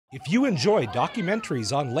If you enjoy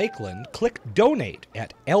documentaries on Lakeland, click Donate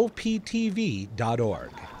at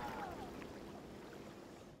lptv.org.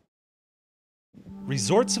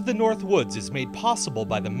 Resorts of the Northwoods is made possible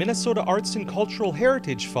by the Minnesota Arts and Cultural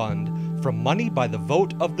Heritage Fund from money by the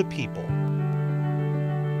vote of the people.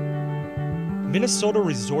 Minnesota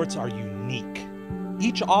resorts are unique.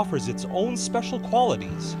 Each offers its own special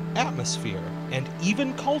qualities, atmosphere, and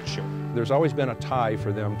even culture. There's always been a tie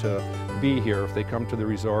for them to be here if they come to the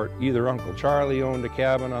resort. Either Uncle Charlie owned a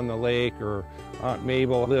cabin on the lake or Aunt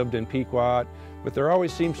Mabel lived in Pequot, but there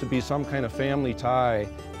always seems to be some kind of family tie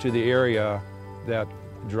to the area that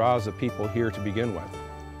draws the people here to begin with.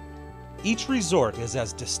 Each resort is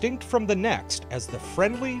as distinct from the next as the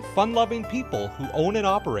friendly, fun-loving people who own and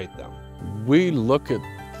operate them. We look at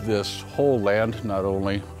this whole land, not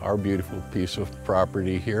only our beautiful piece of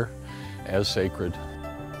property here, as sacred.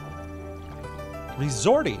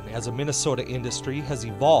 Resorting as a Minnesota industry has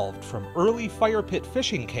evolved from early fire pit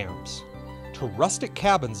fishing camps to rustic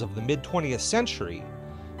cabins of the mid-20th century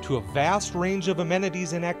to a vast range of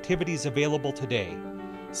amenities and activities available today,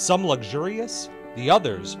 some luxurious, the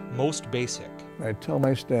others most basic. I tell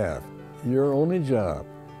my staff, your only job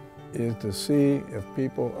is to see if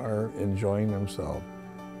people are enjoying themselves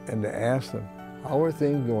and to ask them, how are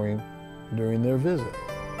things going during their visit?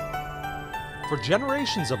 For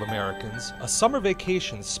generations of Americans, a summer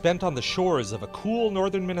vacation spent on the shores of a cool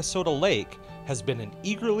northern Minnesota lake has been an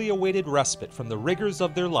eagerly awaited respite from the rigors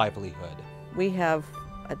of their livelihood. We have,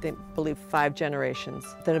 I believe 5 generations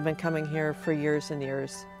that have been coming here for years and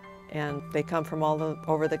years. And they come from all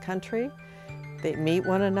over the country. They meet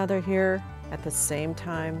one another here at the same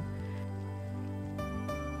time.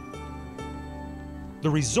 The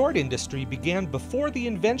resort industry began before the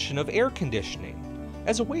invention of air conditioning,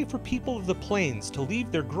 as a way for people of the plains to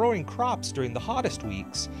leave their growing crops during the hottest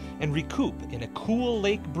weeks and recoup in a cool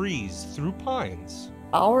lake breeze through pines.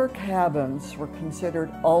 Our cabins were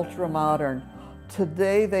considered ultra-modern.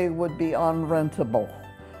 Today they would be unrentable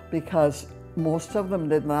because most of them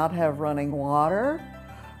did not have running water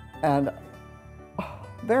and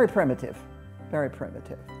very primitive, very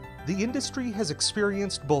primitive. The industry has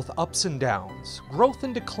experienced both ups and downs, growth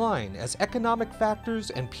and decline as economic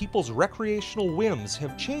factors and people's recreational whims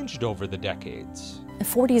have changed over the decades. The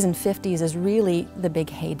 40s and 50s is really the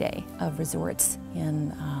big heyday of resorts in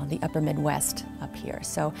the upper Midwest up here.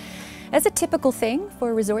 So as a typical thing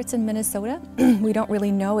for resorts in Minnesota, we don't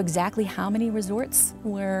really know exactly how many resorts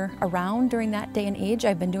were around during that day and age.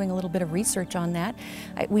 I've been doing a little bit of research on that.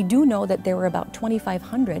 We do know that there were about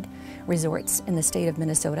 2,500 resorts in the state of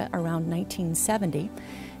Minnesota around 1970.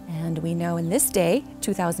 And we know in this day,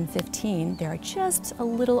 2015, there are just a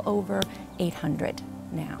little over 800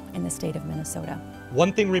 now in the state of Minnesota.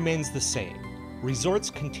 One thing remains the same. Resorts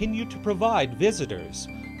continue to provide visitors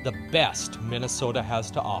the best Minnesota has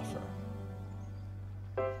to offer.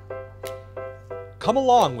 Come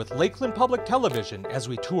along with Lakeland Public Television as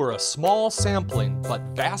we tour a small sampling but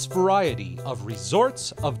vast variety of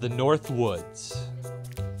resorts of the Northwoods.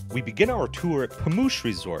 We begin our tour at Pamoosh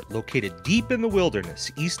Resort, located deep in the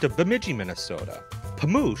wilderness east of Bemidji, Minnesota.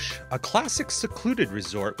 Pamoosh, a classic secluded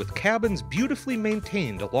resort with cabins beautifully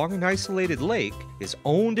maintained along an isolated lake, is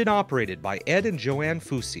owned and operated by Ed and Joanne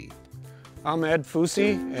Fusi. I'm Ed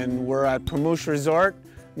Fusi, and we're at Pamoosh Resort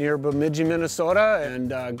near Bemidji, Minnesota,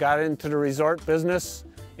 and got into the resort business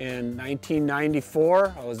in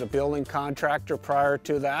 1994. I was a building contractor prior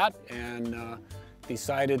to that, and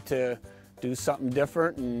decided to do something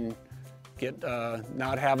different and get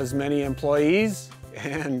not have as many employees,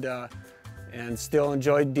 and still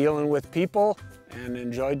enjoyed dealing with people and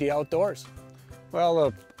enjoyed the outdoors.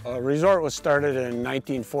 Well, the resort was started in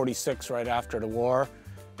 1946, right after the war,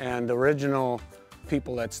 and the original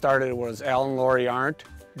people that started was Al and Lori Arndt.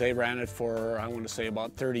 They ran it for, I want to say,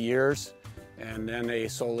 about 30 years, and then they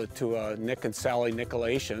sold it to Nick and Sally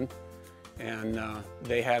Nicolation, and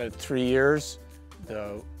they had it 3 years.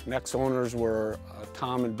 The next owners were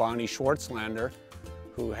Tom and Bonnie Schwartzlander,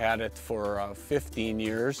 who had it for 15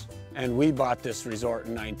 years, and we bought this resort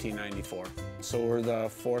in 1994. So we're the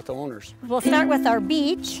 4th owners. We'll start with our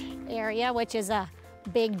beach area, which is a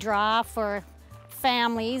big draw for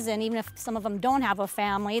families, and even if some of them don't have a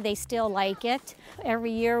family, they still like it.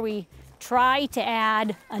 Every year we try to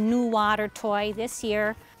add a new water toy. This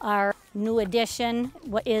year, our new addition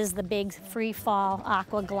is the big free fall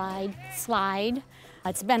aqua glide slide.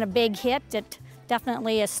 It's been a big hit. It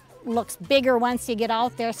definitely looks bigger once you get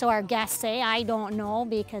out there, so our guests say, I don't know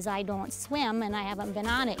because I don't swim and I haven't been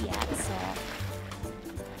on it yet. So.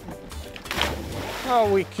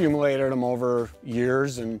 Well, we accumulated them over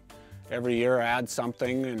years, and every year add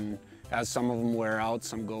something, As some of them wear out,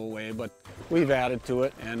 some go away, but we've added to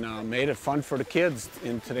it and made it fun for the kids.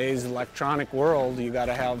 In today's electronic world, you got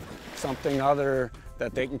to have something other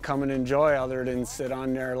that they can come and enjoy other than sit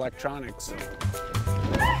on their electronics.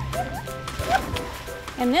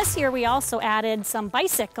 And this year we also added some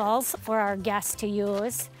bicycles for our guests to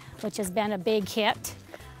use, which has been a big hit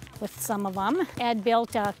with some of them. Ed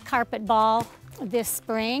built a carpet ball this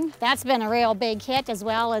spring. That's been a real big hit, as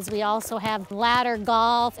well as we also have ladder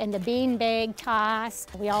golf and the beanbag toss.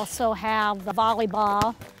 We also have the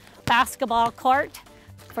volleyball, basketball court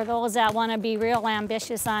for those that want to be real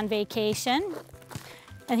ambitious on vacation.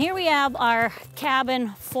 And here we have our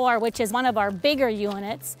cabin 4, which is one of our bigger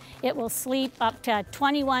units. It will sleep up to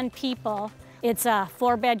 21 people. It's a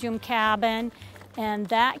 4-bedroom cabin, and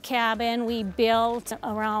that cabin we built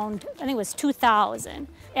around, I think it was 2000.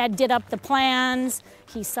 Ed did up the plans,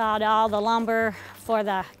 he sawed all the lumber for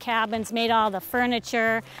the cabins, made all the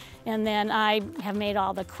furniture, and then I have made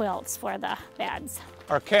all the quilts for the beds.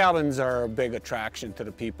 Our cabins are a big attraction to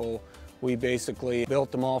the people. We basically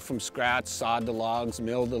built them all from scratch, sawed the logs,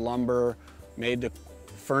 milled the lumber, made the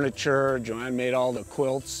furniture. Joanne made all the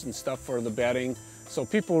quilts and stuff for the bedding. So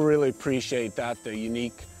people really appreciate that, the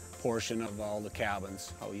unique portion of all the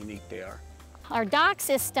cabins, how unique they are. Our dock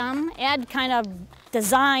system, Ed kind of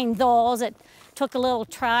designed those. It took a little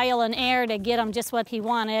trial and error to get them just what he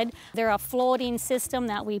wanted. They're a floating system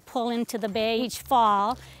that we pull into the bay each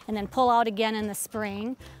fall and then pull out again in the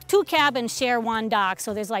spring. 2 cabins share one dock,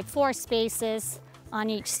 so there's like 4 spaces on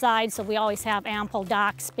each side, so we always have ample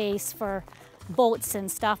dock space for boats and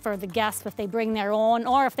stuff for the guests if they bring their own,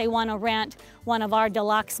 or if they want to rent one of our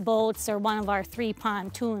deluxe boats or one of our 3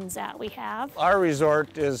 pontoons that we have. Our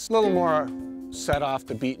resort is a little more set off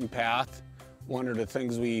the beaten path. One of the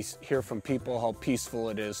things we hear from people, how peaceful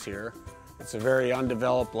it is here. It's a very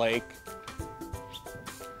undeveloped lake.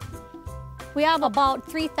 We have about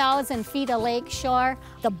 3,000 feet of lake shore.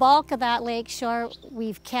 The bulk of that lake shore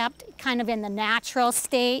we've kept kind of in the natural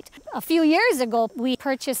state. A few years ago, we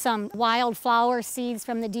purchased some wildflower seeds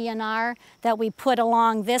from the DNR that we put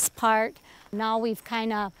along this part. Now we've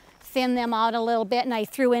kind of thinned them out a little bit, and I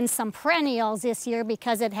threw in some perennials this year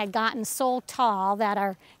because it had gotten so tall that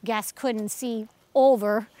our guests couldn't see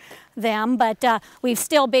over them, but we've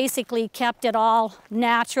still basically kept it all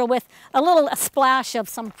natural with a splash of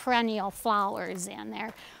some perennial flowers in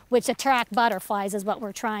there, which attract butterflies is what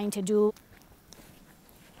we're trying to do.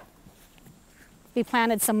 We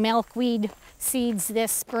planted some milkweed seeds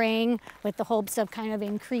this spring with the hopes of kind of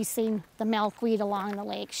increasing the milkweed along the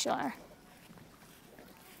lake shore.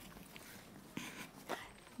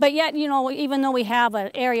 But yet, you know, even though we have an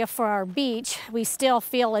area for our beach, we still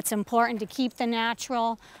feel it's important to keep the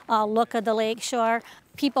natural look of the lakeshore.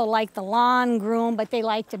 People like the lawn groom, but they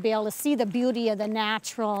like to be able to see the beauty of the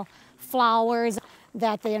natural flowers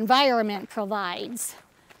that the environment provides.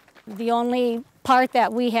 The only part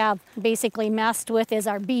that we have basically messed with is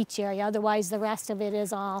our beach area. Otherwise, the rest of it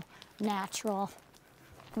is all natural,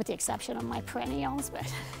 with the exception of my perennials.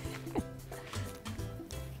 But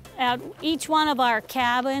at each one of our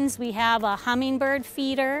cabins, we have a hummingbird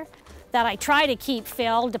feeder that I try to keep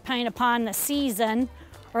filled depending upon the season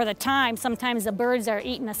or the time. Sometimes the birds are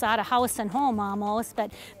eating us out of house and home almost,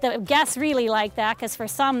 but the guests really like that because for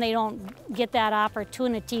some they don't get that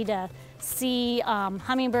opportunity to see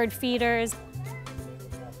hummingbird feeders.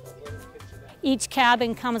 Each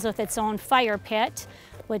cabin comes with its own fire pit,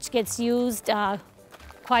 which gets used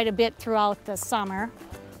quite a bit throughout the summer.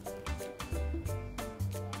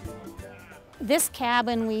 This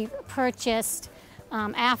cabin we purchased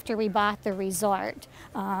after we bought the resort.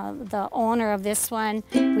 The owner of this one,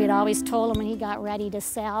 we had always told him when he got ready to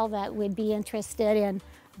sell that we'd be interested in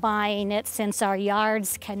buying it since our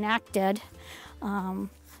yards connected.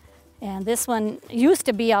 And this one used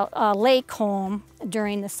to be a lake home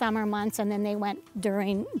during the summer months, and then they went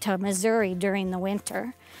to Missouri during the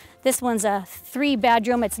winter. This one's a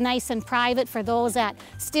 3-bedroom. It's nice and private for those that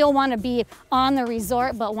still want to be on the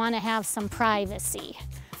resort but want to have some privacy.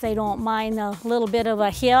 If they don't mind a little bit of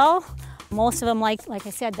a hill, most of them like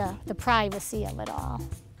I said, the privacy of it all.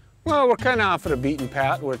 Well, we're kind of off of the beaten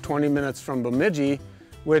path. We're 20 minutes from Bemidji,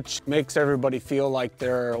 which makes everybody feel like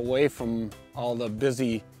they're away from all the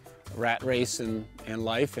busy rat race in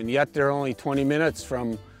life, and yet they're only 20 minutes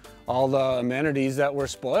from all the amenities that we're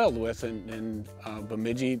spoiled with, and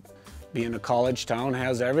Bemidji, being a college town,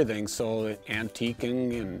 has everything. So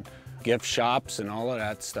antiquing and gift shops and all of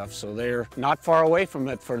that stuff. So they're not far away from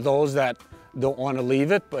it for those that don't want to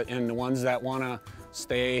leave it, and the ones that want to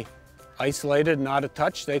stay isolated and out of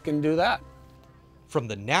touch, they can do that. From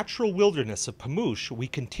the natural wilderness of Pamoosh, we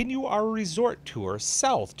continue our resort tour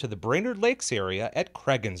south to the Brainerd Lakes area at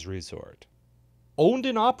Cregan's Resort. Owned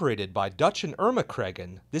and operated by Dutch and Irma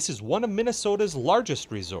Cregan, this is one of Minnesota's largest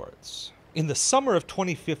resorts. In the summer of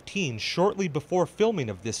 2015, shortly before filming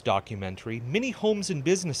of this documentary, many homes and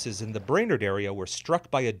businesses in the Brainerd area were struck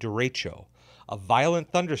by a derecho, a violent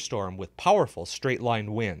thunderstorm with powerful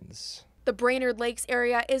straight-line winds. The Brainerd Lakes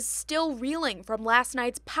area is still reeling from last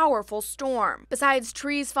night's powerful storm. Besides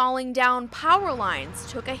trees falling down, power lines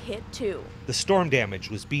took a hit too. The storm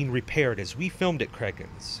damage was being repaired as we filmed at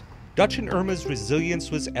Cregan's. Dutch and Irma's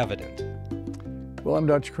resilience was evident. Well, I'm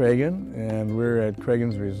Dutch Cregan, and we're at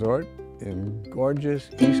Cregan's Resort in gorgeous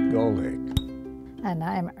East Gull Lake. And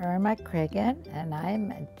I'm Irma Cregan, and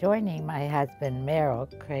I'm joining my husband Merrill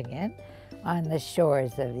Cregan on the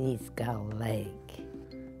shores of East Gull Lake.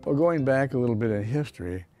 Well, going back a little bit in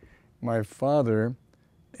history, my father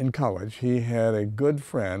in college, he had a good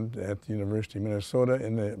friend at the University of Minnesota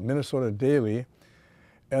in the Minnesota Daily,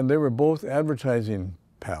 and they were both advertising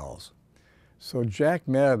pals. So Jack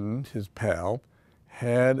Madden, his pal,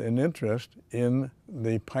 had an interest in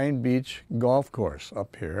the Pine Beach golf course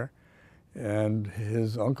up here, and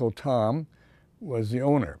his Uncle Tom was the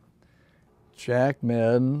owner. Jack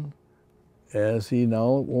Madden, as he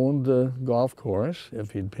now owned the golf course,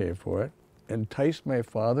 if he'd pay for it, enticed my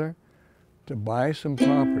father to buy some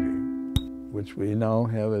property, which we now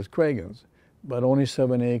have as Cregan's, but only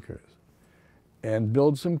 7 acres, and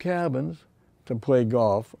build some cabins to play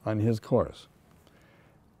golf on his course.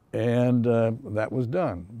 And that was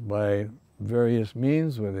done by various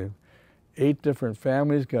means with 8 different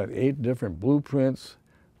families, got 8 different blueprints.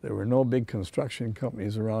 There were no big construction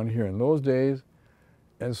companies around here in those days.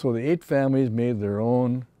 And so the 8 families made their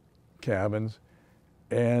own cabins,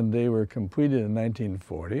 and they were completed in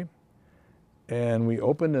 1940, and we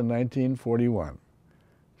opened in 1941.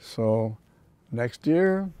 So next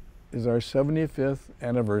year is our 75th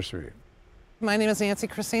anniversary. My name is Nancy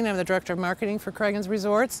Christine. I'm the Director of Marketing for Cregan's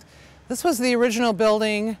Resorts. This was the original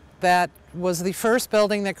building that was the first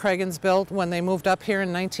building that Cregan's built when they moved up here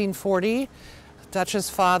in 1940.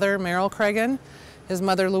 Dutch's father, Merrill Cregan, his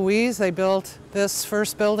mother Louise, they built this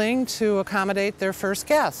first building to accommodate their first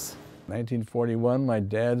guests. 1941, my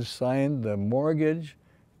dad signed the mortgage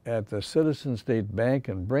at the Citizen State Bank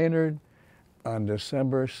in Brainerd on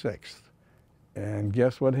December 6th. And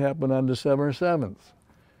guess what happened on December 7th?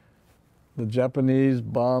 The Japanese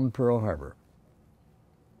bombed Pearl Harbor.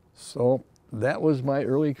 So that was my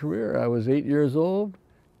early career. I was 8 years old,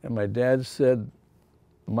 and my dad said,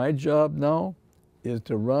 my job now is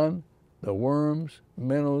to run the worms,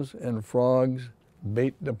 minnows, and frogs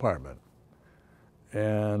bait department.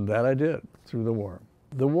 And that I did through the war.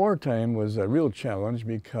 The wartime was a real challenge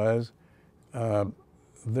because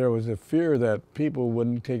there was a fear that people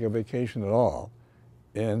wouldn't take a vacation at all.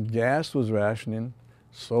 And gas was rationing,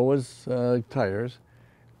 so was tires.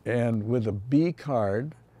 And with a B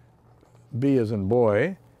card, B as in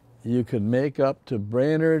boy, you could make up to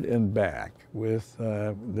Brainerd and back with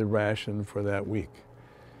the ration for that week.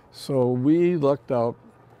 So we lucked out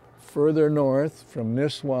further north from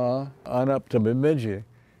Nisswa on up to Bemidji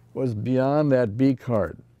was beyond that B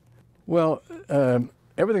card. Well,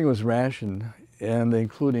 everything was rationed, and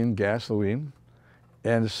including gasoline.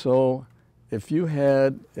 And so if you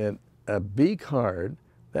had a B card,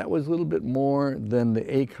 that was a little bit more than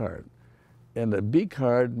the A card. And the B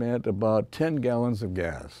card meant about 10 gallons of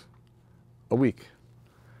gas a week.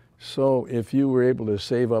 So if you were able to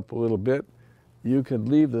save up a little bit, you could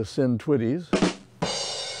leave the Sin Twitties,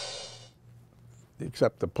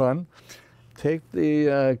 except the pun, take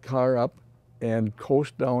the car up and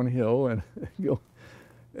coast downhill and go.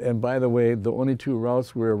 And by the way, the only 2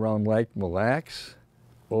 routes were around Lake Mille Lacs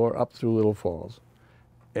or up through Little Falls.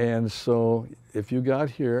 And so if you got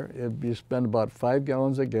here, you spend about 5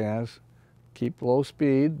 gallons of gas, keep low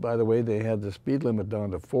speed. By the way, they had the speed limit down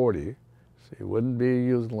to 40, so you wouldn't be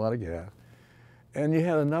using a lot of gas. And you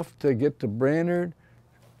had enough to get to Brainerd,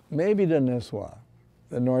 maybe to Nisswa,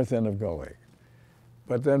 the north end of Gull Lake.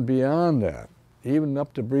 But then beyond that, even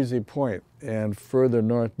up to Breezy Point and further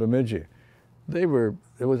north Bemidji, it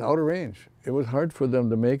was out of range. It was hard for them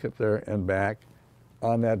to make it there and back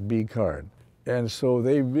on that B card. And so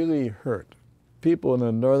they really hurt. People in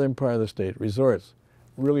the northern part of the state, resorts,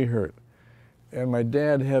 really hurt. And my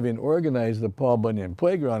dad, having organized the Paul Bunyan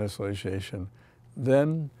Playground Association,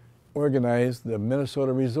 then organized the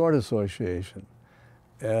Minnesota Resort Association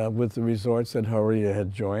with the resorts that Hawaii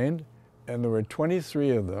had joined. And there were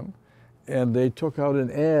 23 of them. And they took out an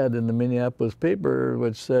ad in the Minneapolis paper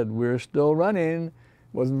which said, we're still running. It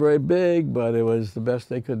wasn't very big, but it was the best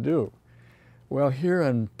they could do. Well, here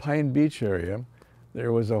in Pine Beach area,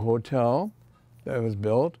 there was a hotel that was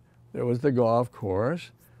built. There was the golf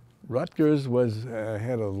course. Rutgers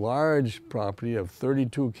had a large property of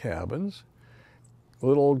 32 cabins.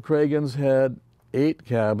 Little old Craigan's had 8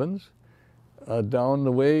 cabins. Down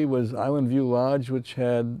the way was Island View Lodge, which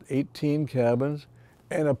had 18 cabins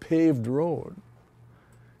and a paved road.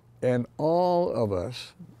 And all of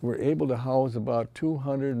us were able to house about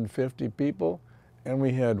 250 people, and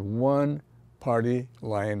we had one party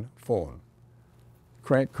line phone.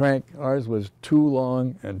 Crank, crank. Ours was 2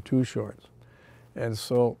 long and 2 short. And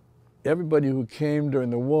so everybody who came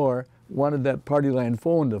during the war wanted that party line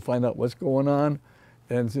phone to find out what's going on.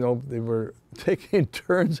 And, you know, they were taking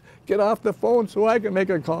turns, get off the phone so I can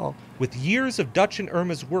make a call. With years of Dutch and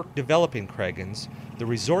Irma's work developing Craigan's, the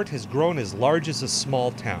resort has grown as large as a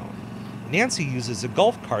small town. Nancy uses a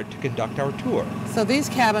golf cart to conduct our tour. So these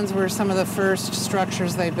cabins were some of the first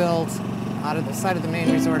structures they built out of the side of the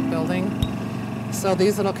main resort building. So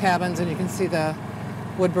these little cabins, and you can see the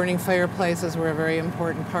wood-burning fireplaces were a very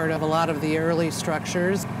important part of a lot of the early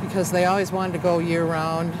structures because they always wanted to go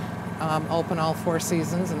year-round, open all 4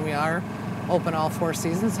 seasons, and we are open all 4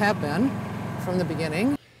 seasons, have been from the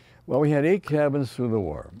beginning. Well, we had 8 cabins through the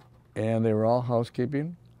war, and they were all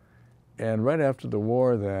housekeeping. And right after the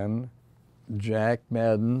war then, Jack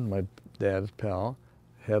Madden, my dad's pal,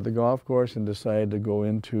 had the golf course and decided to go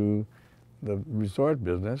into the resort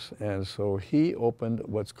business, and so he opened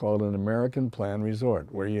what's called an American Plan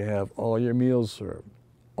Resort, where you have all your meals served,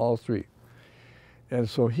 all 3. And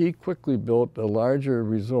so he quickly built a larger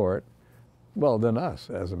resort, well, than us,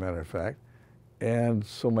 as a matter of fact. And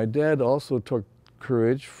so my dad also took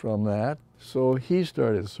courage from that, so he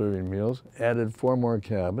started serving meals, added 4 more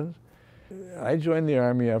cabins. I joined the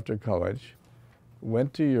Army after college,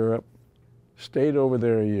 went to Europe, stayed over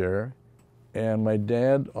there a year, and my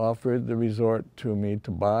dad offered the resort to me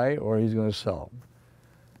to buy or he's going to sell.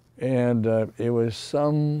 And it was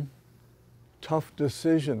some tough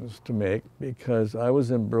decisions to make because I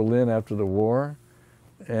was in Berlin after the war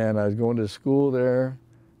and I was going to school there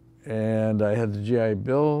and I had the GI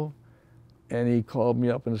Bill, and he called me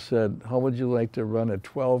up and said, how would you like to run a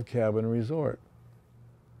 12-cabin resort?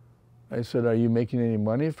 I said, are you making any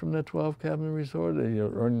money from the 12-cabin resort? Are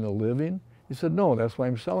you earning a living? He said, no, that's why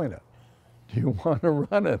I'm selling it. Do you want to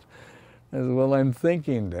run it? I said, well, I'm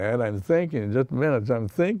thinking, Dad, I'm thinking. Just a minute, I'm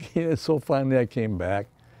thinking. And so finally I came back.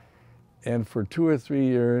 And for 2 or 3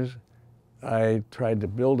 years, I tried to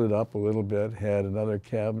build it up a little bit, had another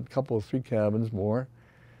cabin, couple of 3 cabins more.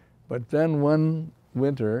 But then one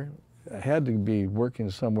winter, I had to be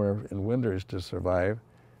working somewhere in winters to survive.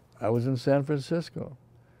 I was in San Francisco.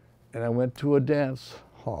 And I went to a dance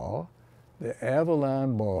hall, the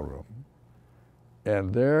Avalon Ballroom.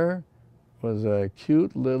 And there was a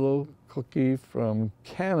cute little cookie from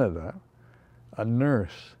Canada, a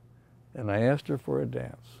nurse, and I asked her for a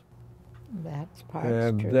dance. That's part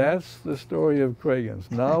And true. that's the story of Craigan's.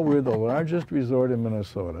 Now we're the largest resort in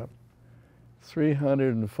Minnesota,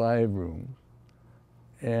 305 rooms,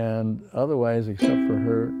 and otherwise, except for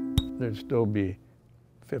her, there'd still be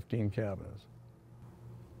 15 cabins.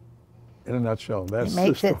 In a nutshell, that's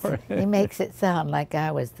the story. He makes it sound like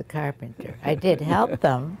I was the carpenter. I did help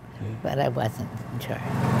them, but I wasn't in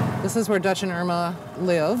charge. This is where Dutch and Irma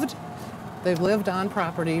lived. They've lived on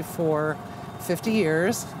property for 50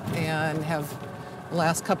 years and have, the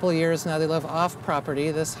last couple of years now, they live off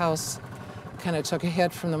property. This house kind of took a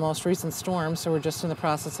hit from the most recent storm, so we're just in the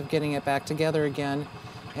process of getting it back together again,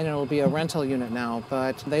 and it'll be a rental unit now.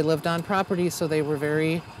 But they lived on property, so they were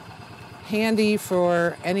very handy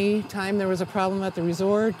for any time there was a problem at the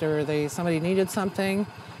resort or somebody needed something.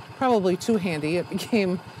 Probably too handy.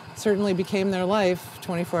 It certainly became their life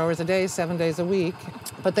 24 hours a day, 7 days a week.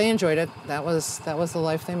 But they enjoyed it. That was the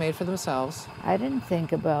life they made for themselves. I didn't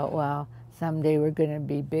think about, well, someday we're going to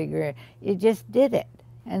be bigger. You just did it.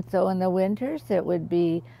 And so in the winters, it would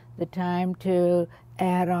be the time to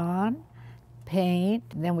add on, paint.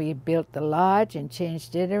 And then we built the lodge and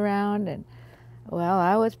changed it around. And well,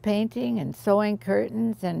 I was painting and sewing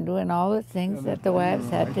curtains and doing all the things that the wives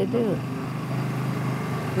had to do.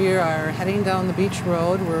 We are heading down the beach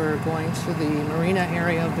road. We're going to the marina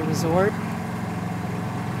area of the resort.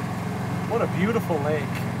 What a beautiful lake.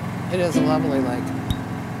 It is a lovely lake.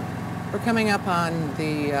 We're coming up on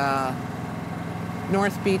the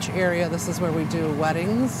North Beach area. This is where we do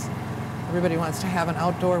weddings. Everybody wants to have an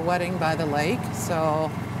outdoor wedding by the lake,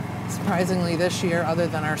 so surprisingly this year, other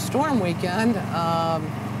than our storm weekend,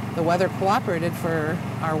 the weather cooperated for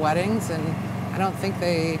our weddings, and I don't think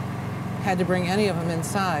they had to bring any of them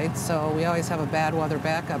inside, so we always have a bad weather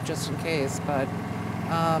backup just in case. But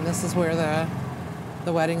this is where the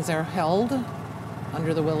The weddings are held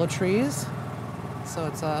under the willow trees. So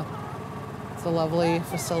it's a lovely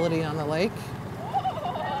facility on the lake.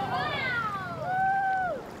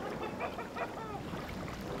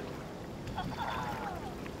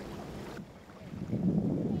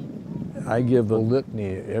 I give a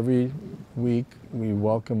litany every week. We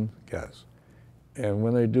welcome guests. And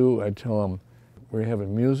when they do, I tell them, we're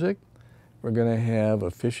having music, we're going to have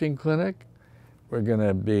a fishing clinic, we're going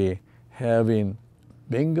to be having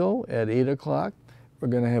bingo at 8 o'clock, we're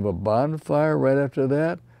going to have a bonfire right after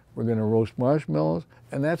that, we're going to roast marshmallows,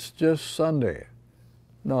 and that's just Sunday.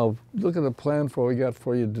 Now, look at the plan for what we got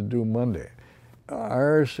for you to do Monday.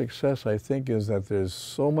 Our success, I think, is that there's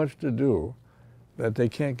so much to do that they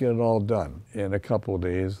can't get it all done in a couple of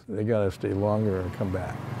days. They got to stay longer and come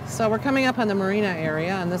back. So we're coming up on the marina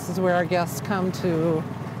area, and this is where our guests come to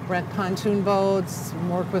rent pontoon boats,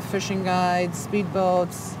 work with fishing guides,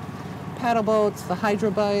 speedboats, paddle boats, the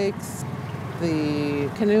hydro bikes,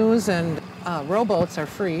 the canoes and rowboats are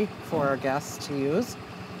free for our guests to use.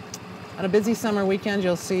 On a busy summer weekend,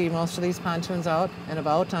 you'll see most of these pontoons out and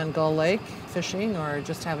about on Gull Lake, fishing or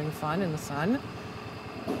just having fun in the sun.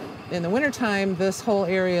 In the wintertime, this whole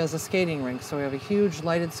area is a skating rink, so we have a huge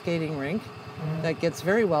lighted skating rink that gets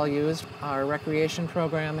very well used. Our recreation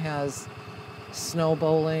program has snow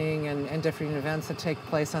bowling and different events that take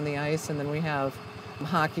place on the ice, and then we have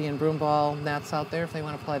hockey and broomball nets out there if they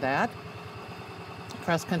want to play that.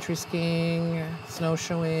 Cross-country skiing,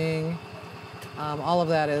 snowshoeing, all of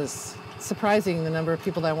that is surprising, the number of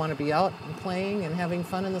people that want to be out and playing and having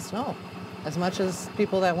fun in the snow, as much as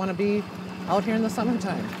people that want to be out here in the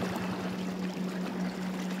summertime.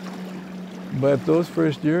 But those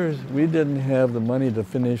first years, we didn't have the money to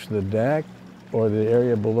finish the deck or the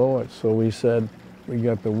area below it, so we said we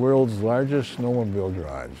got the world's largest snowmobile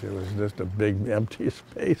garage. It was just a big empty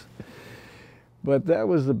space. But that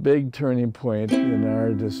was the big turning point in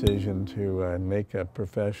our decision to make a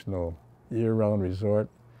professional year-round resort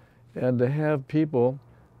and to have people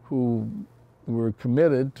who were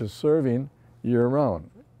committed to serving year-round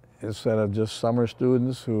instead of just summer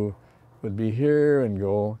students who would be here and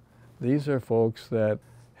go. These are folks that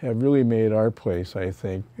have really made our place, I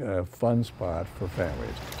think, a fun spot for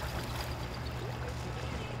families.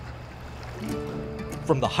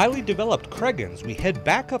 From the highly developed Creggans, we head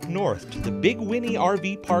back up north to the Big Winnie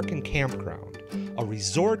RV Park and Campground, a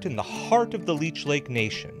resort in the heart of the Leech Lake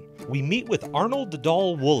Nation. We meet with Arnold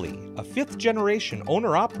Dahl Woolley, a fifth-generation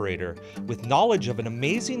owner-operator with knowledge of an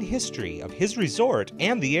amazing history of his resort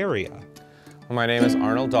and the area. Well, my name is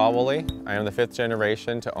Arnold Dahl Woolley. I am the fifth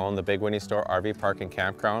generation to own the Big Winnie Store RV Park and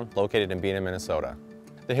Campground located in Bena, Minnesota.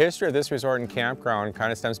 The history of this resort and campground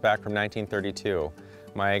kind of stems back from 1932.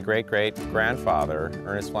 My great-great-grandfather,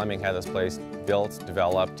 Ernest Fleming, had this place built,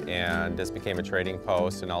 developed, and this became a trading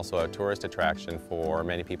post and also a tourist attraction for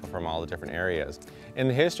many people from all the different areas. In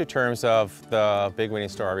the history terms of the Big Winnie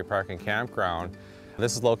Store RV Park and Campground,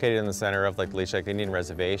 this is located in the center of the Leech Lake Indian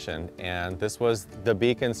Reservation, and this was the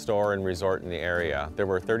beacon store and resort in the area. There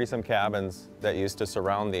were 30-some cabins that used to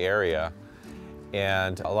surround the area,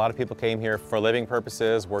 and a lot of people came here for living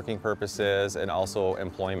purposes, working purposes, and also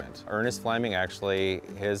employment. Ernest Fleming, actually,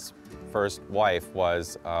 his first wife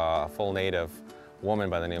was a full native woman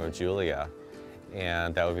by the name of Julia,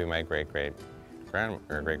 and that would be my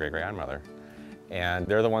great-great-grandmother. And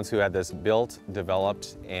they're the ones who had this built,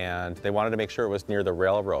 developed, and they wanted to make sure it was near the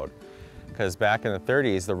railroad. Because back in the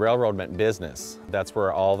 30s, the railroad meant business. That's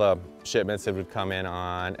where all the shipments that would come in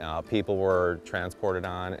on, people were transported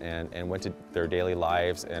on and went to their daily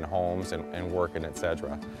lives and homes and work and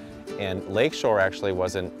etc. And Lakeshore actually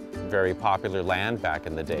wasn't very popular land back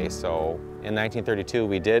in the day. So in 1932,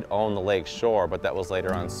 we did own the Lakeshore, but that was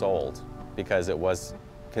later on sold because it was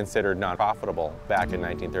considered not profitable back in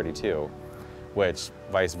 1932. Which,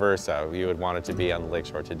 vice versa, you would want it to be on the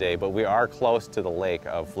lakeshore today. But we are close to the lake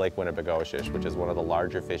of Lake Winnipegoshish, which is one of the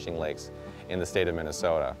larger fishing lakes in the state of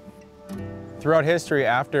Minnesota. Throughout history,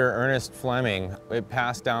 after Ernest Fleming, it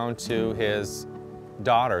passed down to his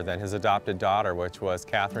daughter, then his adopted daughter, which was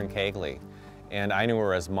Catherine Kegley. And I knew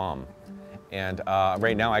her as Mom. And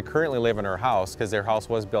right now, I currently live in her house because their house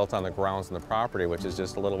was built on the grounds and the property, which is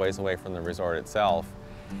just a little ways away from the resort itself.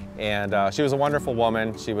 And she was a wonderful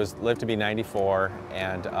woman. She lived to be 94,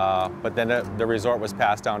 and but then the resort was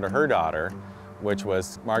passed down to her daughter, which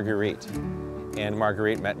was Marguerite. And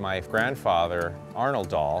Marguerite met my grandfather, Arnold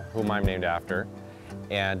Dahl, whom I'm named after,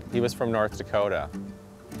 and he was from North Dakota.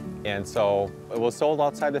 And so it was sold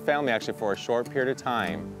outside the family actually for a short period of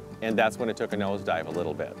time, and that's when it took a nosedive a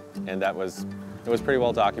little bit. And it was pretty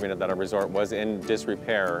well documented that our resort was in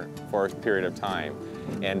disrepair for a period of time.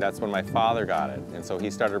 And that's when my father got it. And so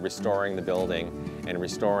he started restoring the building and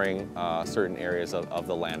restoring certain areas of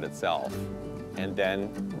the land itself. And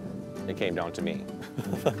then it came down to me.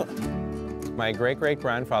 My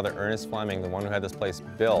great-great-grandfather, Ernest Fleming, the one who had this place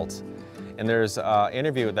built, and there's an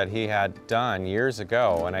interview that he had done years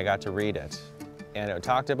ago, and I got to read it. And it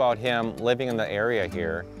talked about him living in the area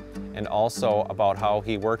here, and also about how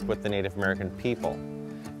he worked with the Native American people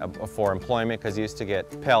for employment, because he used to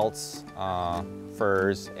get pelts,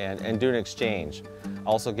 furs, and do an exchange.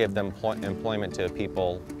 Also give them employment to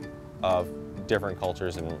people of different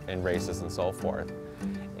cultures and races and so forth.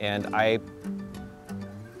 And I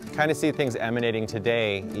kind of see things emanating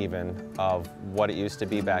today even of what it used to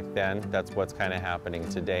be back then. That's what's kind of happening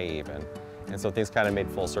today even. And so things kind of made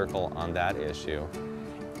full circle on that issue.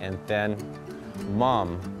 And then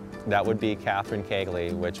Mom, that would be Catherine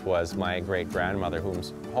Kegley, which was my great-grandmother,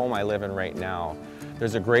 whose home I live in right now.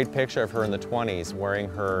 There's a great picture of her in the 20s wearing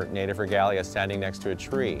her native regalia standing next to a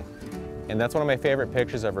tree. And that's one of my favorite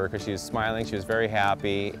pictures of her because she was smiling, she was very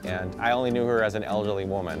happy, and I only knew her as an elderly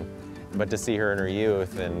woman. But to see her in her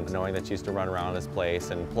youth and knowing that she used to run around this place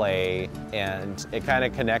and play, and it kind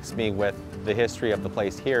of connects me with the history of the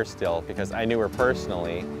place here still, because I knew her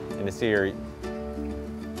personally, and to see her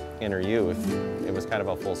in her youth, it was kind of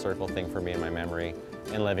a full circle thing for me in my memory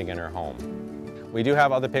and living in her home. We do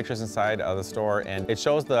have other pictures inside of the store, and it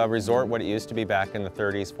shows the resort what it used to be back in the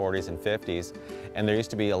 30s, 40s, and 50s, and there used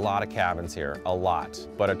to be a lot of cabins here, a lot.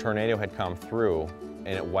 But a tornado had come through and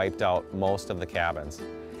it wiped out most of the cabins.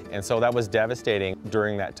 And so that was devastating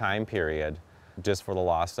during that time period, just for the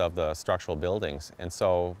loss of the structural buildings. And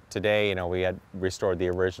so today, you know, we had restored the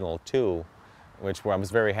original 2, which I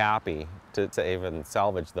was very happy to even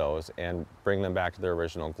salvage those and bring them back to their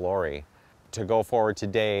original glory. To go forward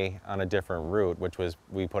today on a different route, which was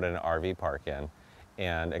we put an RV park in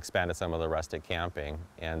and expanded some of the rustic camping,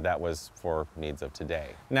 and that was for needs of today.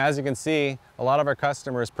 Now, as you can see, a lot of our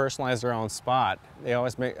customers personalize their own spot. They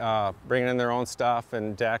always bring in their own stuff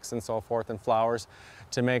and decks and so forth and flowers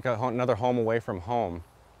to make another home away from home.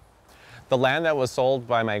 The land that was sold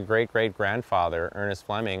by my great-great-grandfather, Ernest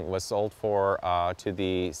Fleming, was sold to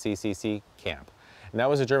the CCC camp. And that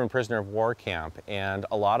was a German prisoner of war camp, and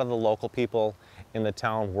a lot of the local people in the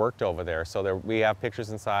town worked over there. So we have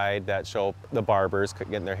pictures inside that show the barbers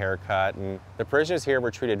getting their hair cut, and the prisoners here were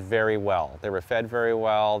treated very well. They were fed very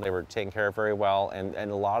well, they were taken care of very well, and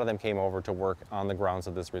a lot of them came over to work on the grounds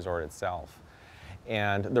of this resort itself.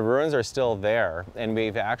 And the ruins are still there, and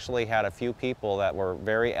we've actually had a few people that were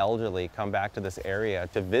very elderly come back to this area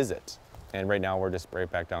to visit. And right now we're just right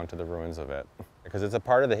back down to the ruins of it. Because it's a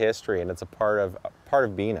part of the history, and it's a part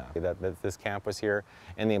of Bena, that this camp was here,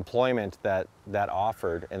 and the employment that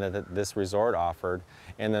offered, and that this resort offered,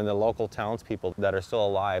 and then the local townspeople that are still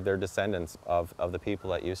alive, they're descendants of the people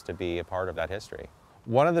that used to be a part of that history.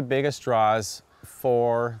 One of the biggest draws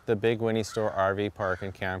for the Big Winnie Store RV Park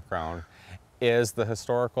and Campground is the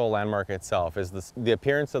historical landmark itself, is the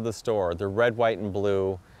appearance of the store, the red, white, and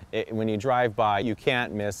blue. When you drive by, you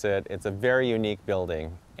can't miss it. It's a very unique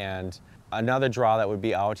building. And another draw that would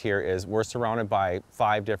be out here is we're surrounded by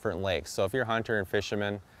 5 different lakes. So if you're a hunter and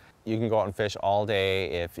fisherman, you can go out and fish all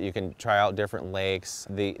day. If you can try out different lakes,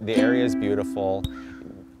 the area is beautiful.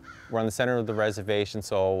 We're on the center of the reservation,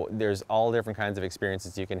 so there's all different kinds of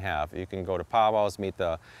experiences you can have. You can go to powwows,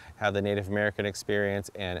 have the Native American experience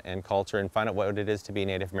and culture, and find out what it is to be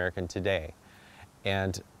Native American today.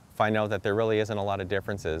 And find out that there really isn't a lot of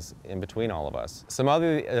differences in between all of us. Some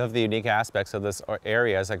other of the unique aspects of this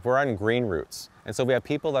area is like we're on green routes. And so we have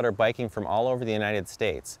people that are biking from all over the United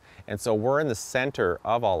States. And so we're in the center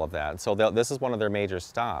of all of that. So this is one of their major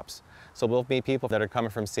stops. So we'll meet people that are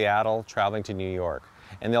coming from Seattle, traveling to New York.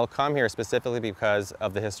 And they'll come here specifically because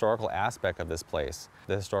of the historical aspect of this place,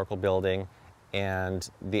 the historical building and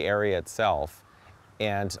the area itself.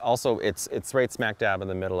 And also it's right smack dab in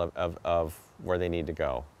the middle of where they need to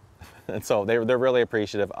go. And so they're really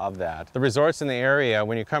appreciative of that. The resorts in the area,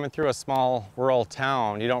 when you're coming through a small rural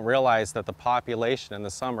town, you don't realize that the population in the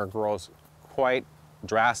summer grows quite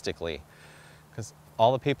drastically. Because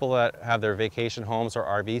all the people that have their vacation homes or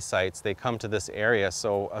RV sites, they come to this area.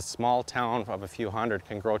 So a small town of a few hundred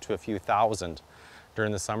can grow to a few thousand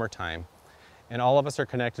during the summertime. And all of us are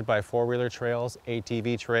connected by 4-wheeler trails,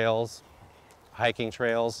 ATV trails, hiking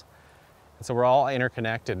trails. And so we're all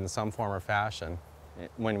interconnected in some form or fashion.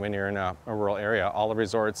 When you're in a rural area, all the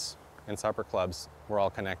resorts and supper clubs, we're all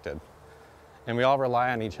connected. And we all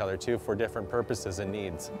rely on each other too for different purposes and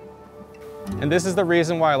needs. And this is the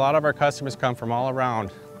reason why a lot of our customers come from all around,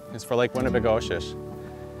 is for Lake Winnibigoshish.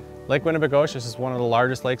 Lake Winnibigoshish is one of the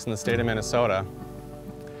largest lakes in the state of Minnesota.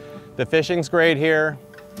 The fishing's great here.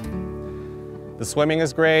 The swimming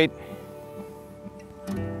is great.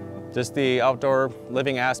 Just the outdoor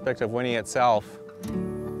living aspect of Winnie itself.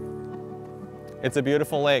 It's a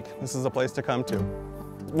beautiful lake. This is a place to come to.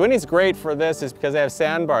 Winnie's great for this is because they have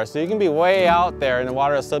sandbars, so you can be way out there and the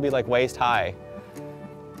water will still be like waist high.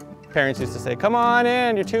 Parents used to say, come on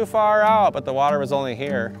in, you're too far out, but the water was only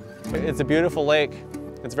here. It's a beautiful lake.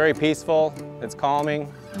 It's very peaceful, it's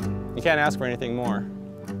calming. You can't ask for anything more.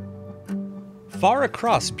 Far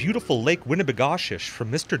across beautiful Lake Winnibigoshish from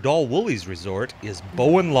Mr. Dalwooley's resort is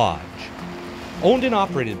Bowen Lodge. Owned and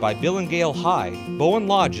operated by Bill and Gail High, Bowen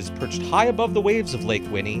Lodge is perched high above the waves of Lake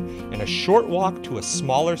Winnie and a short walk to a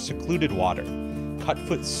smaller secluded water,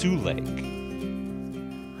 Cutfoot Sioux Lake.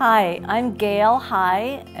 Hi, I'm Gail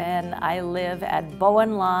High and I live at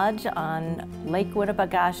Bowen Lodge on Lake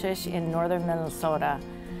Winnibigoshish in northern Minnesota.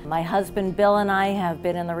 My husband Bill and I have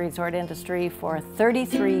been in the resort industry for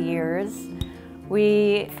 33 years.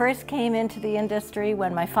 We first came into the industry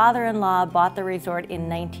when my father-in-law bought the resort in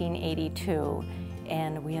 1982,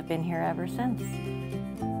 and we have been here ever since.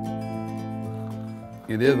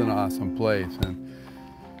 It is an awesome place, and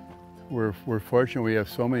we're fortunate we have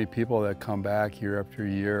so many people that come back year after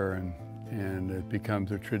year, and it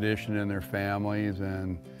becomes a tradition in their families,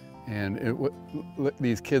 and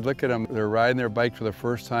these kids, look at them, they're riding their bike for the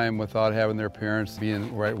first time without having their parents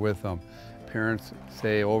being right with them. Parents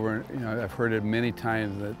say over, I've heard it many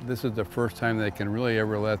times that this is the first time they can really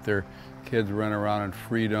ever let their kids run around in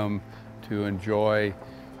freedom to enjoy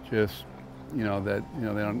just, they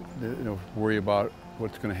don't worry about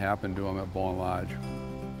what's going to happen to them at Bowen Lodge.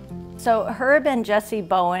 So Herb and Jesse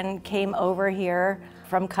Bowen came over here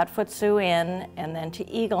from Cutfoot Sioux Inn and then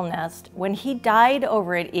to Eagle Nest. When he died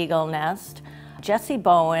over at Eagle Nest, Jesse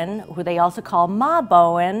Bowen, who they also call Ma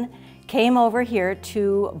Bowen, came over here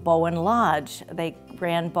to Bowen Lodge. They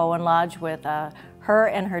ran Bowen Lodge with her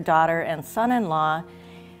and her daughter and son-in-law,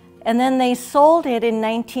 and then they sold it in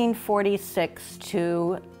 1946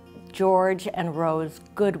 to George and Rose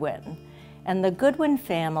Goodwin. And the Goodwin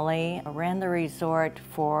family ran the resort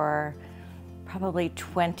for probably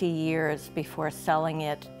 20 years before selling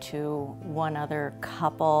it to one other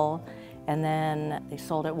couple, and then they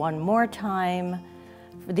sold it one more time.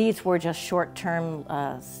 These were just short-term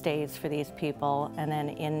stays for these people. And then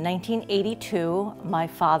in 1982, my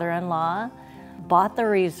father-in-law bought the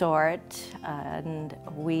resort, and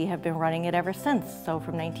we have been running it ever since. So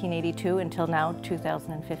from 1982 until now,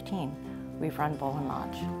 2015, we've run Bowen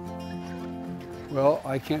Lodge. Well,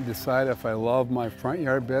 I can't decide if I love my front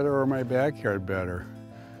yard better or my backyard better.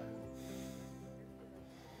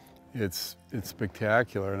 It's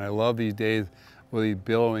spectacular, and I love these days where these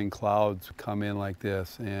billowing clouds come in like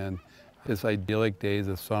this, and it's idyllic days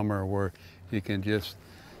of summer where you can just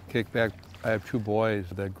kick back. I have two boys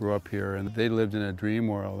that grew up here, and they lived in a dream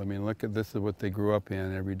world. I mean, look at this is what they grew up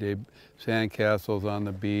in every day: sandcastles on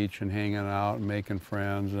the beach and hanging out and making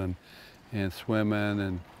friends and swimming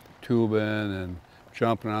and tubing and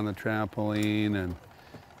jumping on the trampoline, and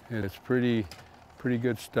it's pretty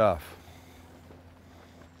good stuff.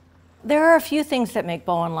 There are a few things that make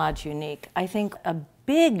Bowen Lodge unique. I think a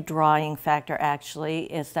big drawing factor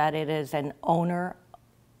actually is that it is an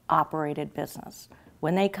owner-operated business.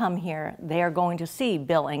 When they come here, they are going to see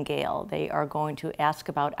Bill and Gail. They are going to ask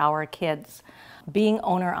about our kids. Being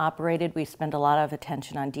owner-operated, we spend a lot of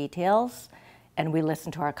attention on details, and we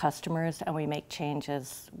listen to our customers, and we make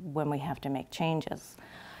changes when we have to make changes.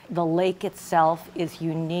 The lake itself is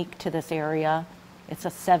unique to this area. It's a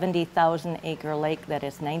 70,000 acre lake that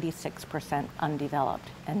is 96% undeveloped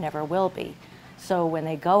and never will be. So when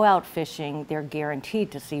they go out fishing, they're guaranteed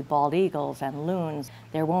to see bald eagles and loons.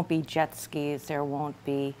 There won't be jet skis, there won't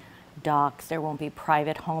be docks, there won't be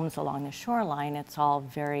private homes along the shoreline. It's all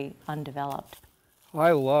very undeveloped.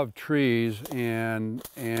 I love trees, and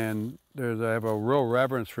I have a real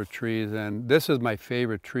reverence for trees, and this is my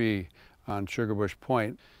favorite tree on Sugarbush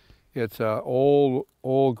Point. It's an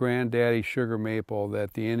old granddaddy sugar maple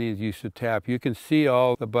that the Indians used to tap. You can see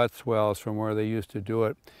all the butt swells from where they used to do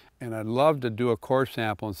it. And I'd love to do a core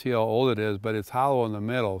sample and see how old it is, but it's hollow in the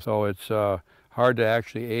middle, so it's hard to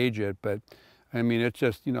actually age it. But I mean, it's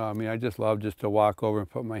just, I just love just to walk over and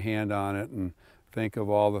put my hand on it and think of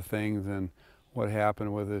all the things and what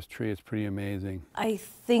happened with this tree. It's pretty amazing. I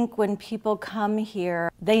think when people come here,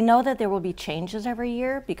 they know that there will be changes every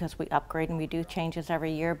year because we upgrade and we do changes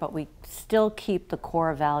every year, but we still keep the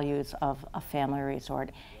core values of a family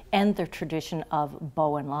resort and the tradition of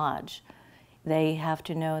Bowen Lodge. They have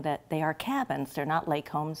to know that they are cabins. They're not lake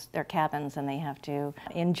homes, they're cabins, and they have to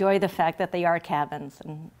enjoy the fact that they are cabins,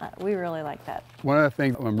 and we really like that. One of the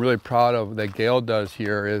things I'm really proud of that Gail does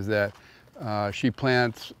here is that she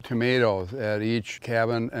plants tomatoes at each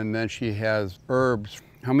cabin, and then she has herbs.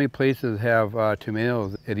 How many places have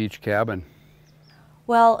tomatoes at each cabin?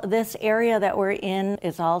 Well, this area that we're in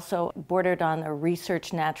is also bordered on the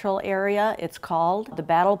Research Natural Area, it's called. The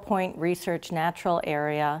Battle Point Research Natural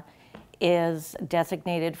Area is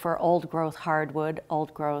designated for old-growth hardwood,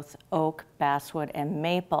 old-growth oak, basswood, and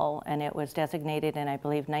maple, and it was designated in, I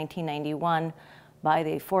believe, 1991 by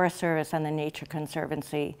the Forest Service and the Nature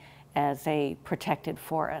Conservancy as a protected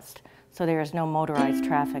forest. So there is no motorized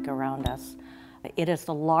traffic around us. It is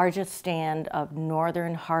the largest stand of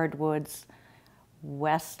northern hardwoods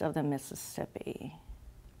west of the Mississippi.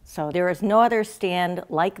 So there is no other stand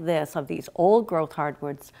like this of these old-growth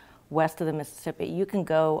hardwoods west of the Mississippi. You can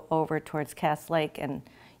go over towards Cass Lake and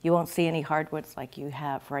you won't see any hardwoods like you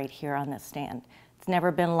have right here on this stand. It's never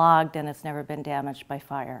been logged and it's never been damaged by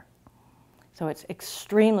fire. So it's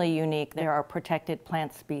extremely unique. There are protected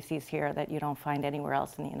plant species here that you don't find anywhere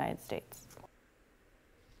else in the United States.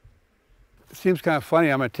 It seems kind of funny.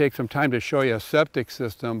 I'm going to take some time to show you a septic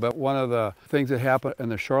system, but one of the things that happen in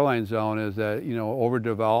the shoreline zone is that, you know,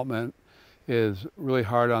 overdevelopment is really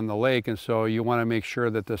hard on the lake, and so you want to make sure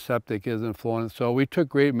that the septic isn't flowing. So we took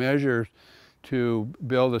great measures to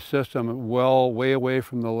build a system way away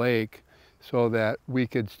from the lake so that we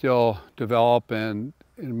could still develop and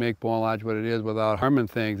make Bowen Lodge what it is without harming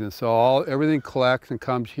things. And so everything collects and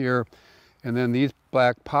comes here, and then these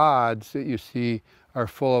black pods that you see are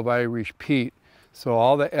full of Irish peat. So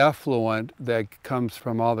all the effluent that comes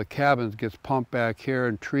from all the cabins gets pumped back here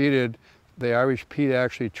and treated. The Irish peat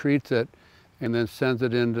actually treats it and then sends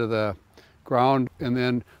it into the ground and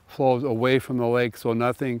then flows away from the lake, so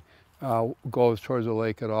nothing goes towards the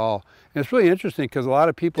lake at all. And it's really interesting because a lot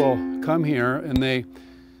of people come here and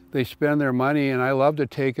they spend their money, and I love to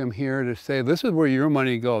take them here to say, this is where your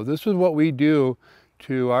money goes. This is what we do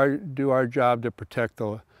to do our job to protect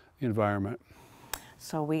the environment.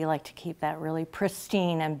 So we like to keep that really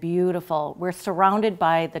pristine and beautiful. We're surrounded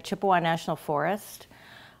by the Chippewa National Forest.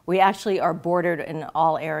 We actually are bordered in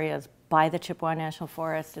all areas by the Chippewa National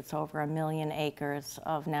Forest. It's over 1 million acres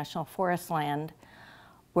of national forest land.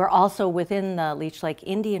 We're also within the Leech Lake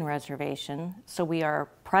Indian Reservation, so we are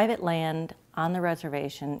private land on the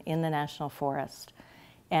reservation in the National Forest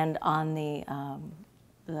and on the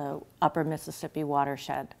upper Mississippi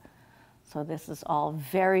watershed. So this is all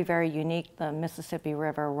very, very unique. The Mississippi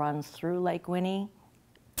River runs through Lake Winnie,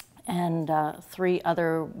 and 3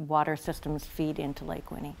 other water systems feed into Lake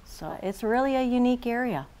Winnie. So it's really a unique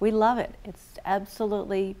area. We love it. It's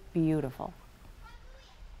absolutely beautiful.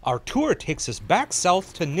 Our tour takes us back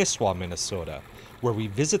south to Nisswa, Minnesota, where we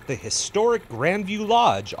visit the historic Grandview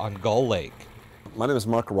Lodge on Gull Lake. My name is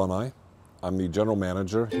Mark Runai. I'm the general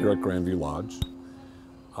manager here at Grandview Lodge.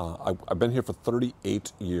 I've been here for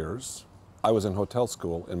 38 years. I was in hotel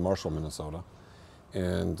school in Marshall, Minnesota.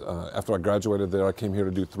 And after I graduated there, I came here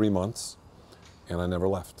to do 3 months, and I never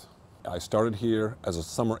left. I started here as a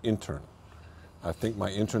summer intern. I think my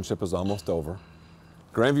internship is almost over.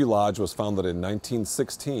 Grandview Lodge was founded in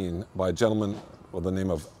 1916 by a gentleman with the name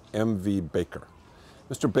of M.V. Baker.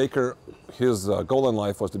 Mr. Baker, his goal in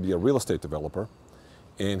life was to be a real estate developer,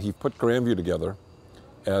 and he put Grandview together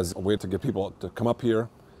as a way to get people to come up here,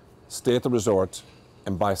 stay at the resort,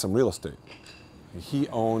 and buy some real estate. He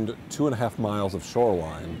owned 2.5 miles of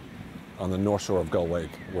shoreline on the north shore of Gull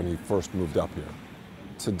Lake when he first moved up here.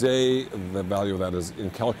 Today, the value of that is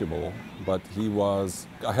incalculable, but he was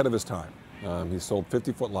ahead of his time. He sold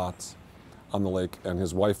 50-foot lots on the lake, and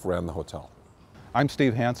his wife ran the hotel. I'm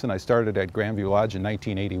Steve Hansen. I started at Grandview Lodge in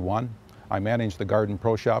 1981. I manage the Garden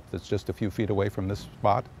Pro Shop that's just a few feet away from this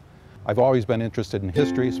spot. I've always been interested in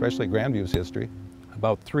history, especially Grandview's history.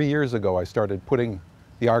 About 3 years ago, I started putting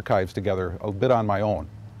the archives together a bit on my own.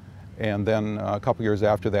 And then a couple years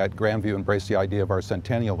after that, Grandview embraced the idea of our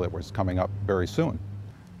centennial that was coming up very soon.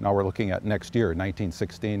 Now we're looking at next year.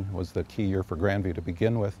 1916 was the key year for Grandview to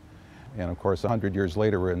begin with. And of course, 100 years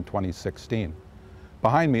later, we're in 2016.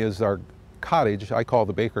 Behind me is our cottage, I call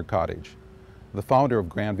the Baker Cottage. The founder of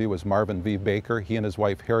Grandview was Marvin V. Baker. He and his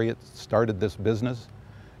wife Harriet started this business.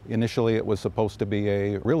 Initially, it was supposed to be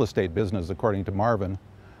a real estate business, according to Marvin,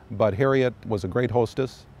 but Harriet was a great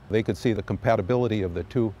hostess. They could see the compatibility of the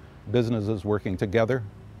two businesses working together,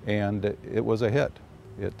 and it was a hit.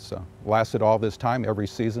 It's lasted all this time. Every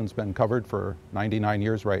season's been covered for 99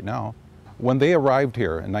 years right now. When they arrived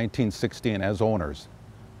here in 1916 as owners,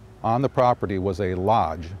 on the property was a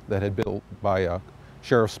lodge that had been built by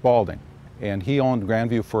Sheriff Spalding. And he owned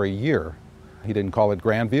Grandview for a year. He didn't call it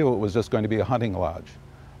Grandview, it was just going to be a hunting lodge.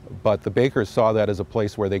 But the Bakers saw that as a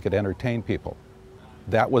place where they could entertain people.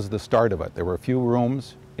 That was the start of it. There were a few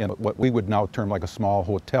rooms in what we would now term like a small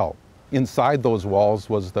hotel. Inside those walls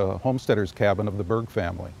was the homesteader's cabin of the Berg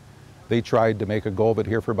family. They tried to make a go of it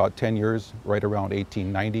here for about 10 years, right around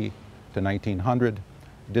 1890 to 1900.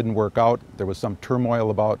 Didn't work out. There was some turmoil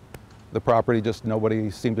about the property, just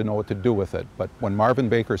nobody seemed to know what to do with it. But when Marvin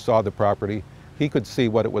Baker saw the property, he could see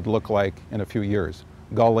what it would look like in a few years.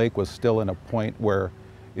 Gull Lake was still in a point where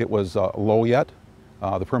it was low yet.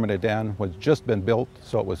 The permanent dam was just been built,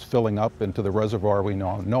 so it was filling up into the reservoir we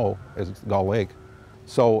now know as Gull Lake.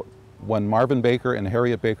 So when Marvin Baker and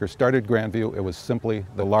Harriet Baker started Grandview, it was simply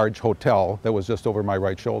the large hotel that was just over my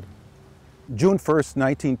right shoulder. June 1st,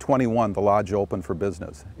 1921, the lodge opened for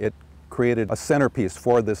business. It created a centerpiece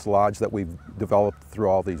for this lodge that we've developed through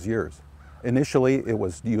all these years. Initially, it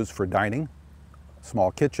was used for dining,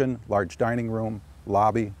 small kitchen, large dining room,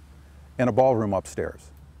 lobby, and a ballroom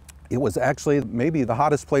upstairs. It was actually maybe the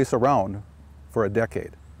hottest place around for a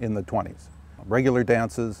decade in the 20s. Regular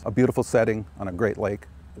dances, a beautiful setting on a great lake.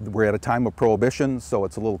 We're at a time of prohibition, so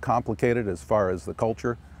it's a little complicated as far as the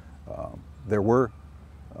culture. There were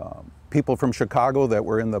people from Chicago that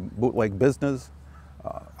were in the bootleg business.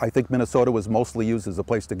 I think Minnesota was mostly used as a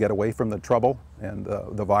place to get away from the trouble and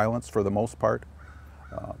the violence for the most part.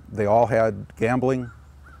 They all had gambling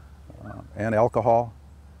and alcohol,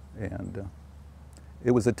 and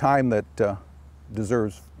it was a time that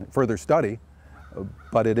deserves further study,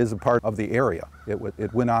 but it is a part of the area.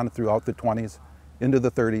 It went on throughout the 20s, into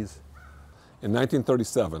the 30s. In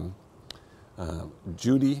 1937,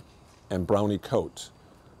 Judy and Brownie Coate,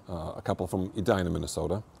 a couple from Edina,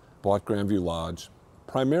 Minnesota, bought Grandview Lodge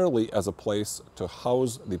primarily as a place to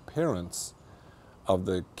house the parents of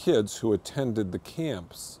the kids who attended the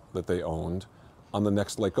camps that they owned on the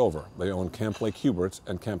next lake over. They owned Camp Lake Hubert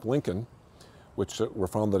and Camp Lincoln, which were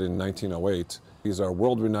founded in 1908. These are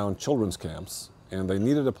world-renowned children's camps, and they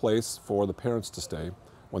needed a place for the parents to stay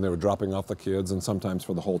when they were dropping off the kids, and sometimes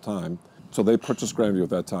for the whole time. So they purchased Grandview at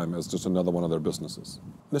that time as just another one of their businesses.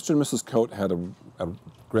 Mr. and Mrs. Coate had a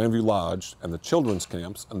Grandview Lodge and the children's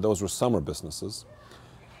camps, and those were summer businesses.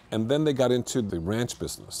 And then they got into the ranch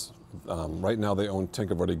business. Right now they own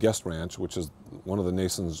Tinker Verde Guest Ranch, which is one of the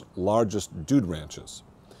nation's largest dude ranches,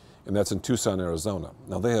 and that's in Tucson, Arizona.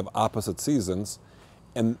 Now they have opposite seasons,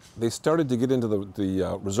 and they started to get into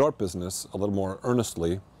the resort business a little more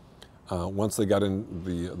earnestly once they got in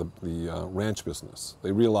the ranch business.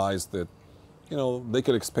 They realized that, you know, they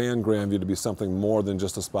could expand Grandview to be something more than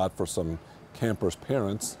just a spot for some campers'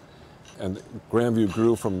 parents. And Grandview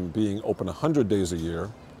grew from being open 100 days a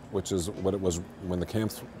year, which is what it was when the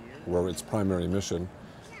camps were its primary mission,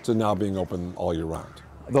 to now being open all year round.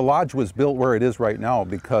 The lodge was built where it is right now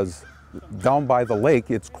because down by the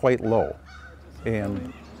lake it's quite low,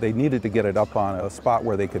 and they needed to get it up on a spot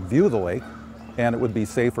where they could view the lake, and it would be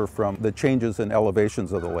safer from the changes in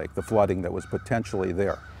elevations of the lake, the flooding that was potentially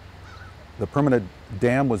there. The permanent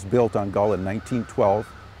dam was built on Gull in 1912,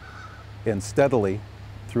 and steadily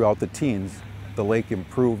throughout the teens the lake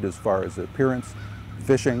improved as far as appearance,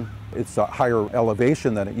 fishing. It's a higher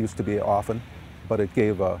elevation than it used to be often, but it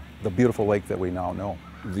gave the beautiful lake that we now know.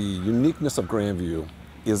 The uniqueness of Grandview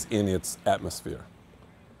is in its atmosphere.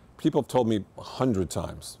 People have told me 100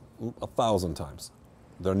 times, 1,000 times,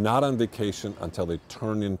 they're not on vacation until they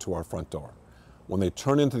turn into our front door. When they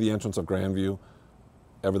turn into the entrance of Grandview,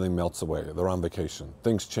 everything melts away. They're on vacation.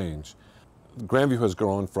 Things change. Grandview has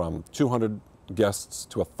grown from 200 guests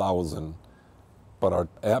to 1,000, but our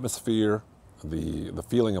atmosphere, the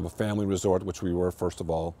feeling of a family resort, which we were first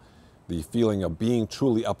of all, the feeling of being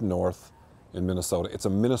truly up north in Minnesota. It's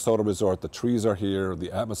a Minnesota resort. The trees are here,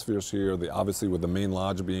 the atmosphere's here, obviously with the main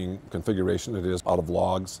lodge being configuration it is out of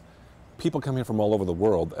logs. People come here from all over the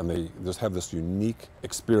world and they just have this unique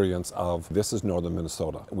experience of this is northern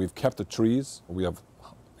Minnesota. We've kept the trees. We have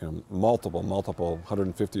multiple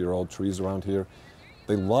 150-year-old trees around here.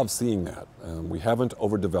 They love seeing that. We haven't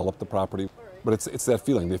overdeveloped the property, but it's that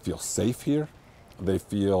feeling. They feel safe here. They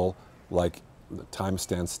feel like the time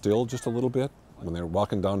stands still just a little bit. When they're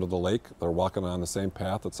walking down to the lake, they're walking on the same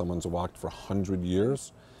path that someone's walked for 100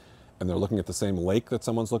 years. And they're looking at the same lake that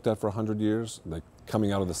someone's looked at for 100 years. They're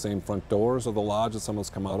coming out of the same front doors of the lodge that someone's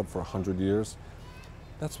come out of for 100 years.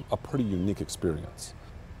 That's a pretty unique experience.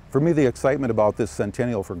 For me, the excitement about this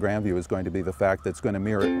centennial for Grandview is going to be the fact that it's going to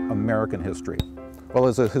mirror American history. Well,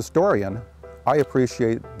 as a historian, I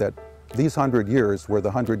appreciate that these 100 years were the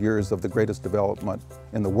 100 years of the greatest development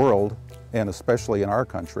in the world, and especially in our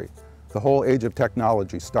country. The whole age of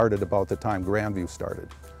technology started about the time Grandview started.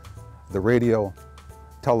 the radio,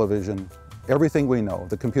 television, everything we know,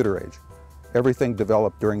 the computer age. Everything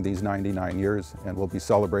developed during these 99 years, and we'll be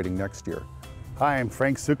celebrating next year. Hi, I'm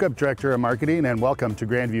Frank Sukup, Director of Marketing, and welcome to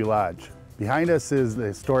Grandview Lodge. Behind us is the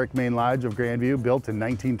historic main lodge of Grandview, built in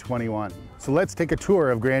 1921. So let's take a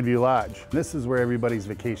tour of Grandview Lodge. This is where everybody's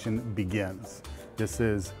vacation begins. This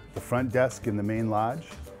is the front desk in the main lodge,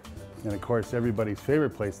 and of course everybody's favorite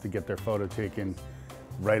place to get their photo taken,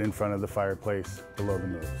 right in front of the fireplace below the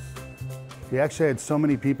moose. We actually had so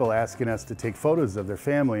many people asking us to take photos of their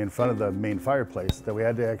family in front of the main fireplace that we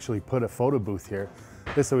had to actually put a photo booth here.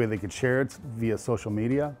 This way they could share it via social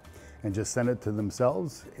media and just send it to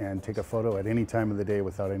themselves and take a photo at any time of the day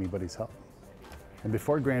without anybody's help. And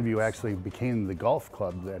before Grandview actually became the golf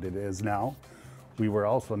club that it is now, we were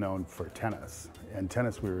also known for tennis. And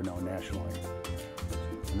tennis we were known nationally.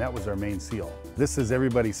 And that was our main seal. This is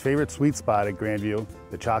everybody's favorite sweet spot at Grandview,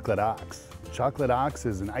 the Chocolate Ox. Chocolate Ox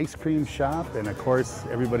is an ice cream shop and of course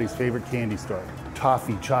everybody's favorite candy store.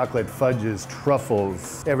 Toffee, chocolate, fudges,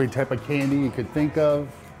 truffles, every type of candy you could think of.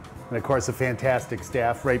 And of course a fantastic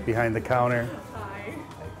staff right behind the counter. Hi.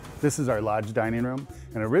 This is our lodge dining room.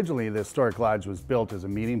 And originally the historic lodge was built as a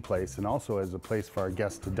meeting place and also as a place for our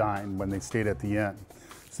guests to dine when they stayed at the inn.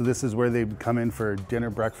 So this is where they'd come in for dinner,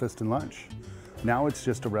 breakfast, and lunch. Now it's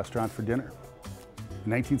just a restaurant for dinner. In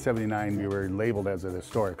 1979, we were labeled as a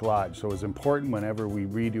historic lodge, so it was important whenever we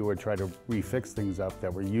redo or try to refix things up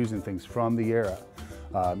that we're using things from the era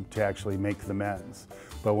to actually make the amends.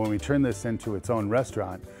 But when we turn this into its own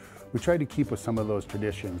restaurant, we tried to keep with some of those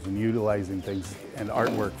traditions and utilizing things and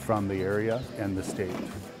artwork from the area and the state.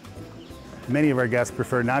 Many of our guests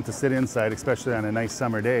prefer not to sit inside, especially on a nice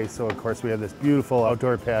summer day, so of course we have this beautiful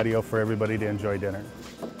outdoor patio for everybody to enjoy dinner.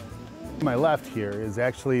 To my left here is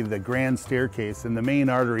actually the grand staircase and the main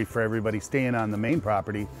artery for everybody staying on the main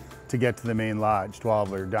property to get to the main lodge, to all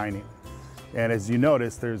of their dining. And as you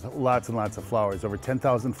notice, there's lots and lots of flowers. Over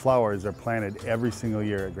 10,000 flowers are planted every single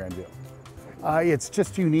year at Grandview. It's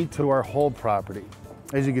just unique to our whole property.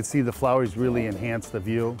 As you can see, the flowers really enhance the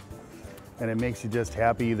view, and it makes you just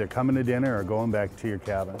happy either coming to dinner or going back to your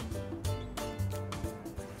cabin.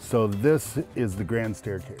 So this is the grand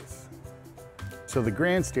staircase. So the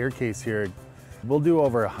grand staircase here, we'll do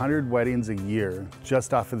over 100 weddings a year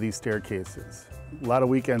just off of these staircases. A lot of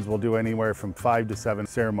weekends we'll do anywhere from 5 to 7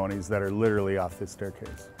 ceremonies that are literally off this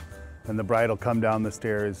staircase. And the bride will come down the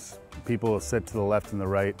stairs, people will sit to the left and the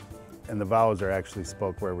right, and the vows are actually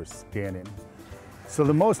spoke where we're standing. So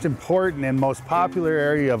the most important and most popular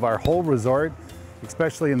area of our whole resort,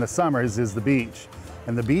 especially in the summers, is the beach.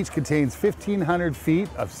 And the beach contains 1,500 feet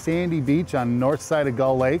of sandy beach on the north side of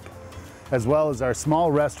Gull Lake, as well as our small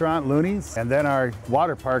restaurant, Looney's, and then our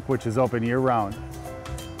water park, which is open year-round.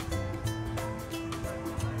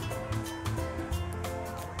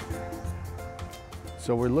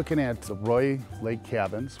 So we're looking at the Roy Lake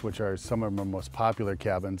cabins, which are some of our most popular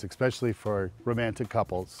cabins, especially for romantic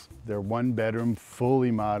couples. They're one-bedroom,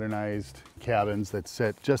 fully modernized cabins that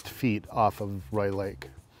sit just feet off of Roy Lake.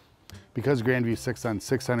 Because Grandview sits on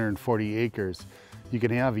 640 acres, you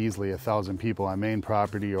can have easily 1,000 people on main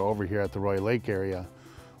property or over here at the Roy Lake area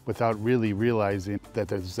without really realizing that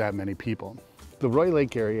there's that many people. The Roy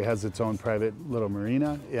Lake area has its own private little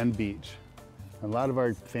marina and beach. A lot of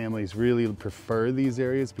our families really prefer these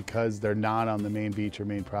areas because they're not on the main beach or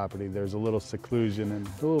main property. There's a little seclusion and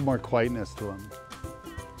a little more quietness to them.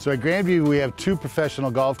 So at Grandview we have 2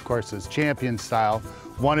 professional golf courses, champion style.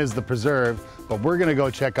 One is the Preserve, but we're gonna go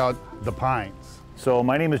check out the Pines. So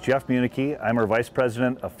my name is Jeff Muniche. I'm our Vice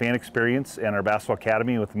President of Fan Experience and our Basketball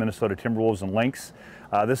Academy with the Minnesota Timberwolves and Lynx.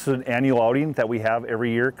 This is an annual outing that we have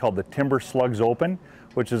every year called the Timber Slugs Open,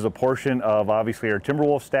 which is a portion of obviously our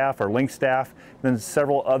Timberwolf staff, our Lynx staff, and then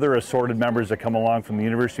several other assorted members that come along from the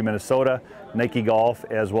University of Minnesota, Nike Golf,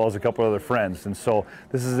 as well as a couple other friends. And so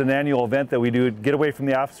this is an annual event that we do get away from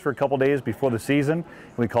the office for a couple days before the season.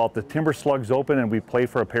 We call it the Timber Slugs Open, and we play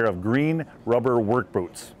for a pair of green rubber work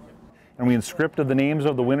boots. And we inscripted the names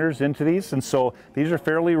of the winners into these, and so these are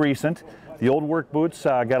fairly recent. The old work boots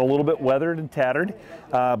got a little bit weathered and tattered,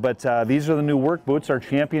 but these are the new work boots. Our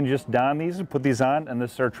champion just donned these and put these on, and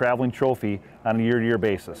this is our traveling trophy on a year-to-year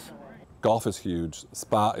basis. Golf is huge,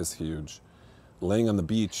 spa is huge, laying on the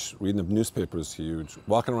beach, reading the newspaper is huge,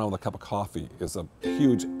 walking around with a cup of coffee is a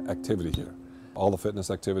huge activity here. All the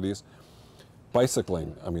fitness activities.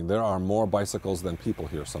 Bicycling, I mean, there are more bicycles than people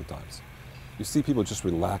here sometimes. You see people just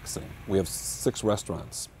relaxing. We have 6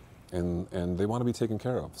 restaurants, and they want to be taken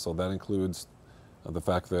care of. So that includes the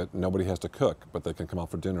fact that nobody has to cook, but they can come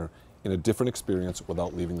out for dinner in a different experience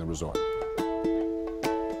without leaving the resort.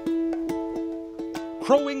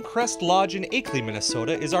 Crow-Wing Crest Lodge in Akeley,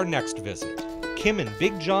 Minnesota is our next visit. Kim and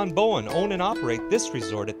Big John Bowen own and operate this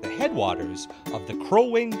resort at the headwaters of the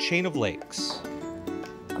Crow-Wing chain of lakes.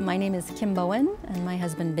 My name is Kim Bowen, and my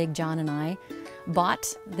husband Big John and I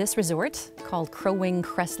bought this resort called Crow-Wing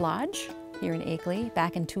Crest Lodge here in Akeley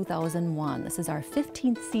back in 2001. This is our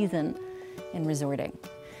 15th season in resorting.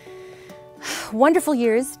 Wonderful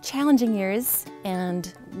years, challenging years,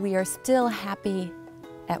 and we are still happy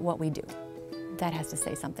at what we do. That has to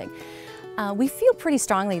say something. We feel pretty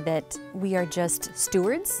strongly that we are just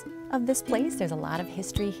stewards of this place. There's a lot of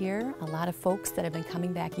history here, a lot of folks that have been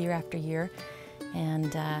coming back year after year,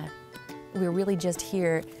 and we're really just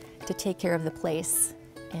here to take care of the place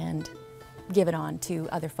and give it on to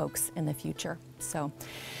other folks in the future. So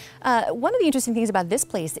one of the interesting things about this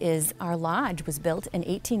place is our lodge was built in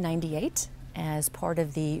 1898 as part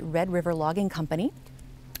of the Red River Logging Company.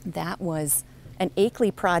 That was an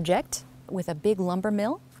Akeley project with a big lumber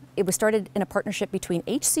mill. It was started in a partnership between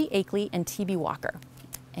H.C. Akeley and T.B. Walker.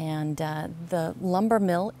 And the lumber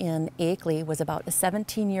mill in Akeley was about a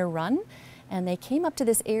 17-year run, and they came up to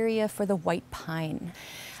this area for the white pine.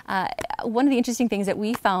 One of the interesting things that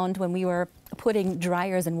we found when we were putting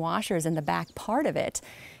dryers and washers in the back part of it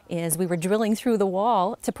is we were drilling through the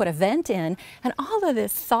wall to put a vent in, and all of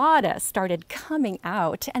this sawdust started coming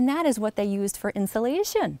out, and that is what they used for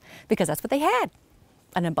insulation, because that's what they had.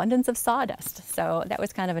 An abundance of sawdust. So that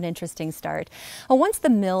was kind of an interesting start. Well, once the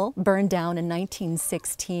mill burned down in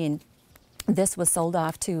 1916, this was sold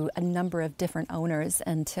off to a number of different owners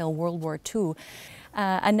until World War II.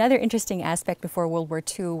 Another interesting aspect before World War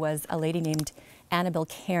II was a lady named Annabelle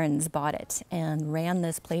Cairns bought it and ran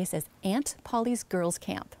this place as Aunt Polly's Girls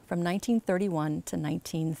Camp from 1931 to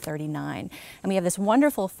 1939. And we have this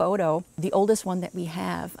wonderful photo, the oldest one that we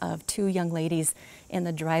have, of two young ladies in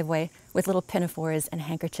the driveway with little pinafores and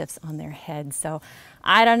handkerchiefs on their heads. So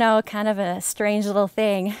I don't know, kind of a strange little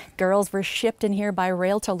thing. Girls were shipped in here by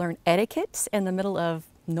rail to learn etiquette in the middle of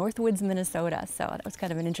Northwoods, Minnesota. So that was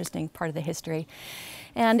kind of an interesting part of the history.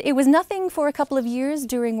 And it was nothing for a couple of years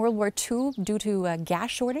during World War II due to a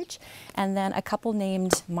gas shortage. And then a couple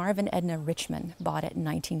named Marv and Edna Richmond bought it in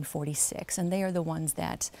 1946. And they are the ones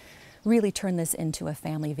that really turned this into a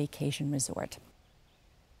family vacation resort.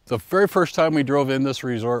 The very first time we drove in this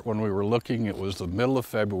resort, when we were looking, it was the middle of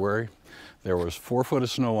February. There was 4 foot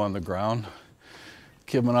of snow on the ground.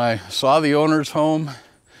 Kim and I saw the owner's home,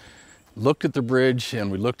 looked at the bridge,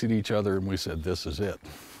 and we looked at each other and we said, this is it.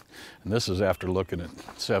 And this is after looking at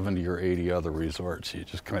 70 or 80 other resorts. You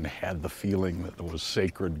just kind of had the feeling that it was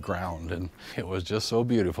sacred ground, and it was just so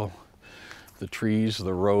beautiful. The trees,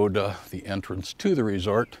 the road, the entrance to the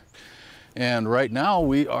resort. And right now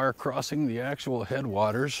we are crossing the actual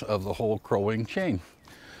headwaters of the whole Crow-Wing chain.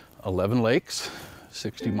 11 lakes,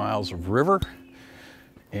 60 miles of river,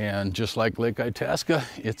 and just like Lake Itasca,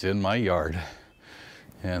 it's in my yard.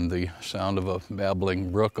 And the sound of a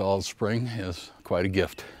babbling brook all spring is quite a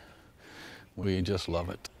gift. We just love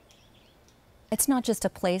it. It's not just a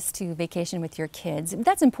place to vacation with your kids.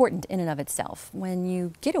 That's important in and of itself. When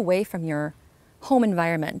you get away from your home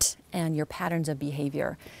environment and your patterns of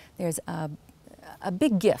behavior, there's a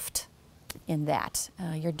big gift in that.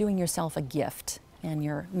 You're doing yourself a gift and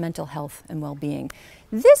your mental health and well-being.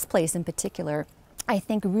 This place in particular, I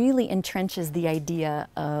think, really entrenches the idea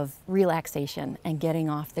of relaxation and getting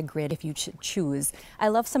off the grid if you choose. I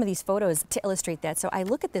love some of these photos to illustrate that. So I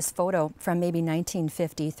look at this photo from maybe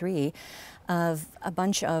 1953 of a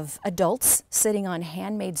bunch of adults sitting on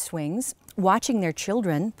handmade swings, watching their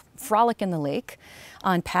children frolic in the lake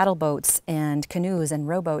on paddle boats and canoes and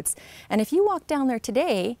rowboats. And if you walk down there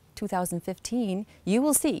today, 2015, you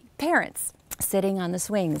will see parents sitting on the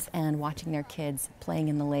swings and watching their kids playing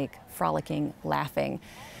in the lake, frolicking, laughing,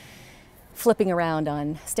 flipping around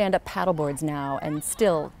on stand-up paddle boards now, and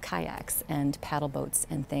still kayaks and paddle boats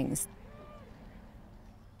and things.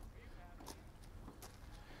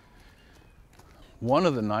 One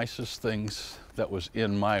of the nicest things that was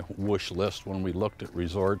in my wish list when we looked at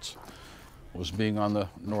resorts was being on the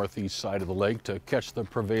northeast side of the lake to catch the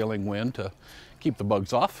prevailing wind to keep the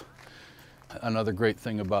bugs off. Another great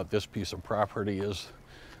thing about this piece of property is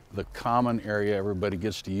the common area everybody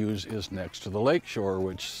gets to use is next to the lake shore,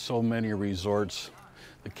 which so many resorts,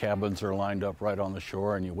 the cabins are lined up right on the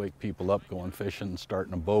shore, and you wake people up going fishing,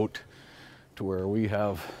 starting a boat, to where we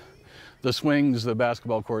have the swings, the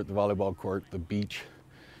basketball court, the volleyball court, the beach,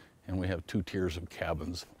 and we have 2 tiers of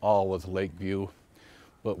cabins, all with lake view.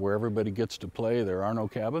 But where everybody gets to play, there are no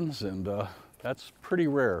cabins, and that's pretty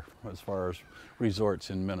rare as far as resorts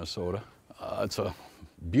in Minnesota. It's a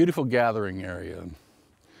beautiful gathering area.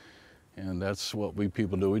 And that's what we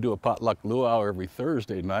people do. We do a potluck luau every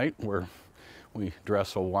Thursday night where we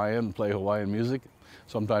dress Hawaiian, play Hawaiian music.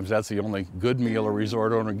 Sometimes that's the only good meal a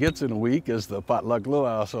resort owner gets in a week is the potluck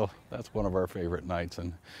luau. So that's one of our favorite nights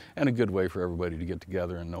and a good way for everybody to get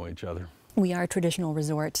together and know each other. We are a traditional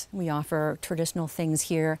resort. We offer traditional things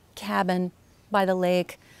here, cabin by the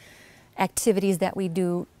lake, activities that we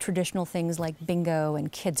do, traditional things like bingo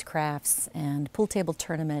and kids crafts and pool table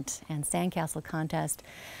tournament and sandcastle contest.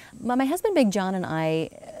 My husband Big John and I,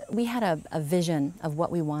 we had a vision of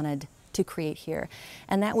what we wanted to create here,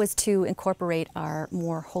 and that was to incorporate our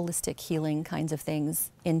more holistic healing kinds of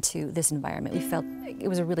things into this environment. We felt it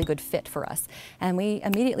was a really good fit for us, and we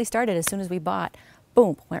immediately started as soon as we bought.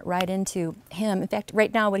 Boom, went right into him. In fact,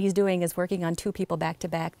 right now what he's doing is working on 2 people back to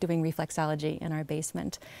back doing reflexology in our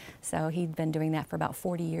basement. So he'd been doing that for about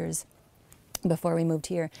 40 years before we moved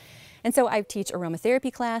here. And so I teach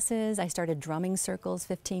aromatherapy classes. I started drumming circles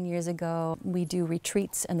 15 years ago. We do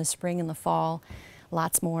retreats in the spring and the fall.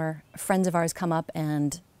 Lots more friends of ours come up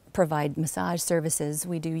and provide massage services.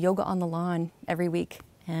 We do yoga on the lawn every week,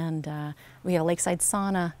 and we have a lakeside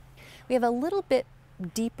sauna. We have a little bit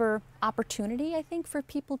deeper opportunity, I think, for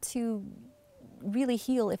people to really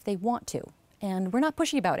heal if they want to. And we're not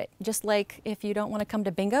pushy about it. Just like if you don't want to come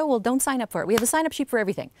to bingo, well, don't sign up for it. We have a sign-up sheet for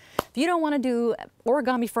everything. If you don't want to do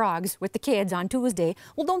origami frogs with the kids on Tuesday,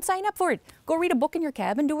 well, don't sign up for it. Go read a book in your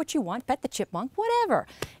cabin, do what you want, pet the chipmunk, whatever.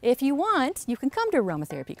 If you want, you can come to a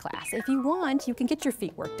aromatherapy class. If you want, you can get your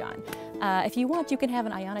feet worked on. If you want, you can have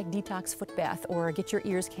an ionic detox foot bath or get your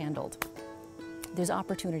ears candled. There's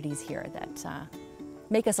opportunities here that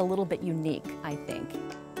make us a little bit unique, I think.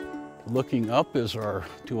 Looking up is our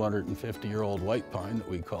 250-year-old white pine that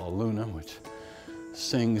we call Luna, which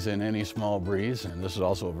sings in any small breeze. And this is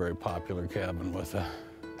also a very popular cabin with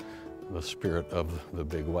the spirit of the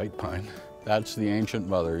big white pine. That's the ancient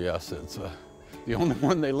mother, yes. It's the only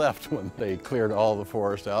one they left when they cleared all the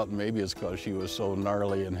forest out. And maybe it's because she was so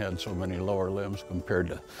gnarly and had so many lower limbs compared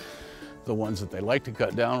to the ones that they like to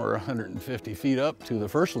cut down were 150 feet up to the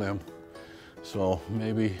first limb. So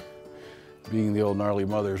maybe being the old gnarly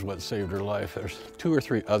mother is what saved her life. There's 2 or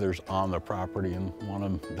 3 others on the property, and one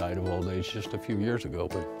of them died of old age just a few years ago.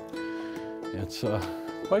 But it's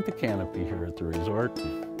quite the canopy here at the resort.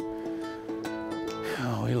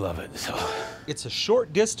 Oh, we love it. So it's a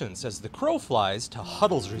short distance as the crow flies to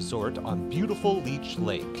Huddle's Resort on beautiful Leech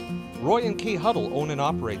Lake. Roy and Kay Huddle own and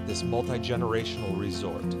operate this multi-generational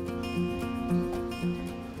resort.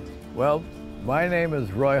 Well, my name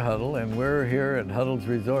is Roy Huddle, and we're here at Huddle's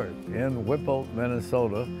Resort in Whipple,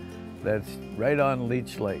 Minnesota. That's right on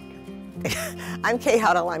Leech Lake. I'm Kay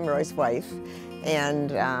Huddle, I'm Roy's wife,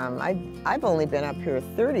 and I've only been up here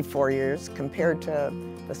 34 years compared to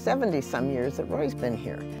the 70-some years that Roy's been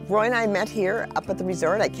here. Roy and I met here up at the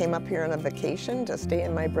resort. I came up here on a vacation to stay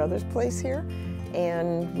in my brother's place here,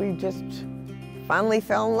 and we just finally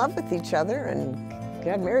fell in love with each other and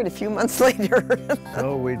got married a few months later.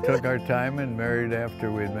 So we took our time and married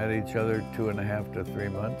after we'd met each other 2.5 to 3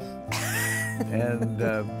 months. And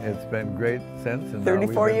it's been great since. And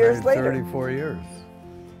 34 years later. 34 years.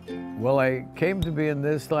 Well, I came to be in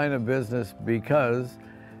this line of business because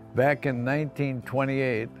back in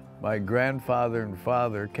 1928, my grandfather and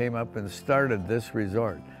father came up and started this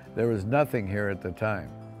resort. There was nothing here at the time,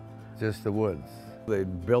 just the woods. They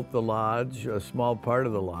built the lodge, a small part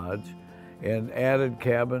of the lodge, and added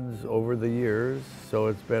cabins over the years, so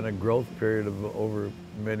it's been a growth period of over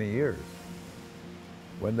many years.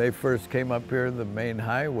 When they first came up here, the main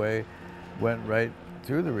highway went right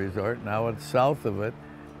through the resort. Now it's south of it,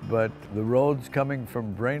 but the roads coming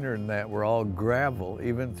from Brainerd and that were all gravel,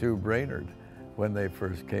 even through Brainerd when they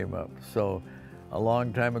first came up. So a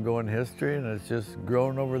long time ago in history, and it's just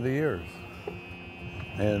grown over the years.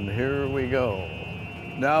 And here we go.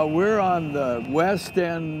 Now we're on the west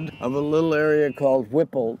end of a little area called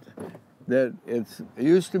Whipple. It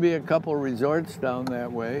used to be a couple resorts down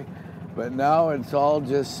that way, but now it's all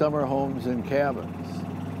just summer homes and cabins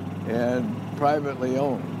and privately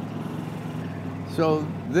owned. So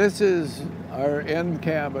this is our end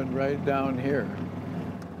cabin right down here.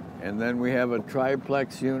 And then we have a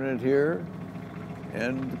triplex unit here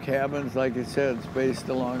and cabins, like I said, spaced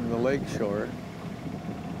along the lake shore.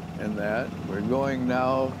 And that. We're going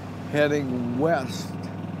now heading west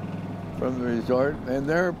from the resort. And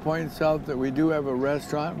there points out that we do have a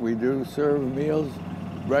restaurant. We do serve meals,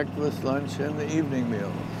 breakfast, lunch, and the evening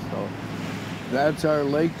meals. So that's our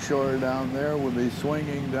lake shore down there. We'll be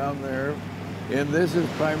swinging down there. And this is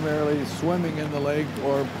primarily swimming in the lake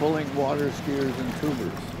or pulling water skiers and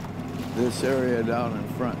tubers. This area down in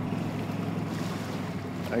front.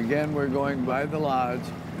 Again, we're going by the lodge.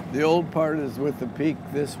 The old part is with the peak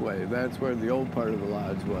this way. That's where the old part of the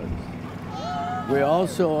lodge was. We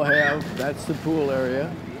also have, that's the pool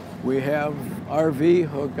area. We have RV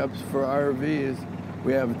hookups for RVs.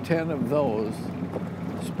 We have 10 of those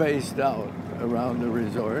spaced out around the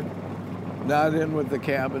resort. Not in with the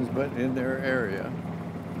cabins, but in their area.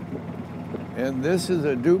 And this is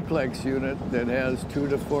a duplex unit that has 2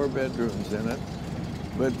 to 4 bedrooms in it.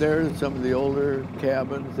 But there's some of the older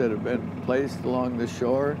cabins that have been placed along the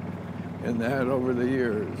shore and that over the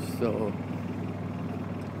years. So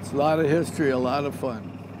it's a lot of history, a lot of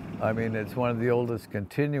fun. I mean, it's one of the oldest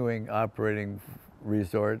continuing operating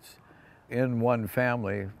resorts in one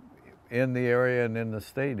family in the area and in the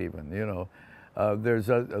state even, you know. There's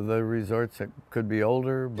the resorts that could be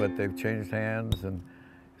older, but they've changed hands. And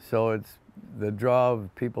so it's the draw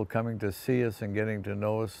of people coming to see us and getting to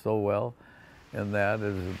know us so well. And that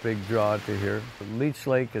is a big draw to here. Leech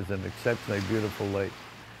Lake is an exceptionally beautiful lake.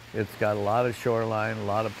 It's got a lot of shoreline, a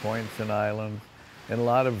lot of points and islands, and a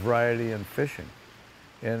lot of variety in fishing.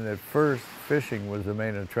 And at first, fishing was the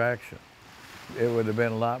main attraction. It would have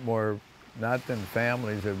been a lot more, not than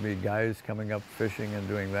families, there'd be guys coming up fishing and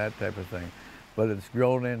doing that type of thing. But it's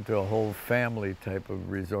grown into a whole family type of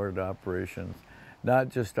resort operations, not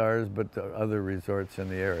just ours, but the other resorts in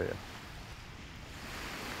the area.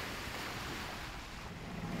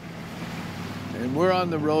 And we're on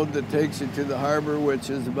the road that takes you to the harbor, which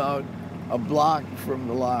is about a block from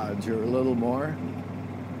the lodge or a little more.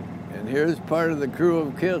 And here's part of the crew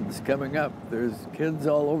of kids coming up. There's kids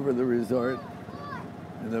all over the resort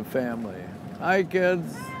and the family. Hi,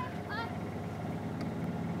 kids.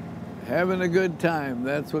 Having a good time,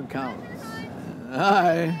 that's what counts.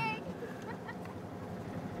 Hi.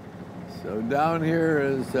 So down here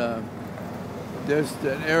is just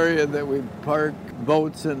an area that we park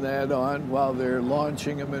boats and that on while they're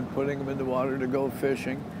launching them and putting them in the water to go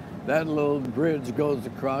fishing. That little bridge goes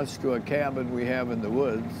across to a cabin we have in the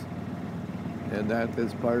woods, and that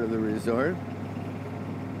is part of the resort.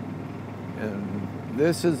 And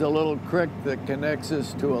this is a little creek that connects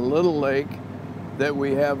us to a little lake that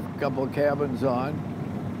we have a couple cabins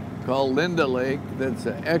on called Linda Lake. That's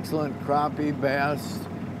an excellent crappie, bass,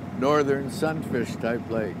 northern sunfish type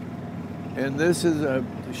lake. And this is a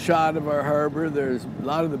shot of our harbor. There's a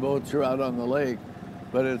lot of the boats are out on the lake,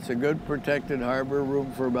 but it's a good protected harbor,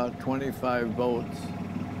 room for about 25 boats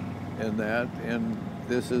in that. And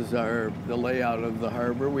this is the layout of the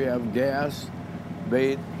harbor. We have gas,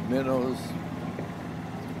 bait, minnows,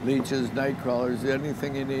 leeches, night crawlers,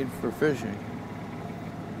 anything you need for fishing.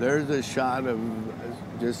 There's a shot of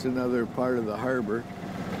just another part of the harbor.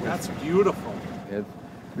 That's beautiful. It's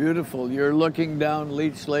beautiful. You're looking down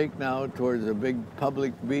Leech Lake now towards a big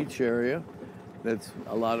public beach area. That's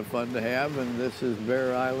a lot of fun to have. And this is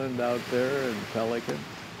Bear Island out there and Pelican.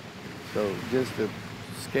 So just a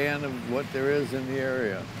scan of what there is in the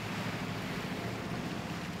area.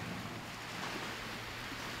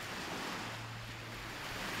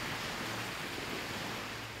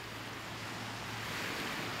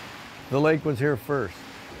 The lake was here first,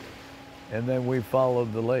 and then we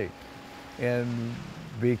followed the lake. And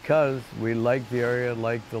because we liked the area,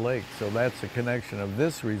 liked the lake, so that's a connection of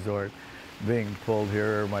this resort being pulled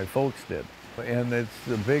here, or my folks did. And it's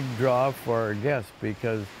the big draw for our guests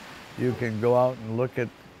because you can go out and look at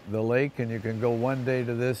the lake, and you can go one day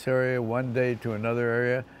to this area, one day to another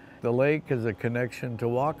area. The lake is a connection to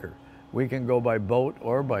Walker. We can go by boat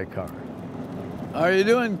or by car. How are you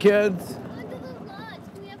doing, kids?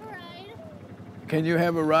 Can you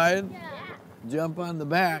have a ride? Yeah. Jump on the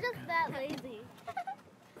back. We're just that lazy.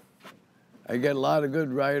 I get a lot of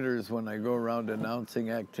good riders when I go around announcing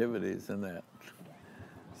activities and that.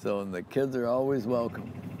 So, and the kids are always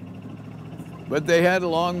welcome. But they had a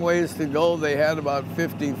long ways to go. They had about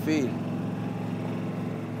 50 feet.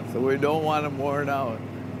 So we don't want them worn out.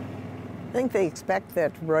 I think they expect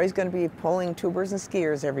that Roy's going to be pulling tubers and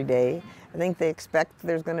skiers every day. I think they expect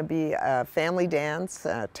there's going to be a family dance,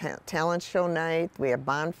 a talent show night. We have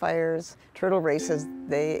bonfires, turtle races.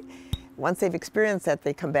 Once they've experienced that,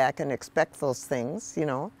 they come back and expect those things, you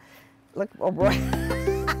know. Look, oh boy.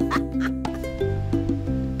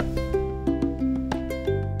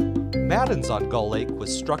 Madden's on Gull Lake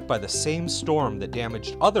was struck by the same storm that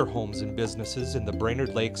damaged other homes and businesses in the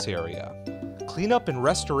Brainerd Lakes area. Cleanup and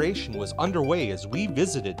restoration was underway as we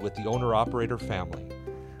visited with the owner-operator family.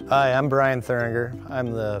 Hi, I'm Brian Thuringer.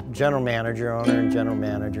 I'm the general manager, owner and general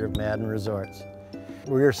manager of Madden Resorts.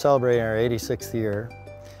 We're celebrating our 86th year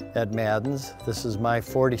at Madden's. This is my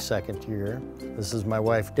 42nd year. This is my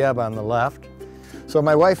wife Deb on the left. So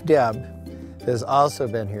my wife Deb has also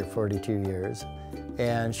been here 42 years,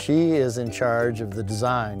 and she is in charge of the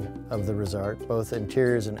design of the resort, both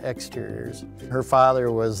interiors and exteriors. Her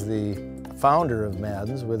father was the founder of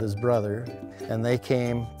Madden's with his brother, and they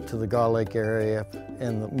came to the Gull Lake area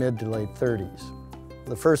in the mid to late 30s.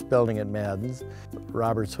 The first building at Madden's,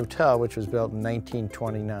 Roberts Hotel, which was built in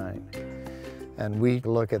 1929. And we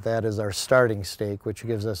look at that as our starting stake, which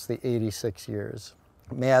gives us the 86 years.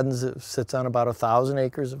 Madden's sits on about 1,000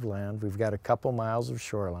 acres of land. We've got a couple miles of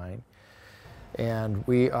shoreline. And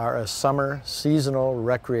we are a summer seasonal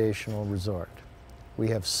recreational resort. We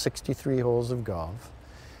have 63 holes of golf.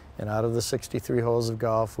 And out of the 63 holes of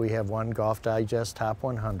golf, we have one Golf Digest Top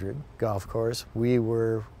 100 golf course. We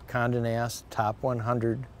were Condé Nast Top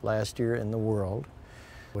 100 last year in the world,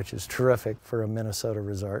 which is terrific for a Minnesota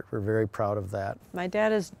resort. We're very proud of that. My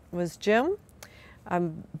dad was Jim.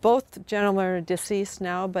 Both gentlemen are deceased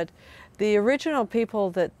now, but the original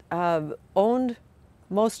people that owned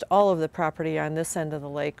most all of the property on this end of the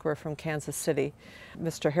lake were from Kansas City.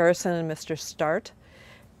 Mr. Harrison and Mr. Start.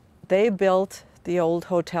 They built the old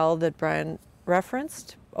hotel that Brian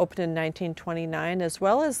referenced, opened in 1929, as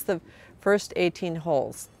well as the first 18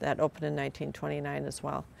 holes that opened in 1929 as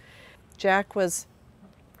well. Jack was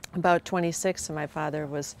about 26 and my father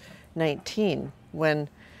was 19 when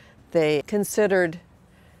they considered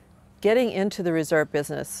getting into the resort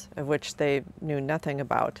business, of which they knew nothing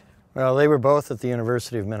about. Well, they were both at the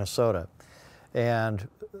University of Minnesota, and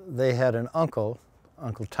they had an uncle,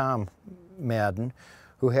 Uncle Tom Madden,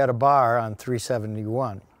 who had a bar on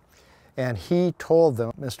 371. And he told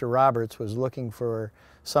them Mr. Roberts was looking for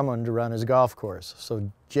someone to run his golf course. So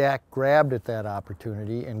Jack grabbed at that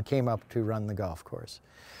opportunity and came up to run the golf course.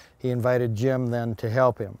 He invited Jim then to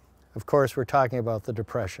help him. Of course, we're talking about the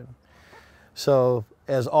Depression. So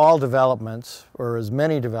as all developments, or as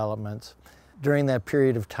many developments, during that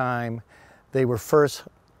period of time, they were first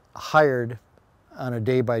hired on a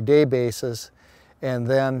day-by-day basis, and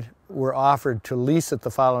then were offered to lease it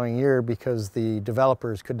the following year because the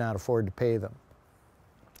developers could not afford to pay them.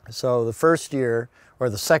 So the first year, or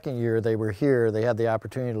the second year they were here, they had the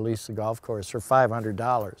opportunity to lease the golf course for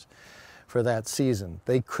 $500 for that season.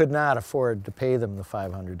 They could not afford to pay them the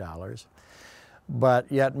 $500, but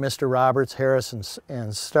yet Mr. Roberts, Harrison,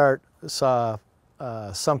 and Start saw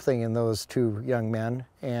something in those two young men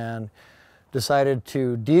and decided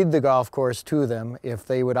to deed the golf course to them if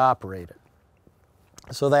they would operate it.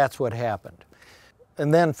 So that's what happened.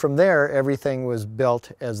 And then from there, everything was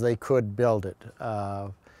built as they could build it.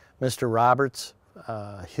 Mr. Roberts,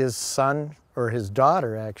 his son, or his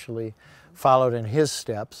daughter actually, followed in his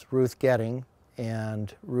steps, Ruth Getting,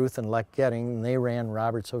 and Ruth and Leck Getting, and they ran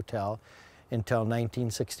Roberts Hotel until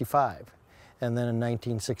 1965. And then in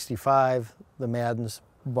 1965, the Maddens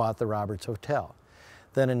bought the Roberts Hotel.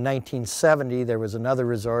 Then in 1970, there was another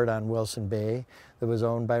resort on Wilson Bay that was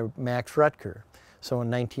owned by Max Rutger. So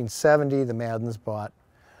in 1970, the Maddens bought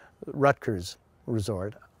Rutgers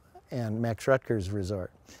Resort and Max Rutgers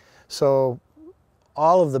Resort. So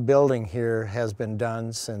all of the building here has been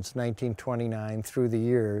done since 1929 through the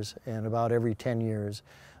years, and about every 10 years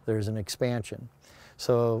there's an expansion.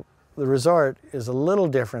 So the resort is a little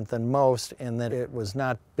different than most in that it was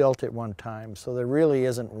not built at one time. So there really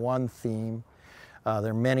isn't one theme.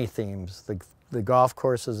 There are many themes. The golf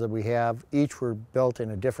courses that we have, each were built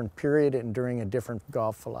in a different period and during a different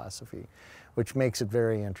golf philosophy, which makes it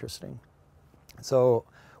very interesting. So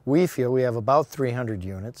we feel we have about 300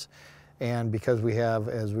 units, and because we have,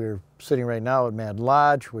 as we're sitting right now at Madden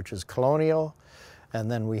Lodge, which is colonial, and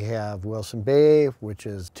then we have Wilson Bay, which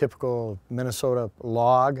is typical Minnesota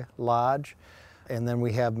log lodge, and then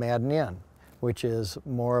we have Madden Inn, which is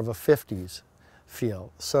more of a 50s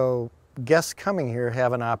feel. So guests coming here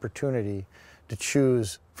have an opportunity to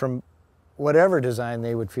choose from whatever design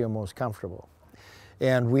they would feel most comfortable.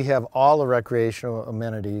 And we have all the recreational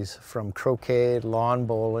amenities from croquet, lawn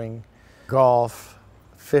bowling, golf,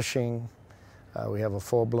 fishing. We have a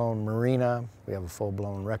full-blown marina. We have a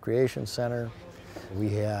full-blown recreation center. We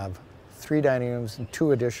have 3 dining rooms and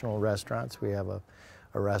 2 additional restaurants. We have a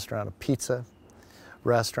restaurant, a pizza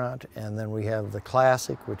restaurant, and then we have the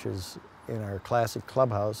Classic, which is in our Classic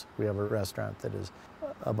Clubhouse. We have a restaurant that is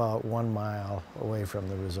about 1 mile away from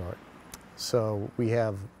the resort. So we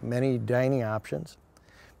have many dining options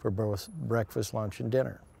for both breakfast, lunch, and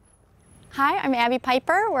dinner. Hi, I'm Abby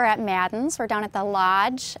Piper. We're at Madden's. We're down at the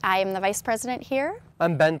Lodge. I am the Vice President here.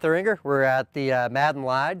 I'm Ben Thuringer. We're at the Madden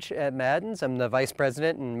Lodge at Madden's. I'm the Vice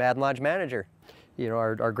President and Madden Lodge Manager. You know,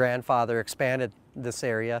 our grandfather expanded this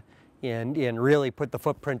area and really put the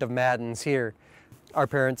footprint of Madden's here. Our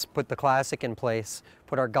parents put the Classic in place,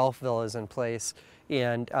 put our golf villas in place,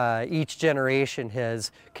 And each generation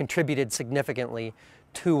has contributed significantly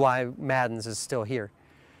to why Madden's is still here.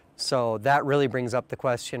 So that really brings up the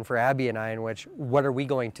question for Abby and I, in which, what are we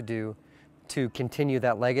going to do to continue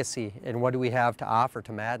that legacy, and what do we have to offer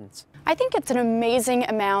to Madden's? I think it's an amazing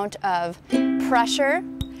amount of pressure.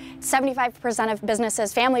 75% of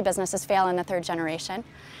businesses, family businesses, fail in the third generation.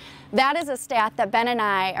 That is a stat that Ben and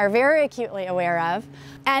I are very acutely aware of,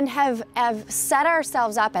 and have set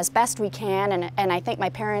ourselves up as best we can, and I think my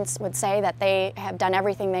parents would say that they have done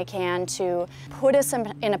everything they can to put us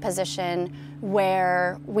in a position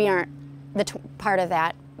where we aren't part of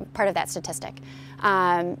that statistic.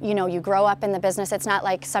 You know, you grow up in the business. It's not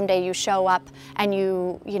like someday you show up and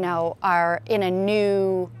you know, are in a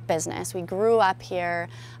new business. We grew up here,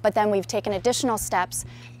 but then we've taken additional steps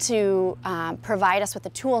to provide us with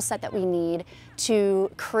the tool set that we need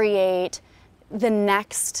to create the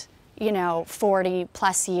next, you know, 40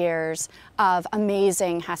 plus years of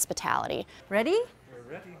amazing hospitality. Ready?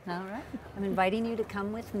 We're ready. All right. I'm inviting you to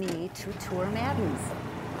come with me to tour Madden's.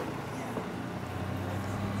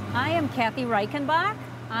 I am Kathy Reichenbach.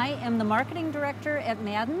 I am the marketing director at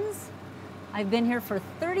Madden's. I've been here for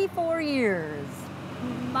 34 years.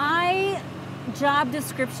 My job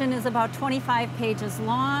description is about 25 pages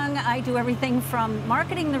long. I do everything from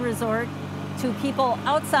marketing the resort to people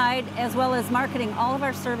outside, as well as marketing all of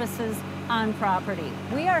our services on property.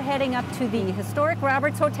 We are heading up to the historic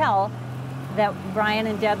Roberts Hotel that Brian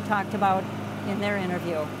and Deb talked about in their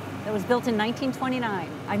interview. That was built in 1929.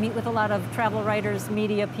 I meet with a lot of travel writers,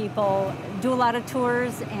 media people, do a lot of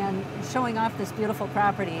tours, and showing off this beautiful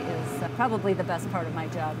property is probably the best part of my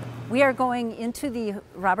job. We are going into the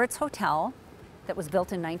Roberts Hotel that was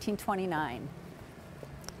built in 1929.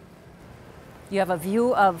 You have a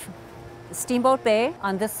view of Steamboat Bay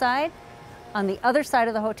on this side. On the other side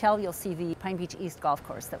of the hotel, you'll see the Pine Beach East Golf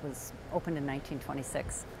Course that was opened in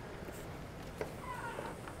 1926.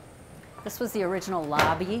 This was the original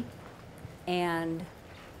lobby and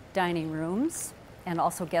dining rooms, and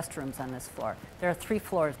also guest rooms on this floor. There are 3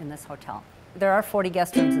 floors in this hotel. There are 40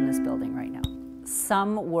 guest rooms in this building right now.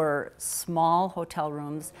 Some were small hotel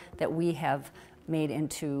rooms that we have made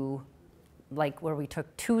into, like where we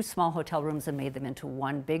took 2 small hotel rooms and made them into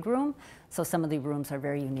 1 big room. So some of the rooms are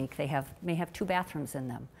very unique. They may have 2 bathrooms in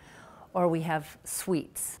them. Or we have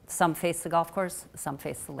suites. Some face the golf course, some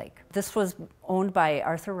face the lake. This was owned by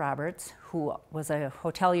Arthur Roberts, who was a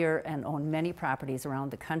hotelier and owned many properties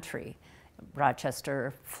around the country,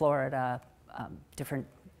 Rochester, Florida, different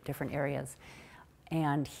areas.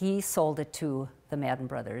 And he sold it to the Madden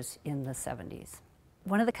brothers in the 70s.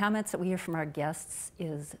 One of the comments that we hear from our guests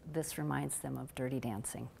is, this reminds them of Dirty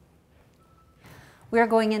Dancing. We are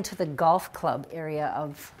going into the golf club area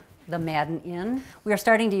of the Madden Inn. We are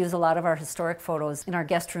starting to use a lot of our historic photos in our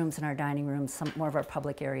guest rooms and our dining rooms, some more of our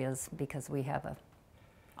public areas, because we have an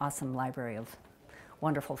awesome library of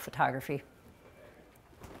wonderful photography.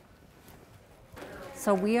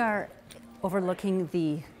 So we are overlooking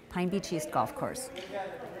the Pine Beach East Golf Course.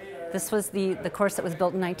 This was the course that was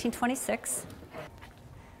built in 1926.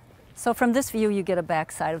 So from this view, you get a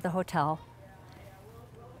back side of the hotel,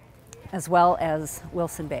 as well as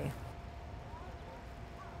Wilson Bay.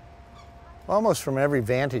 Almost from every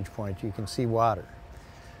vantage point you can see water.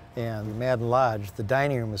 And the Madden Lodge, the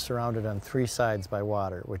dining room is surrounded on 3 sides by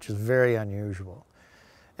water, which is very unusual.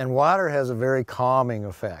 And water has a very calming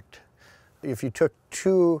effect. If you took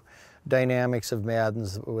 2 dynamics of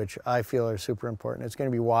Madden's, which I feel are super important, it's going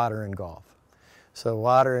to be water and golf. So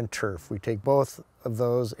water and turf, we take both of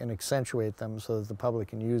those and accentuate them so that the public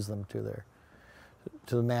can use them to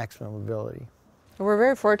the maximum ability. We're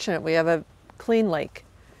very fortunate. We have a clean lake.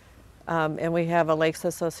 And we have a lakes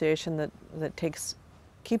association that takes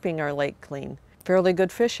keeping our lake clean. Fairly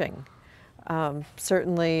good fishing.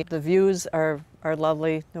 Certainly the views are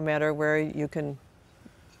lovely no matter where. You can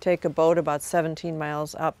take a boat about 17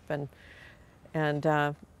 miles up and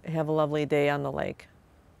have a lovely day on the lake.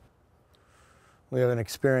 We have an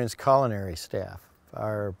experienced culinary staff.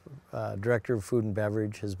 Our director of food and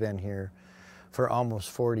beverage has been here for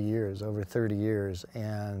almost 40 years, over 30 years,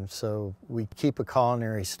 and so we keep a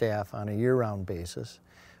culinary staff on a year-round basis.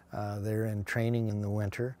 They're in training in the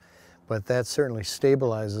winter, but that certainly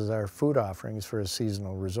stabilizes our food offerings for a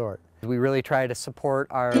seasonal resort. We really try to support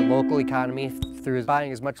our local economy through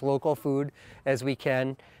buying as much local food as we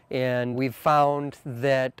can, and we've found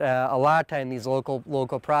that a lot of time these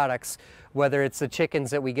local products, whether it's the chickens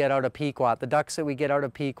that we get out of Pequot, the ducks that we get out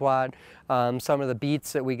of Pequot, some of the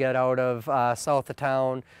beets that we get out of south of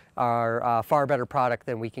town, are far better product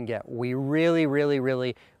than we can get. We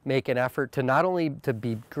really make an effort to not only to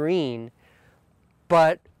be green,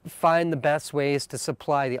 but find the best ways to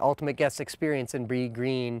supply the ultimate guest experience and be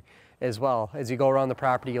green as well. As you go around the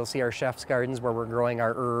property, you'll see our chef's gardens where we're growing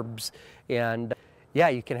our herbs, and yeah,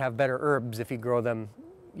 you can have better herbs if you grow them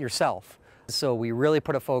yourself. So we really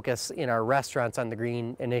put a focus in our restaurants on the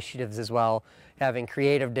green initiatives as well, having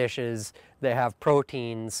creative dishes that have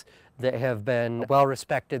proteins that have been well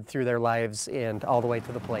respected through their lives and all the way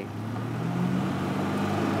to the plate.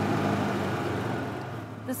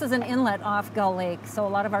 This is an inlet off Gull Lake, so a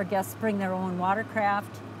lot of our guests bring their own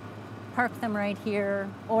watercraft, park them right here,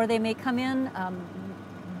 or they may come in,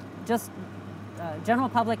 general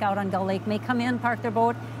public out on Gull Lake may come in, park their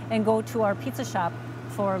boat, and go to our pizza shop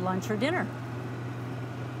for lunch or dinner.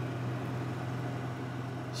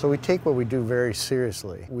 So we take what we do very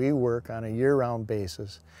seriously. We work on a year-round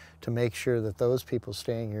basis to make sure that those people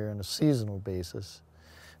staying here on a seasonal basis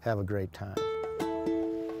have a great time.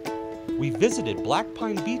 We visited Black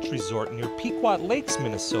Pine Beach Resort near Pequot Lakes,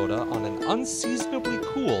 Minnesota on an unseasonably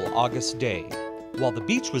cool August day. While the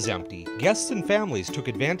beach was empty, guests and families took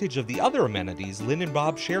advantage of the other amenities Lynn and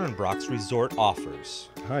Bob Sharonbrock's resort offers.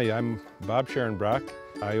 Hi, I'm Bob Sharonbrock.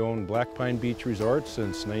 I own Black Pine Beach Resort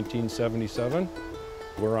since 1977.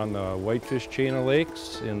 We're on the Whitefish chain of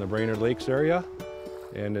lakes in the Brainerd Lakes area,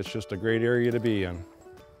 and it's just a great area to be in.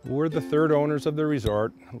 We're the third owners of the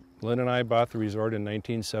resort. Lynn and I bought the resort in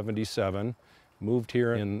 1977, moved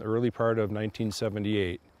here in the early part of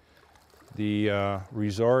 1978. The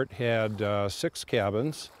resort had 6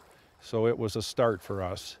 cabins, so it was a start for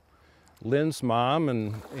us. Lynn's mom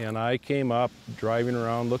and I came up driving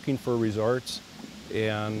around looking for resorts,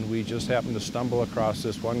 and we just happened to stumble across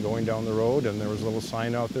this one going down the road, and there was a little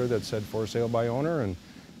sign out there that said for sale by owner, and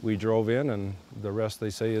we drove in, and the rest, they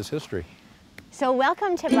say, is history. So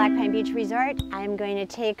welcome to Black Pine Beach Resort. I'm going to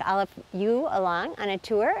take all of you along on a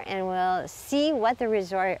tour, and we'll see what the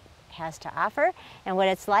resort has to offer and what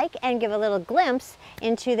it's like, and give a little glimpse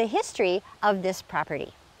into the history of this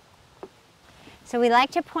property. So we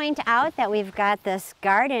like to point out that we've got this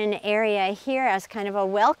garden area here as kind of a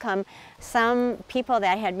welcome. Some people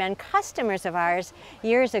that had been customers of ours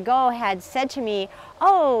years ago had said to me,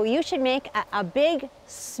 oh, you should make a big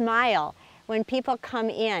smile when people come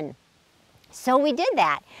in. So we did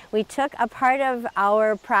that. We took a part of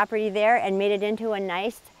our property there and made it into a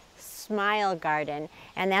nice smile garden.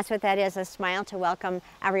 And that's what that is, a smile to welcome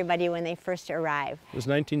everybody when they first arrive. It was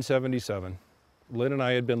 1977. Lynn and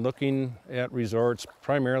I had been looking at resorts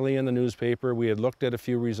primarily in the newspaper. We had looked at a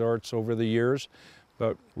few resorts over the years,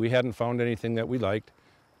 but we hadn't found anything that we liked.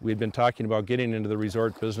 We'd been talking about getting into the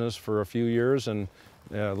resort business for a few years, and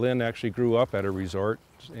Lynn actually grew up at a resort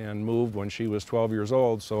and moved when she was 12 years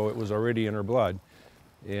old, so it was already in her blood.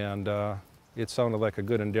 And it sounded like a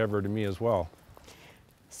good endeavor to me as well.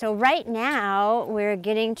 So right now we're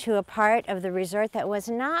getting to a part of the resort that was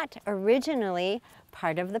not originally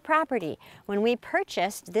part of the property. When we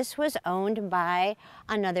purchased, this was owned by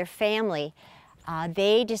another family.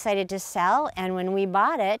 They decided to sell, and when we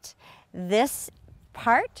bought it, this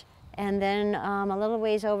part and then a little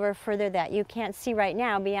ways over further that you can't see right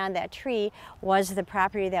now beyond that tree was the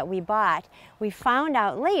property that we bought. We found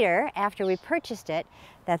out later, after we purchased it,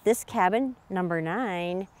 that this cabin, number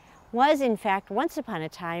 9, was in fact once upon a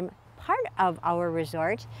time part of our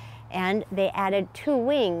resort, and they added 2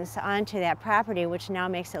 wings onto that property, which now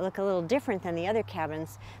makes it look a little different than the other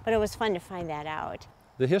cabins, but it was fun to find that out.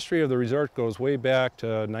 The history of the resort goes way back to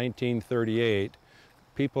 1938.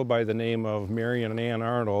 People by the name of Mary and Ann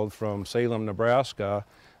Arnold from Salem, Nebraska,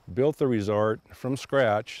 built the resort from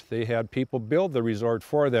scratch. They had people build the resort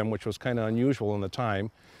for them, which was kind of unusual in the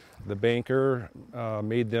time. The banker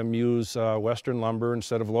made them use Western lumber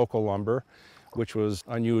instead of local lumber, which was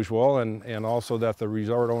unusual, and also that the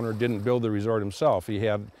resort owner didn't build the resort himself. He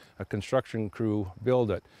had a construction crew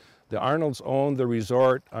build it. The Arnolds owned the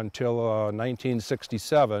resort until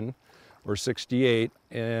 1967 or 68,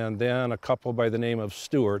 and then a couple by the name of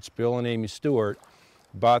Stewarts, Bill and Amy Stewart,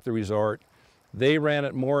 bought the resort. They ran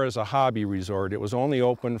it more as a hobby resort. It was only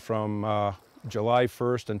open from July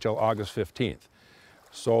 1st until August 15th.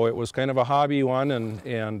 So it was kind of a hobby one,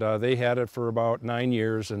 and they had it for about 9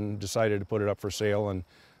 years and decided to put it up for sale, and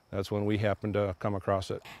that's when we happened to come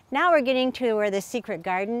across it. Now we're getting to where the Secret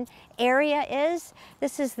Garden area is.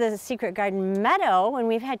 This is the Secret Garden Meadow, and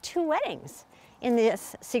we've had 2 weddings in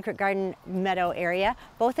this Secret Garden Meadow area.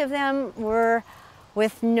 Both of them were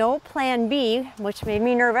with no plan B, which made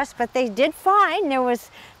me nervous, but they did fine. There was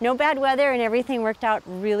no bad weather and everything worked out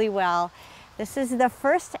really well. This is the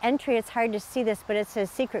first entry. It's hard to see this, but it says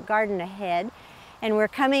Secret Garden ahead. And we're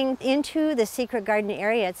coming into the Secret Garden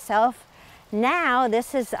area itself. Now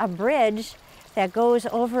this is a bridge that goes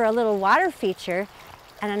over a little water feature.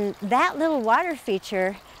 And that little water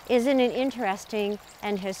feature is in an interesting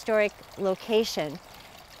and historic location.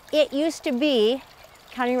 It used to be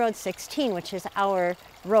County Road 16, which is our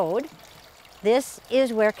road. This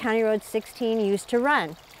is where County Road 16 used to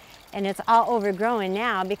run. And it's all overgrown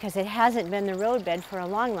now because it hasn't been the roadbed for a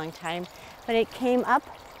long, long time. But it came up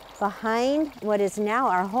behind what is now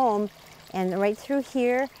our home and right through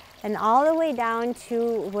here and all the way down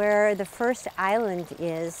to where the first island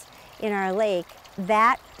is in our lake.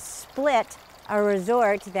 That split a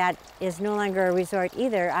resort that is no longer a resort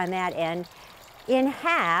either on that end in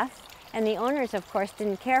half, and the owners of course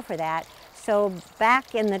didn't care for that. So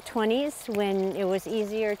back in the 20s, when it was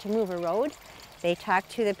easier to move a road, they talked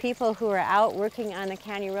to the people who were out working on the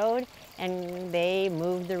county road and they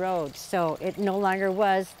moved the road. So it no longer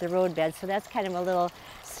was the roadbed. So that's kind of a little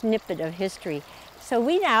snippet of history. So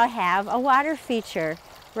we now have a water feature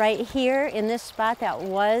right here in this spot that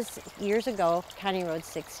was years ago County Road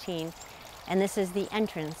 16. And this is the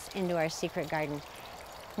entrance into our secret garden.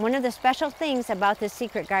 One of the special things about this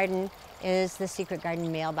secret garden is the secret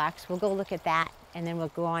garden mailbox. We'll go look at that and then we'll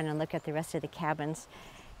go on and look at the rest of the cabins.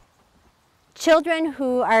 Children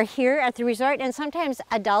who are here at the resort, and sometimes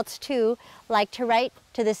adults too, like to write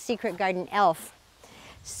to the secret garden elf.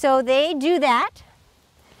 So they do that.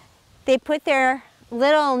 They put their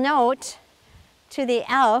little note to the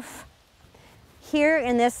elf. Here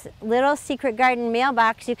in this little secret garden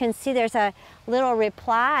mailbox, you can see there's a little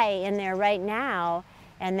reply in there right now,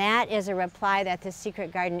 and that is a reply that the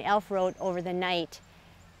secret garden elf wrote over the night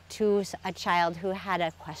to a child who had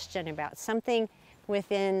a question about something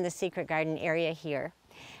within the secret garden area here.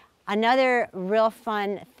 Another real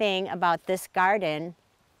fun thing about this garden,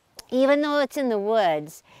 even though it's in the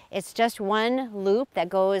woods, it's just one loop that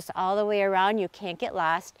goes all the way around. You can't get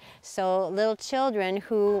lost. So little children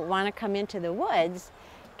who want to come into the woods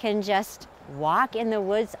can just walk in the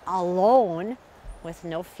woods alone with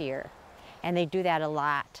no fear. And they do that a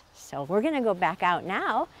lot. So we're going to go back out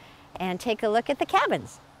now and take a look at the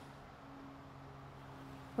cabins.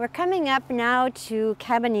 We're coming up now to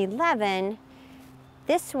cabin 11.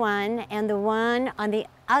 This one and the one on the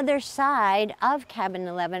other side of cabin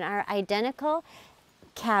 11 are identical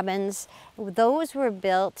cabins. Those were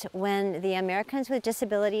built when the Americans with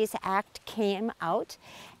Disabilities Act came out,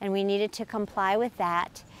 and we needed to comply with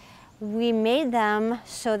that. We made them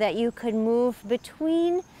so that you could move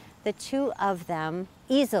between the two of them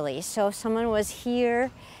easily. So if someone was here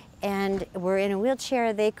and were in a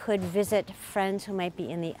wheelchair, they could visit friends who might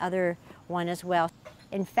be in the other one as well.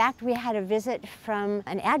 In fact, we had a visit from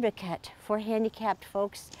an advocate for handicapped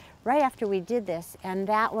folks right after we did this, and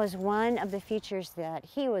that was one of the features that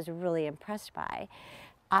he was really impressed by.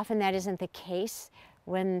 Often that isn't the case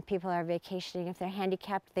when people are vacationing. If they're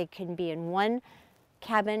handicapped, they can be in one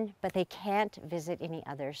cabin, but they can't visit any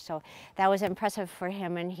others. So that was impressive for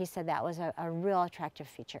him, and he said that was a real attractive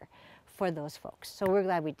feature for those folks. So we're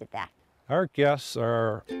glad we did that. Our guests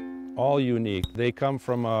are all unique. They come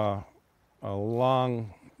from a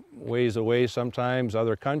long ways away sometimes,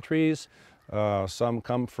 other countries. Some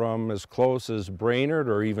come from as close as Brainerd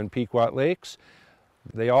or even Pequot Lakes.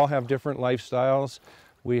 They all have different lifestyles.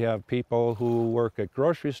 We have people who work at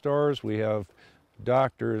grocery stores, we have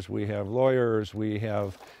doctors, we have lawyers, we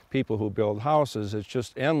have people who build houses. It's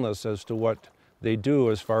just endless as to what they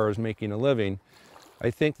do as far as making a living.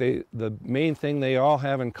 I think the main thing they all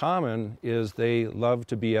have in common is they love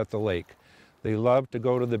to be at the lake. They love to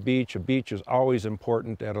go to the beach. A beach is always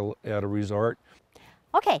important at a resort.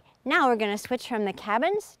 Okay, now we're going to switch from the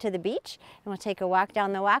cabins to the beach, and we'll take a walk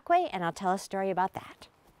down the walkway, and I'll tell a story about that.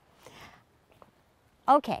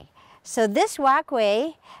 Okay, so this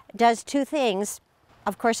walkway does two things.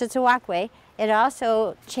 Of course, it's a walkway. It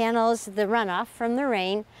also channels the runoff from the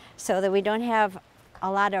rain so that we don't have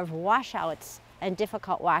a lot of washouts and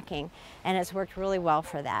difficult walking, and it's worked really well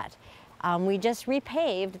for that. We just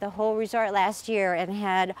repaved the whole resort last year and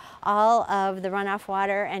had all of the runoff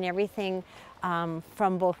water and everything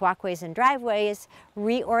from both walkways and driveways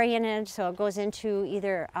reoriented so it goes into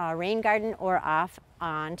either a rain garden or off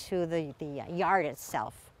onto the yard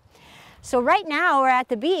itself. So right now we're at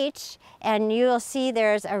the beach, and you'll see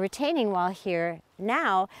there's a retaining wall here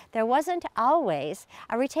now. There wasn't always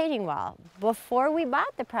a retaining wall. Before we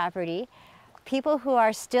bought the property, people who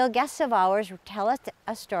are still guests of ours tell us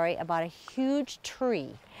a story about a huge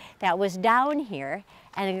tree that was down here,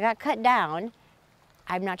 and it got cut down.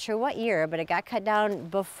 I'm not sure what year, but it got cut down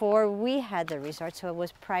before we had the resort, so it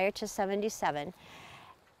was prior to '77.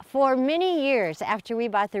 For many years after we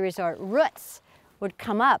bought the resort, roots would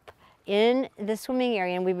come up in the swimming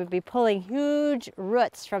area, and we would be pulling huge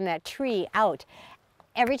roots from that tree out.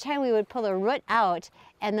 every time we would pull a root out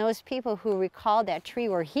and those people who recalled that tree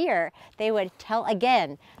were here, they would tell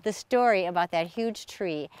again the story about that huge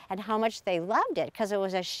tree and how much they loved it because it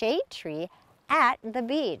was a shade tree at the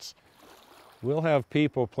beach. We'll have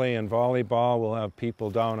people playing volleyball, we'll have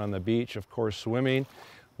people down on the beach, of course, swimming.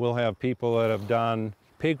 We'll have people that have done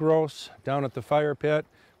pig roasts down at the fire pit.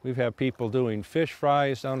 We've had people doing fish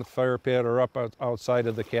fries down at the fire pit or up outside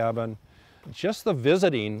of the cabin. Just the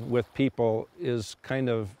visiting with people is kind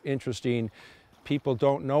of interesting. People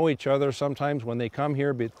don't know each other sometimes when they come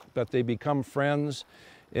here, but they become friends.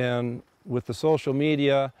 And with the social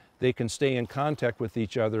media, they can stay in contact with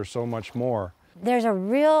each other so much more. There's a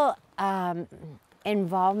real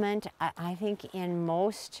involvement, I think, in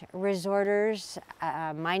most resorters'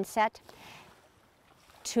 mindset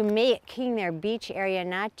to making their beach area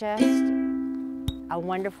not just a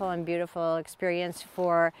wonderful and beautiful experience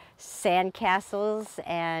for sandcastles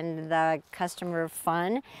and the customer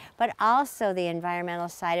fun, but also the environmental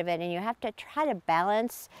side of it, and you have to try to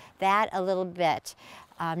balance that a little bit.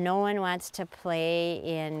 No one wants to play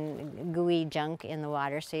in gooey junk in the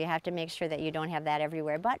water, so you have to make sure that you don't have that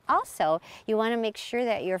everywhere. But also, you want to make sure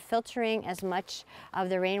that you're filtering as much of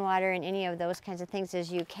the rainwater and any of those kinds of things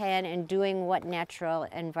as you can and doing what natural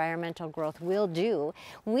environmental growth will do.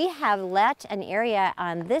 We have let an area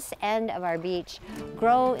on this end of our beach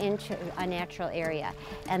grow into a natural area,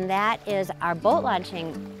 and that is our boat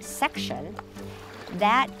launching section.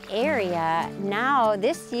 That area now,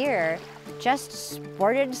 this year, just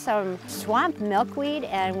sported some swamp milkweed,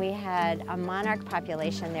 and we had a monarch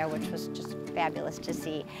population there, which was just fabulous to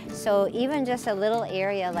see. So even just a little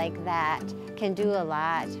area like that can do a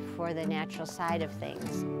lot for the natural side of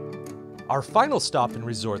things. Our final stop in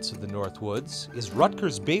Resorts of the Northwoods is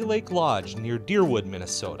Rutger's Bay Lake Lodge near Deerwood,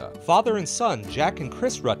 Minnesota. Father and son, Jack and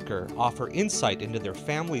Chris Rutger, offer insight into their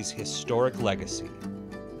family's historic legacy.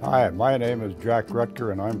 Hi, my name is Jack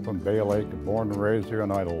Rutger, and I'm from Bay Lake, born and raised here,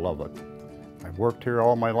 and I love it. I've worked here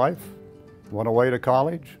all my life, went away to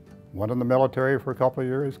college, went in the military for a couple of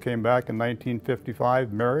years, came back in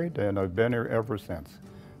 1955, married, and I've been here ever since.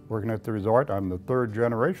 Working at the resort, I'm the third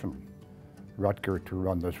generation Rutger to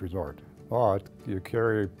run this resort. Oh, you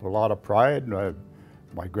carry a lot of pride.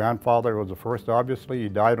 My grandfather was the first, obviously. He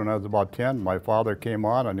died when I was about 10. My father came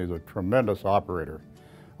on, and he's a tremendous operator.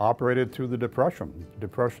 Operated through the Depression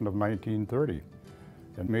of 1930,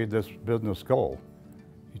 and made this business go.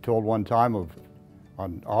 He told one time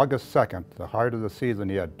on August 2nd, the height of the season,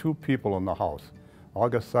 he had 2 people in the house.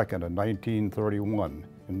 August 2nd of 1931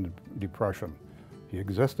 in the Depression. He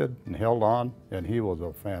existed and held on, and he was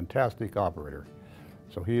a fantastic operator.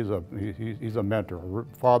 So he's a mentor.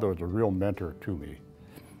 Father was a real mentor to me.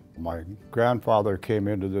 My grandfather came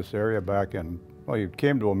into this area back in, well, he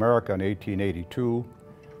came to America in 1882,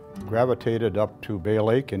 gravitated up to Bay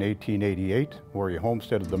Lake in 1888, where he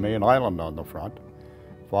homesteaded the main island on the front.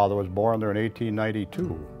 Father was born there in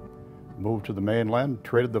 1892. Moved to the mainland,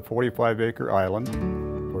 traded the 45-acre island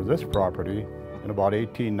for this property in about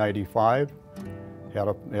 1895. Had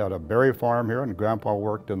a berry farm here, and Grandpa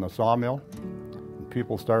worked in the sawmill. And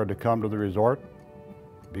people started to come to the resort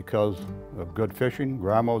because of good fishing.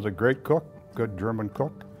 Grandma was a great cook, good German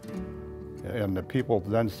cook. And the people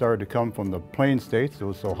then started to come from the Plain States. It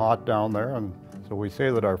was so hot down there, and so we say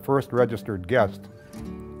that our first registered guest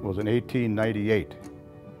was in 1898.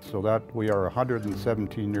 So that we are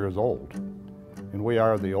 117 years old. And we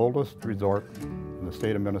are the oldest resort in the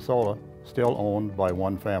state of Minnesota, still owned by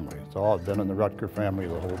one family. It's all been in the Rutger family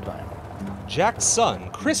the whole time. Jack's son,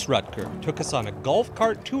 Chris Rutger, took us on a golf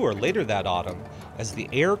cart tour later that autumn as the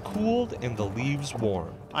air cooled and the leaves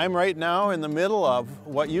warmed. I'm right now in the middle of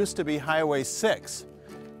what used to be Highway 6.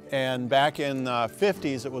 And back in the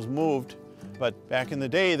 50s it was moved. But back in the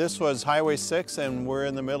day, this was Highway 6, and we're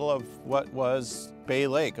in the middle of what was Bay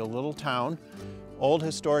Lake, a little town. Old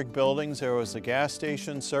historic buildings. There was a gas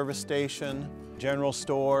station, service station, general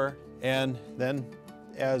store, and then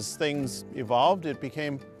as things evolved, it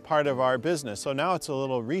became part of our business. So now it's a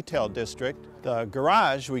little retail district. The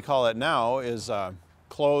garage, we call it now, is a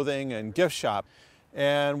clothing and gift shop.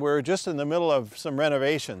 And we're just in the middle of some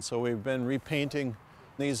renovations. So we've been repainting.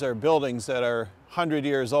 These are buildings that are 100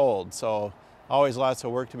 years old, so always lots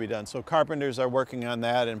of work to be done. So carpenters are working on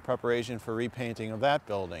that in preparation for repainting of that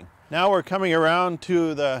building. Now we're coming around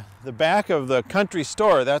to the back of the country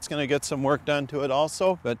store. That's going to get some work done to it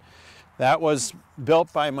also, but that was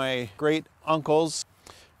built by my great uncles,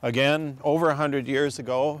 again, over 100 years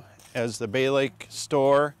ago as the Bay Lake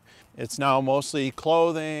store. It's now mostly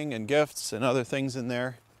clothing and gifts and other things in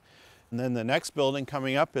there. And then the next building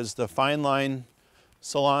coming up is the Fine Line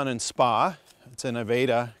Salon and Spa. It's an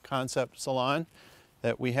Aveda concept salon.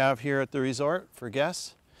 that we have here at the resort for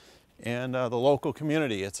guests and the local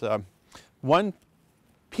community. It's one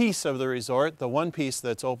piece of the resort, the one piece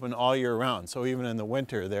that's open all year round. So even in the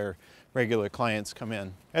winter, their regular clients come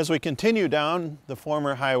in. As we continue down the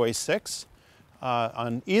former Highway 6,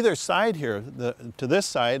 on either side here, to this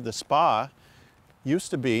side, the spa used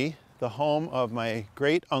to be the home of my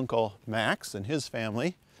great uncle Max and his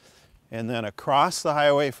family. And then across the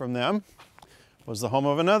highway from them was the home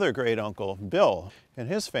of another great uncle, Bill, and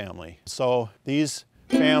his family. So these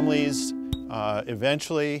families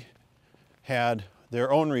eventually had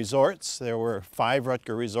their own resorts. There were 5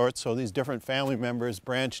 Rutger resorts, so these different family members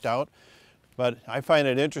branched out. But I find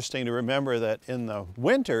it interesting to remember that in the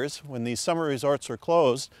winters, when these summer resorts were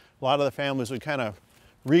closed, a lot of the families would kind of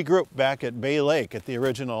regroup back at Bay Lake at the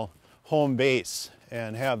original home base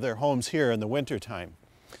and have their homes here in the wintertime.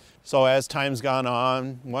 So as time's gone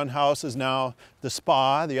on, one house is now the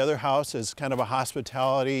spa, the other house is kind of a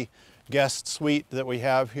hospitality guest suite that we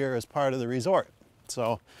have here as part of the resort.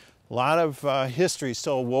 So a lot of history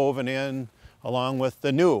still woven in along with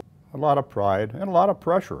the new. A lot of pride and a lot of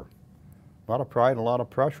pressure. A lot of pride and a lot of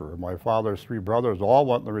pressure. My father's 3 brothers all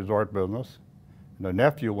went in the resort business. And a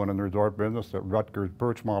nephew went in the resort business at Rutgers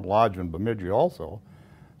Birchmount Lodge in Bemidji also.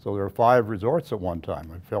 So there were 5 resorts at one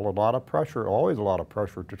time. I felt a lot of pressure, always a lot of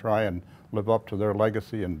pressure to try and live up to their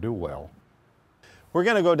legacy and do well. We're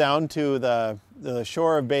going to go down to the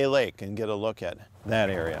shore of Bay Lake and get a look at that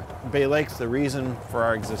area. Bay Lake's the reason for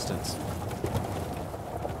our existence.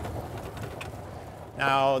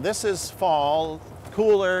 Now this is fall,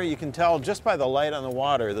 cooler. You can tell just by the light on the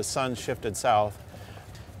water the sun shifted south.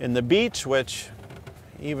 And the beach, which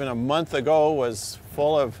even a month ago was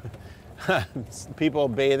full of people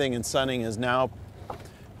bathing and sunning, is now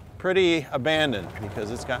pretty abandoned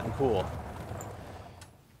because it's gotten cool.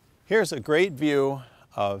 Here's a great view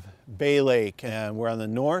of Bay Lake, and we're on the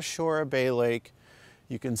north shore of Bay Lake.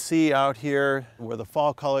 You can see out here where the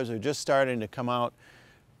fall colors are just starting to come out.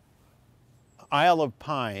 Isle of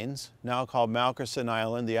Pines, now called Malkerson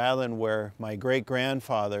Island, the island where my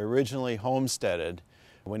great-grandfather originally homesteaded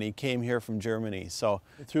when he came here from Germany. So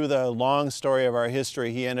through the long story of our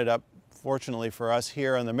history, he ended up, fortunately for us,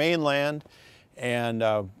 here on the mainland, and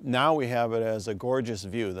now we have it as a gorgeous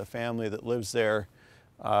view. The family that lives there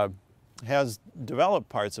has developed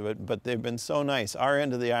parts of it, but they've been so nice. Our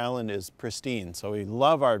end of the island is pristine, so we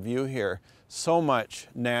love our view here. So much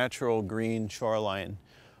natural green shoreline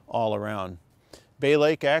all around. Bay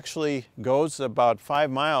Lake actually goes about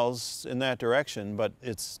 5 miles in that direction, but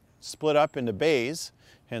it's split up into bays,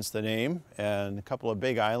 hence the name, and a couple of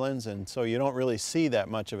big islands, and so you don't really see that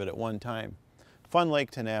much of it at one time. Fun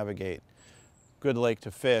lake to navigate, good lake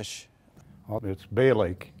to fish. Well, it's Bay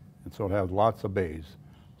Lake, and so it has lots of bays.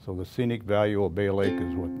 So the scenic value of Bay Lake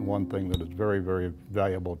is one thing that is very, very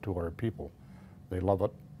valuable to our people. They love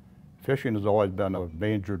it. Fishing has always been a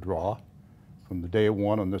major draw. From the day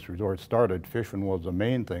one when this resort started, fishing was the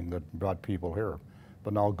main thing that brought people here.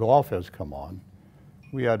 But now golf has come on.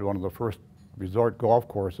 We had one of the first resort golf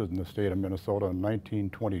courses in the state of Minnesota in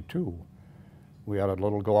 1922. We had a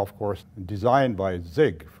little golf course designed by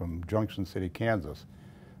Zig from Junction City, Kansas,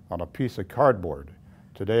 on a piece of cardboard.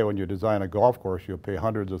 Today, when you design a golf course, you'll pay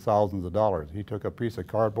hundreds of thousands of dollars. He took a piece of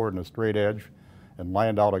cardboard and a straight edge and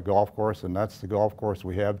lined out a golf course, and that's the golf course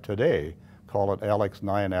we have today. Call it Alex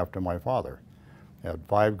 9 after my father. It had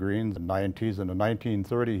 5 greens and 9 tees. In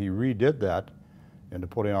 1930, he redid that into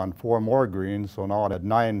putting on 4 more greens, so now it had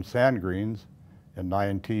 9 sand greens and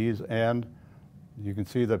 9 tees, and you can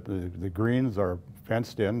see that the greens are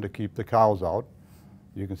fenced in to keep the cows out.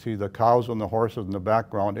 You can see the cows and the horses in the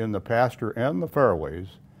background in the pasture and the fairways,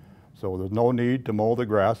 so there's no need to mow the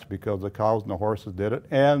grass because the cows and the horses did it,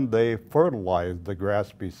 and they fertilized the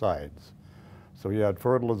grass besides. So you had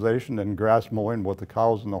fertilization and grass mowing with the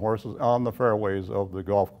cows and the horses on the fairways of the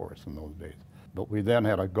golf course in those days. But we then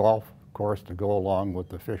had a golf course to go along with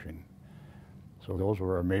the fishing. So those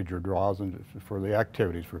were our major draws for the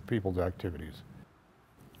activities, for people's activities.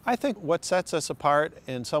 I think what sets us apart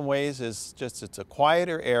in some ways is just it's a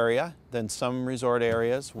quieter area than some resort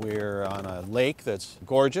areas. We're on a lake that's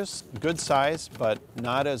gorgeous, good size, but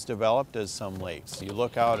not as developed as some lakes. You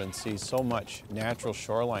look out and see so much natural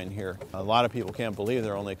shoreline here. A lot of people can't believe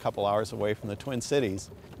they're only a couple hours away from the Twin Cities.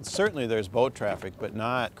 Certainly there's boat traffic, but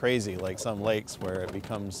not crazy like some lakes where it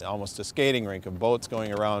becomes almost a skating rink of boats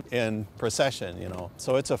going around in procession, you know.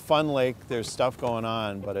 So it's a fun lake, there's stuff going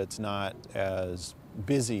on, but it's not as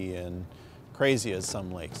busy and crazy as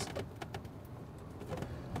some lakes.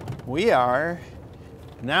 We are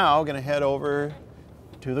now going to head over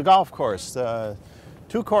to the golf course.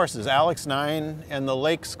 2 courses, Alex 9 and the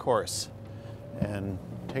Lakes course. and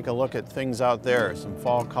take a look at things out there, some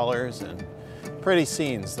fall colors and pretty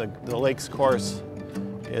scenes. The lakes course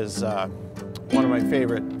is one of my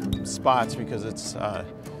favorite spots because it's a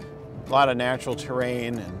lot of natural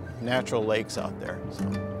terrain and natural lakes out there. So.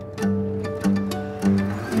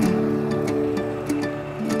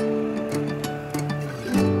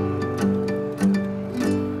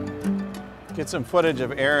 Get some footage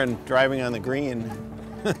of Aaron driving on the green.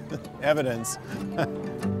 Evidence.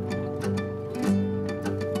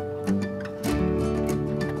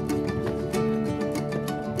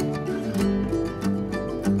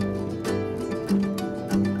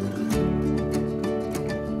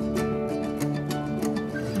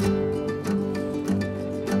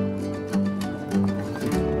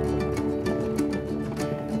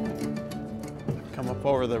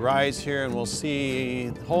 Over the rise here and we'll see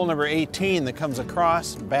hole number 18 that comes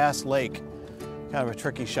across Bass Lake. Kind of a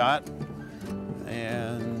tricky shot,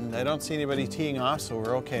 and I don't see anybody teeing off, so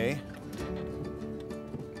we're okay.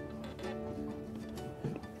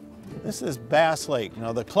 This is Bass Lake.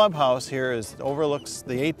 Now the clubhouse here overlooks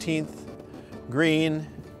the 18th green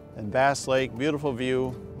and Bass Lake. Beautiful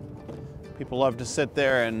view. People love to sit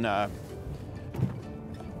there and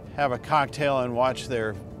have a cocktail and watch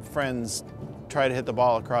their friends try to hit the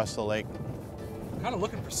ball across the lake. I'm kind of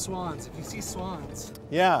looking for swans, if you see swans.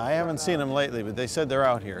 Yeah, I haven't seen them lately, but they said they're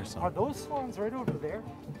out here. So. Are those swans right over there?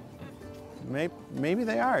 Maybe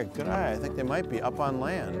they are. Good eye. I think they might be up on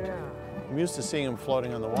land. Yeah. I'm used to seeing them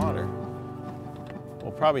floating on the water.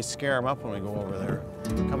 We'll probably scare them up when we go over there.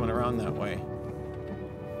 They're coming around that way.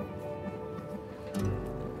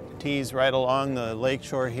 Tees right along the lake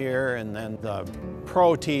shore here, and then the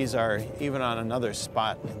pro tees are even on another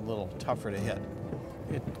spot, a little tougher to hit.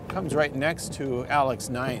 It comes right next to Alex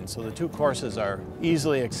 9, so the two courses are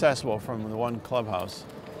easily accessible from the one clubhouse.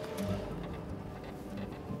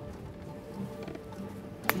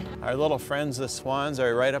 Our little friends, the swans,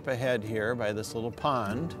 are right up ahead here by this little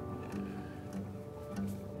pond.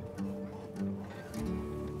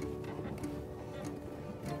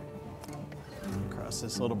 Across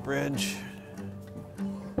this little bridge.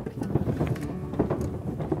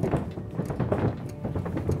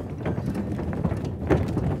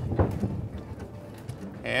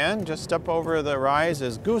 And just up over the rise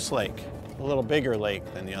is Goose Lake, a little bigger lake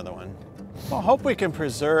than the other one. Well, I hope we can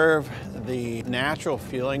preserve the natural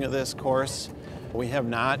feeling of this course. We have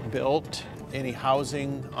not built any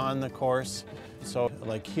housing on the course. So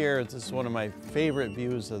like here, this is one of my favorite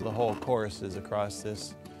views of the whole course is across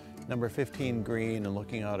this number 15 green and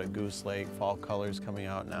looking out at Goose Lake, fall colors coming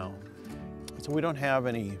out now. So we don't have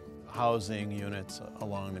any housing units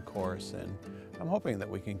along the course, and I'm hoping that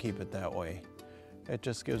we can keep it that way. It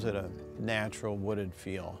just gives it a natural wooded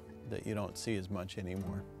feel that you don't see as much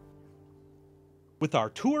anymore. With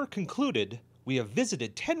our tour concluded, we have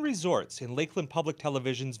visited 10 resorts in Lakeland Public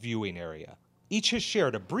Television's viewing area. Each has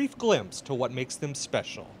shared a brief glimpse to what makes them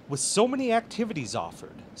special. With so many activities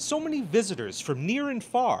offered, so many visitors from near and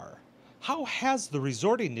far, how has the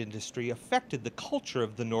resorting industry affected the culture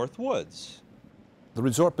of the Northwoods? The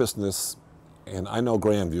resort business, and I know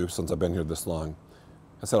Grandview since I've been here this long,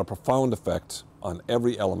 has had a profound effect on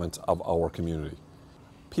every element of our community.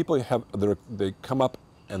 People they come up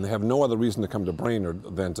and they have no other reason to come to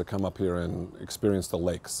Brainerd than to come up here and experience the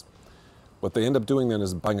lakes. What they end up doing then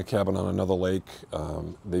is buying a cabin on another lake.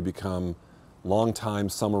 They become long-time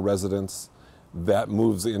summer residents. That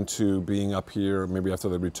moves into being up here maybe after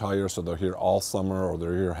they retire, so they're here all summer, or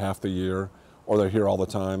they're here half the year, or they're here all the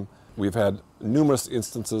time. We've had numerous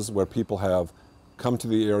instances where people have come to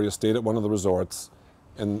the area, stayed at one of the resorts,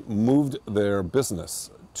 and moved their business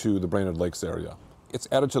to the Brainerd Lakes area. It's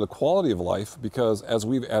added to the quality of life because as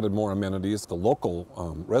we've added more amenities, the local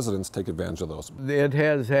residents take advantage of those. It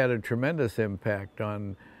has had a tremendous impact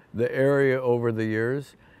on the area over the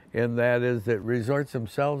years, and that is that resorts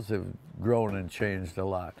themselves have grown and changed a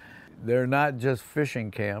lot. They're not just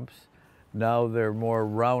fishing camps. Now they're more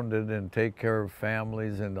rounded and take care of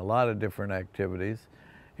families and a lot of different activities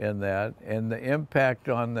in that. And the impact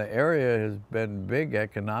on the area has been big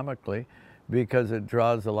economically because it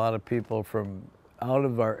draws a lot of people from out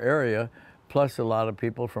of our area, plus a lot of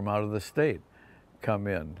people from out of the state come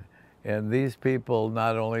in. And these people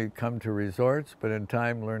not only come to resorts, but in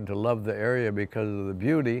time learn to love the area because of the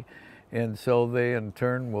beauty. And so they in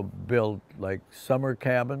turn will build like summer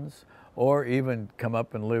cabins or even come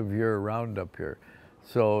up and live year-round up here.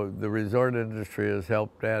 So the resort industry has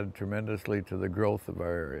helped add tremendously to the growth of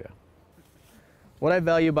our area. What I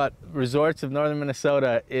value about resorts of northern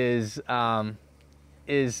Minnesota is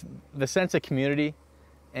the sense of community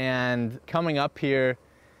and coming up here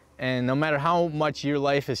And no matter how much your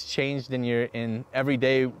life has changed in your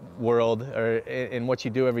everyday world or in what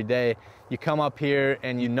you do every day, you come up here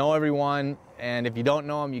and you know everyone, and if you don't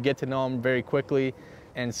know them, you get to know them very quickly.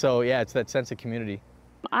 And so, yeah, it's that sense of community.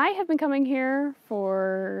 I have been coming here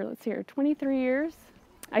for, let's see here, 23 years.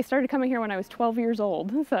 I started coming here when I was 12 years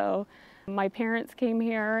old, so my parents came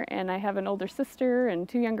here, and I have an older sister and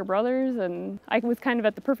 2 younger brothers, and I was kind of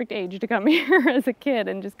at the perfect age to come here as a kid,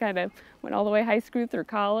 and just kind of went all the way high school through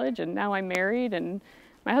college, and now I'm married, and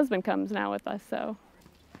my husband comes now with us. So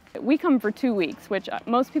we come for 2 weeks, which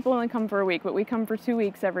most people only come for a week, but we come for 2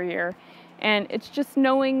 weeks every year. And it's just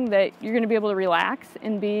knowing that you're going to be able to relax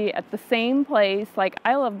and be at the same place. Like,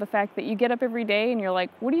 I love the fact that you get up every day and you're like,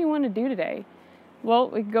 what do you want to do today? Well,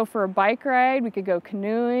 we could go for a bike ride, we could go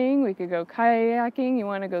canoeing, we could go kayaking, you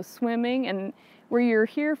want to go swimming, and where you're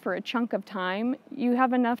here for a chunk of time, you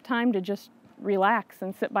have enough time to just relax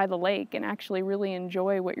and sit by the lake and actually really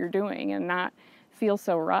enjoy what you're doing and not feel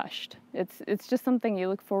so rushed. It's just something you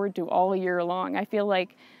look forward to all year long. I feel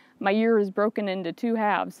like my year is broken into 2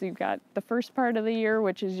 halves. So you've got the first part of the year,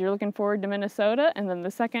 which is you're looking forward to Minnesota, and then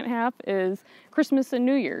the second half is Christmas and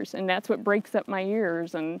New Year's, and that's what breaks up my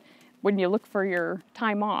years and when you look for your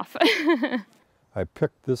time off. I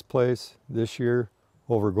picked this place this year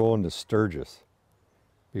over going to Sturgis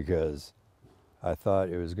because I thought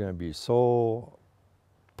it was going to be so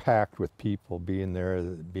packed with people being there,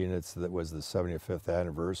 being that was the 75th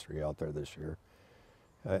anniversary out there this year.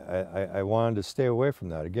 I wanted to stay away from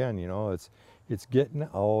that. Again, you know, it's getting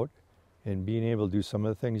out and being able to do some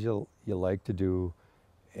of the things you like to do,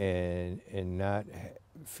 and not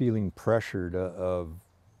feeling pressured of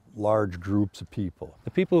large groups of people.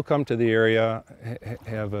 The people who come to the area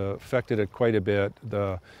have affected it quite a bit.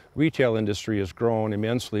 The retail industry has grown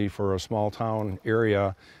immensely for a small town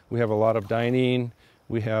area. We have a lot of dining,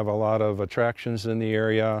 we have a lot of attractions in the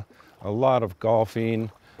area, a lot of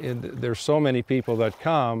golfing. And there's so many people that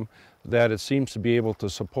come that it seems to be able to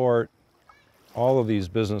support all of these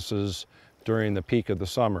businesses during the peak of the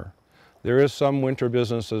summer. There is some winter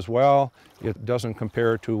business as well. It doesn't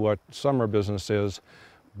compare to what summer business is,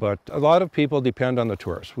 but a lot of people depend on the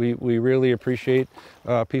tourists. We really appreciate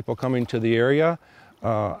people coming to the area.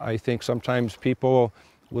 I think sometimes people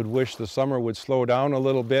would wish the summer would slow down a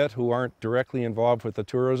little bit who aren't directly involved with the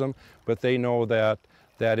tourism, but they know that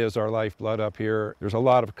that is our lifeblood up here. There's a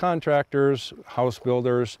lot of contractors, house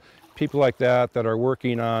builders, people like that that are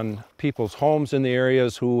working on people's homes in the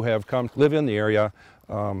areas who have come to live in the area,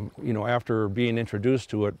 you know, after being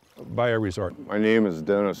introduced to it by a resort. My name is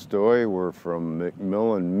Dennis Stoy. We're from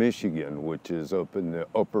McMillan, Michigan, which is up in the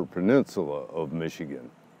Upper Peninsula of Michigan.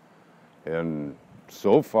 And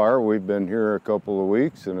so far, we've been here a couple of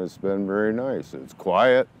weeks, and it's been very nice. It's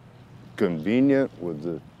quiet, convenient with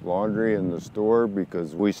the laundry in the store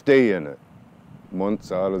because we stay in it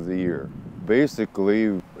months out of the year.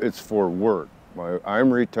 Basically, it's for work.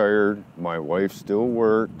 I'm retired, my wife still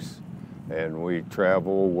works, and we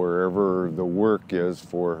travel wherever the work is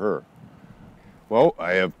for her. Well,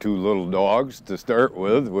 I have 2 little dogs to start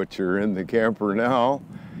with, which are in the camper now.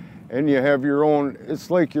 And you have your own, it's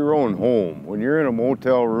like your own home. When you're in a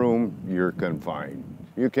motel room, you're confined.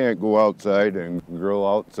 You can't go outside and grill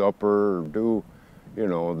out supper or do, you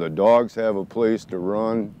know, the dogs have a place to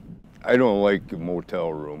run. I don't like a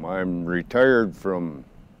motel room. I'm retired from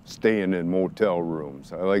staying in motel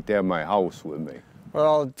rooms. I like to have my house with me.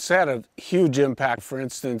 Well, it's had a huge impact. For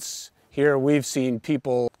instance, here we've seen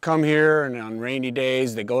people come here and on rainy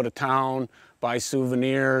days they go to town, buy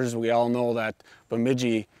souvenirs. We all know that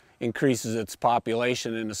Bemidji increases its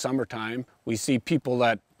population in the summertime. We see people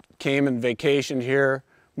that came and vacationed here,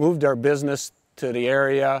 moved our business to the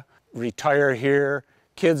area, retire here,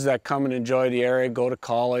 kids that come and enjoy the area, go to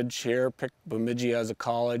college here, pick Bemidji as a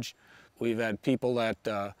college. We've had people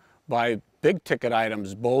that buy big ticket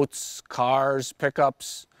items, boats, cars,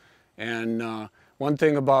 pickups, and one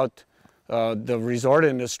thing about the resort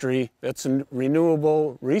industry, it's a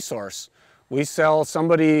renewable resource. We sell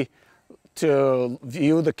somebody to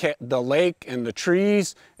view the lake and the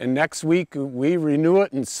trees, and next week we renew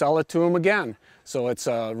it and sell it to them again. So it's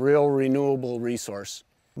a real renewable resource.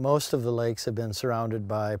 Most of the lakes have been surrounded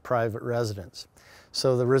by private residents.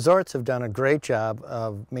 So the resorts have done a great job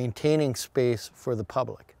of maintaining space for the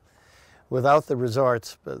public. Without the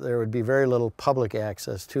resorts, there would be very little public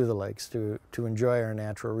access to the lakes to enjoy our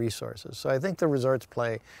natural resources. So I think the resorts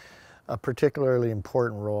play a particularly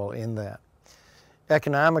important role in that.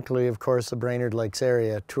 Economically, of course, the Brainerd Lakes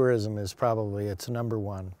area, tourism is probably its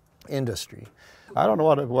 #1 industry. I don't know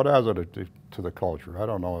what has it to the culture. I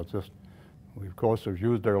don't know. It's just, we of course have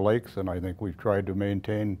used our lakes, and I think we've tried to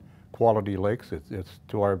maintain quality lakes. It's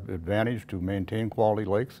to our advantage to maintain quality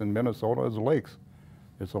lakes, and Minnesota is lakes.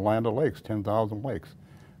 It's a land of lakes, 10,000 lakes.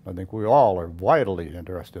 I think we all are vitally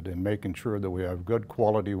interested in making sure that we have good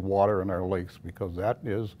quality water in our lakes, because that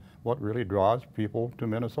is what really draws people to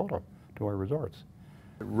Minnesota, to our resorts.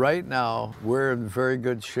 Right now, we're in very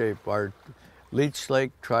good shape. Our Leech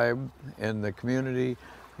Lake tribe and the community,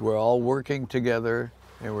 we're all working together,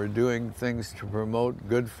 and we're doing things to promote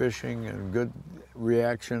good fishing and good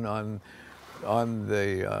reaction on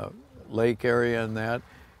the lake area and that.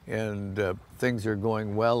 And things are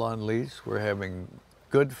going well on Leech. We're having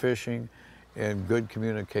good fishing and good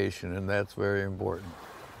communication, and that's very important.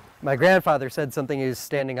 My grandfather said something. He was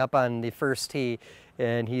standing up on the first tee,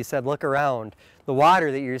 and he said, look around. The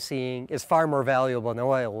water that you're seeing is far more valuable than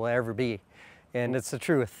oil will ever be. And it's the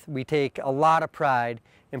truth. We take a lot of pride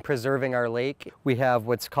in preserving our lake. We have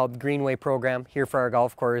what's called the Greenway program here for our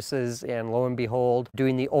golf courses, and lo and behold,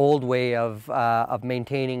 doing the old way of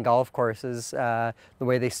maintaining golf courses, the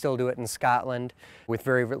way they still do it in Scotland, with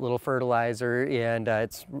very little fertilizer, and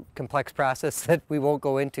it's a complex process that we won't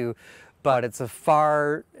go into, but it's a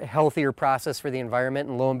far healthier process for the environment,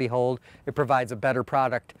 and lo and behold, it provides a better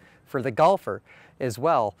product for the golfer as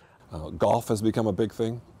well. Golf has become a big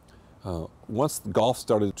thing. Once golf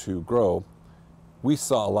started to grow, we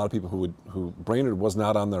saw a lot of people who Brainerd was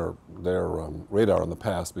not on their radar in the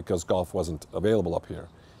past because golf wasn't available up here.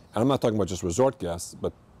 And I'm not talking about just resort guests,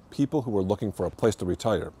 but people who were looking for a place to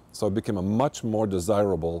retire. So it became a much more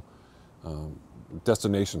desirable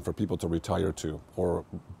destination for people to retire to or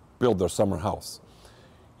build their summer house.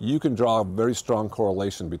 You can draw a very strong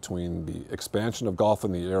correlation between the expansion of golf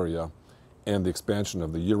in the area and the expansion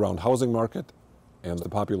of the year-round housing market and the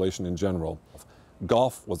population in general.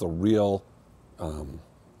 Golf was a real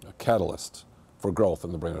catalyst for growth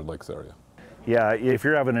in the Brainerd Lakes area. Yeah, if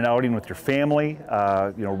you're having an outing with your family,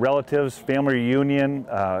 relatives, family reunion,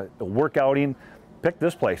 a work outing, pick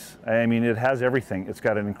this place. I mean, it has everything. It's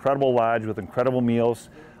got an incredible lodge with incredible meals,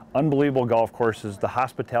 unbelievable golf courses. The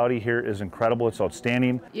hospitality here is incredible. It's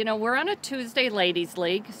outstanding. You know, we're on a Tuesday ladies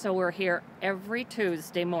league, so we're here every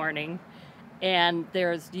Tuesday morning. And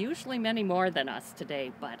there's usually many more than us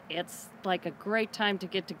today, but it's like a great time to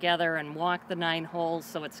get together and walk the 9 holes.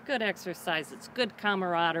 So it's good exercise, it's good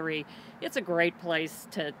camaraderie. It's a great place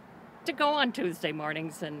to go on Tuesday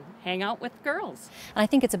mornings and hang out with girls. And I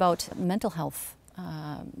think it's about mental health,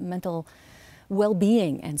 mental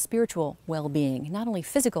well-being and spiritual well-being, not only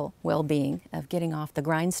physical well-being of getting off the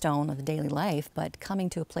grindstone of the daily life, but coming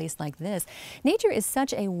to a place like this. Nature is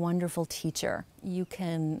such a wonderful teacher. You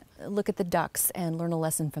can look at the ducks and learn a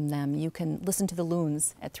lesson from them. You can listen to the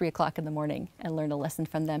loons at 3 o'clock in the morning and learn a lesson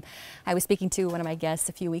from them. I was speaking to one of my guests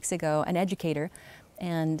a few weeks ago, an educator,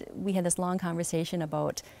 and we had this long conversation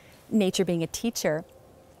about nature being a teacher,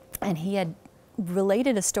 and he had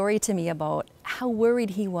related a story to me about how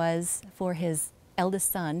worried he was for his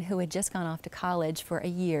eldest son, who had just gone off to college for a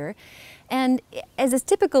year. And as is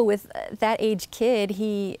typical with that age kid,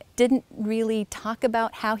 he didn't really talk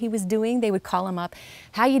about how he was doing. They would call him up,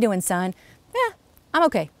 "How you doing, son?" "Yeah, I'm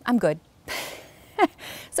okay, I'm good."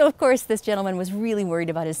 So of course this gentleman was really worried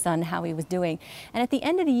about his son, how he was doing. And at the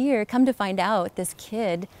end of the year, come to find out, this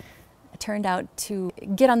kid turned out to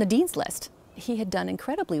get on the dean's list. He had done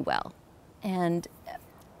incredibly well. And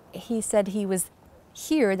he said he was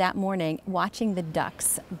here that morning watching the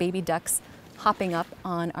ducks, baby ducks, hopping up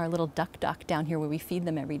on our little duck dock down here where we feed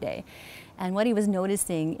them every day. And what he was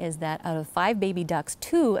noticing is that out of 5 baby ducks,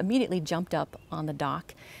 2 immediately jumped up on the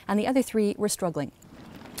dock, and the other 3 were struggling.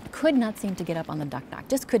 Could not seem to get up on the duck dock,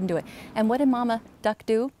 just couldn't do it. And what did Mama Duck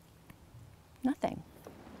do? Nothing.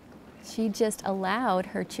 She just allowed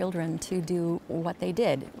her children to do what they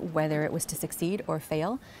did, whether it was to succeed or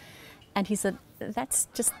fail. And he said, that's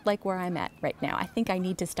just like where I'm at right now. I think I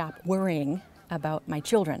need to stop worrying about my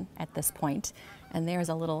children at this point. And there's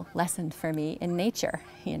a little lesson for me in nature,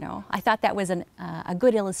 you know. I thought that was a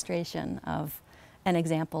good illustration of an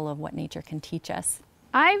example of what nature can teach us.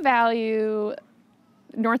 I value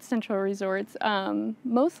North Central resorts,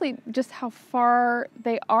 mostly just how far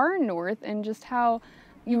they are north and just how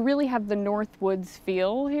you really have the Northwoods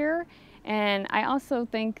feel here. And I also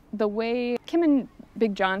think the way Kim and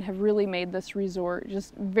Big John have really made this resort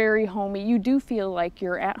just very homey. You do feel like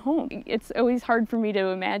you're at home. It's always hard for me to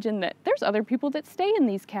imagine that there's other people that stay in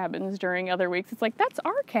these cabins during other weeks. It's like, that's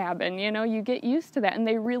our cabin, you know, you get used to that. And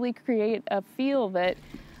they really create a feel that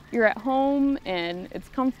you're at home and it's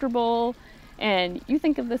comfortable. And you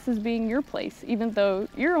think of this as being your place, even though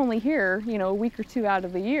you're only here, you know, a week or 2 out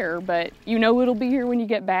of the year, but you know it'll be here when you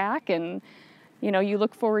get back, and you know, you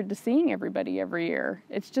look forward to seeing everybody every year.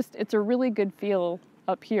 It's a really good feel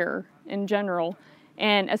up here in general.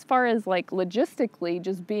 And as far as like logistically,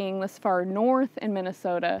 just being this far north in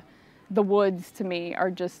Minnesota, the woods to me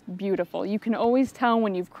are just beautiful. You can always tell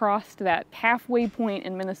when you've crossed that halfway point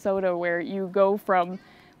in Minnesota where you go from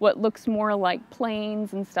what looks more like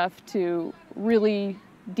plains and stuff to really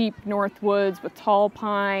deep Northwoods with tall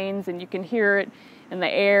pines, and you can hear it in the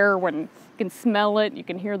air, when you can smell it, you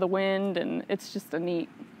can hear the wind, and it's just a neat,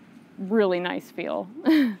 really nice feel.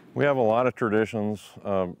 We have a lot of traditions.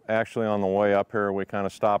 Actually, on the way up here, we kind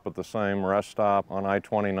of stop at the same rest stop on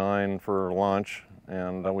I-29 for lunch,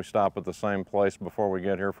 and we stop at the same place before we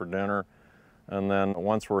get here for dinner. And then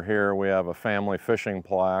once we're here, we have a family fishing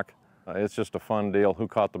plaque. It's just a fun deal, who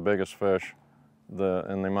caught the biggest fish in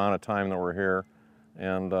the amount of time that we're here.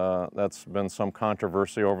 And that's been some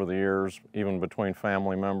controversy over the years, even between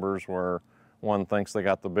family members, where one thinks they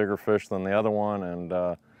got the bigger fish than the other one,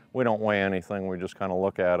 and we don't weigh anything, we just kind of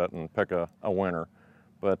look at it and pick a winner.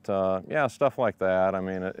 But yeah, stuff like that. I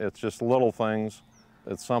mean, it's just little things.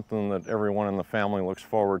 It's something that everyone in the family looks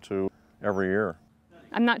forward to every year.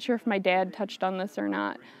 I'm not sure if my dad touched on this or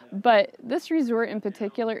not, but this resort in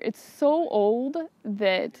particular, it's so old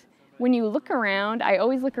that when you look around, I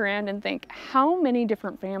always look around and think, how many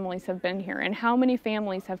different families have been here and how many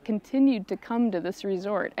families have continued to come to this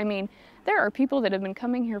resort? I mean, there are people that have been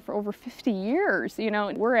coming here for over 50 years. You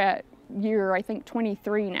know, we're at year, I think,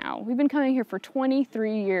 23 now. We've been coming here for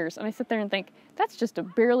 23 years. And I sit there and think, that's just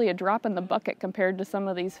barely a drop in the bucket compared to some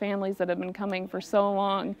of these families that have been coming for so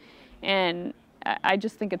long. And I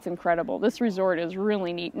just think it's incredible. This resort is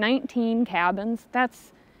really neat. 19 cabins,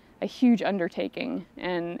 that's a huge undertaking,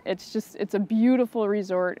 and it's a beautiful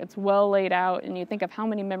resort. It's well laid out, and you think of how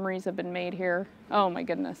many memories have been made here. Oh my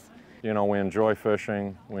goodness. You know, we enjoy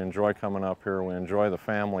fishing, we enjoy coming up here, we enjoy the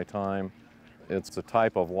family time. It's a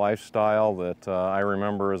type of lifestyle that I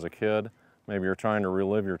remember as a kid. Maybe you're trying to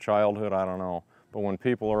relive your childhood, I don't know. But when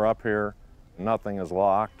people are up here, nothing is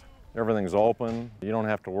locked, everything's open, you don't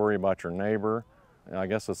have to worry about your neighbor. I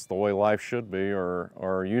guess it's the way life should be,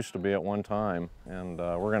 or used to be at one time, and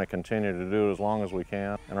we're going to continue to do it as long as we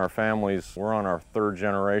can. And our families, we're on our third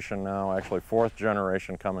generation now, actually fourth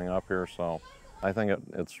generation coming up here, so I think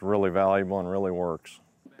it's really valuable and really works.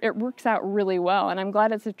 It works out really well, and I'm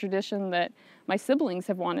glad it's a tradition that my siblings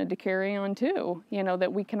have wanted to carry on too, you know,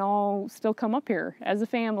 that we can all still come up here as a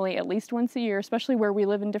family at least once a year, especially where we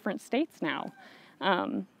live in different states now.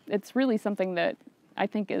 It's really something that I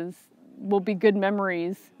think will be good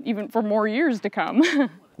memories even for more years to come.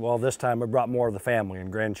 Well, this time I brought more of the family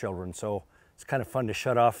and grandchildren, so it's kind of fun to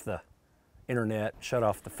shut off the internet, shut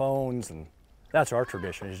off the phones, and that's our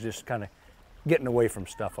tradition, is just kind of getting away from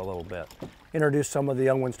stuff a little bit. Introduce some of the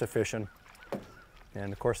young ones to fishing,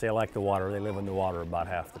 and of course they like the water. They live in the water about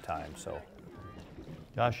half the time, so.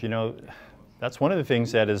 Gosh, you know, that's one of the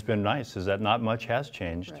things that has been nice, is that not much has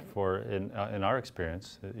changed in our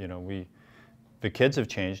experience. You know, the kids have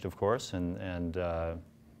changed, of course, and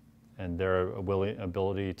their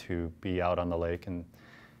ability to be out on the lake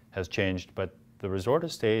has changed, but the resort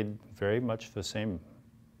has stayed very much the same,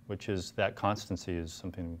 which is that constancy is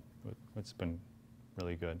something that's been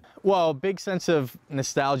really good. Well, big sense of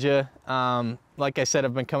nostalgia. Like I said,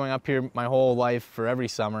 I've been coming up here my whole life for every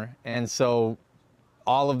summer, and so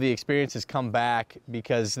all of the experiences come back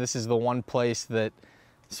because this is the one place that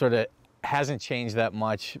sort of hasn't changed that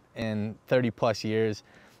much in 30 plus years.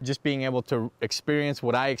 Just being able to experience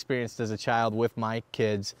what I experienced as a child with my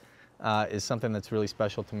kids is something that's really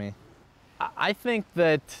special to me. I think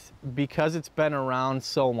that because it's been around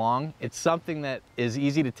so long, it's something that is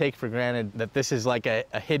easy to take for granted, that this is like a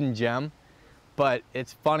hidden gem. But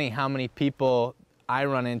it's funny how many people I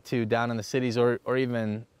run into down in the cities or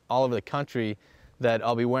even all over the country that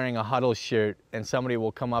I'll be wearing a Huddles shirt and somebody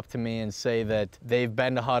will come up to me and say that they've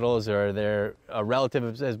been to Huddles, or a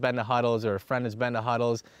relative has been to Huddles, or a friend has been to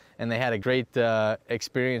Huddles, and they had a great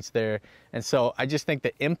experience there. And so I just think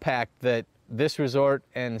the impact that this resort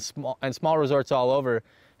and small resorts all over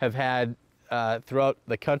have had throughout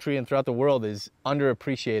the country and throughout the world is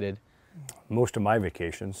underappreciated. Most of my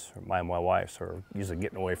vacations, my and my wife's, are usually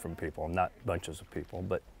getting away from people, not bunches of people,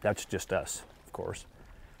 but that's just us, of course.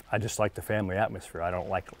 I just like the family atmosphere. I don't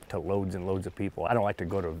like to loads and loads of people. I don't like to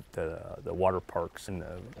go to the water parks and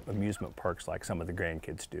the amusement parks like some of the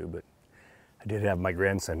grandkids do, but I did have my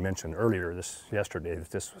grandson mention earlier yesterday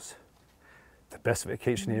that this was the best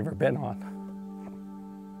vacation he'd ever been on.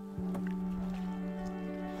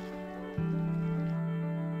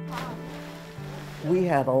 We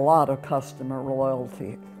had a lot of customer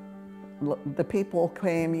loyalty. The people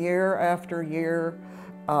came year after year.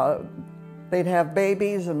 They'd have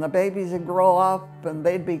babies and the babies would grow up and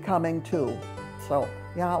they'd be coming too. So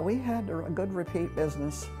yeah, we had a good repeat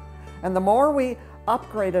business. And the more we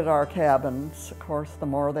upgraded our cabins, of course, the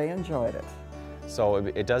more they enjoyed it. So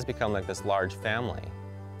it does become like this large family.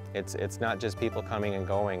 It's not just people coming and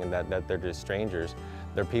going and that they're just strangers.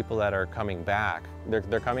 They're people that are coming back.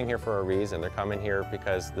 They're coming here for a reason. They're coming here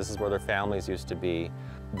because this is where their families used to be.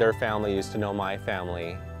 Their family used to know my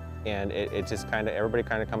family. And it just kind of, everybody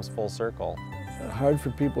kind of comes full circle. Hard for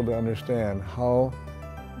people to understand how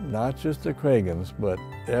not just the Cragans, but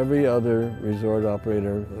every other resort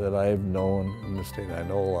operator that I've known in the state, I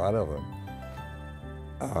know a lot of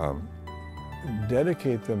them,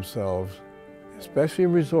 dedicate themselves, especially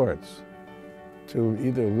resorts, to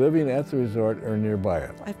either living at the resort or nearby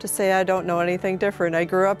it. I have to say I don't know anything different. I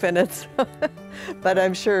grew up in it, but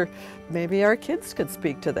I'm sure maybe our kids could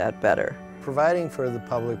speak to that better. Providing for the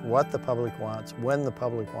public what the public wants, when the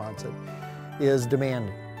public wants it, is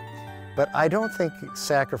demanding. But I don't think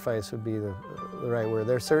sacrifice would be the right word.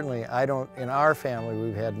 There's certainly, in our family,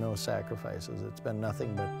 we've had no sacrifices. It's been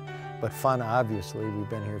nothing but fun, obviously. We've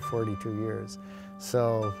been here 42 years.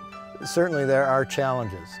 So certainly there are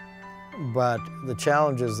challenges, but the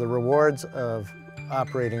challenges, the rewards of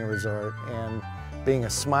operating a resort and being a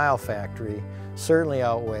smile factory certainly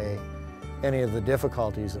outweigh any of the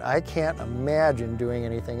difficulties. I can't imagine doing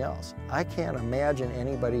anything else. I can't imagine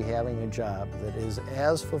anybody having a job that is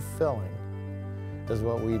as fulfilling as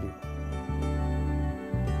what we do.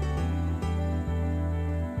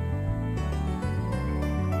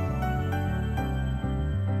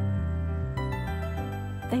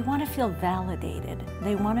 They want to feel validated.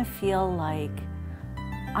 They want to feel like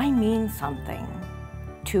I mean something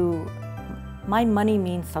my money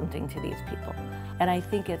means something to these people. And I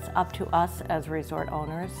think it's up to us as resort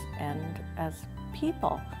owners and as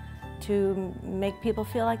people to make people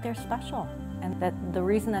feel like they're special and that the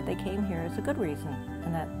reason that they came here is a good reason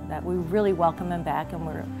and that we really welcome them back and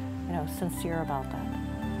we're sincere about that.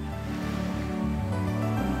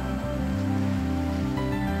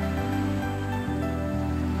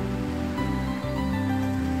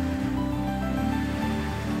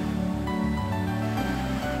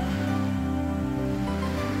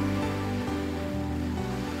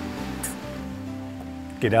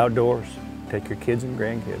 Get outdoors, take your kids and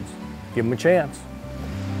grandkids, give them a chance.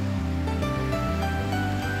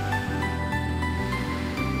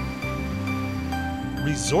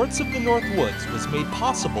 Resorts of the Northwoods was made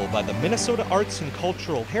possible by the Minnesota Arts and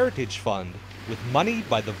Cultural Heritage Fund with money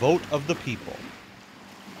by the vote of the people.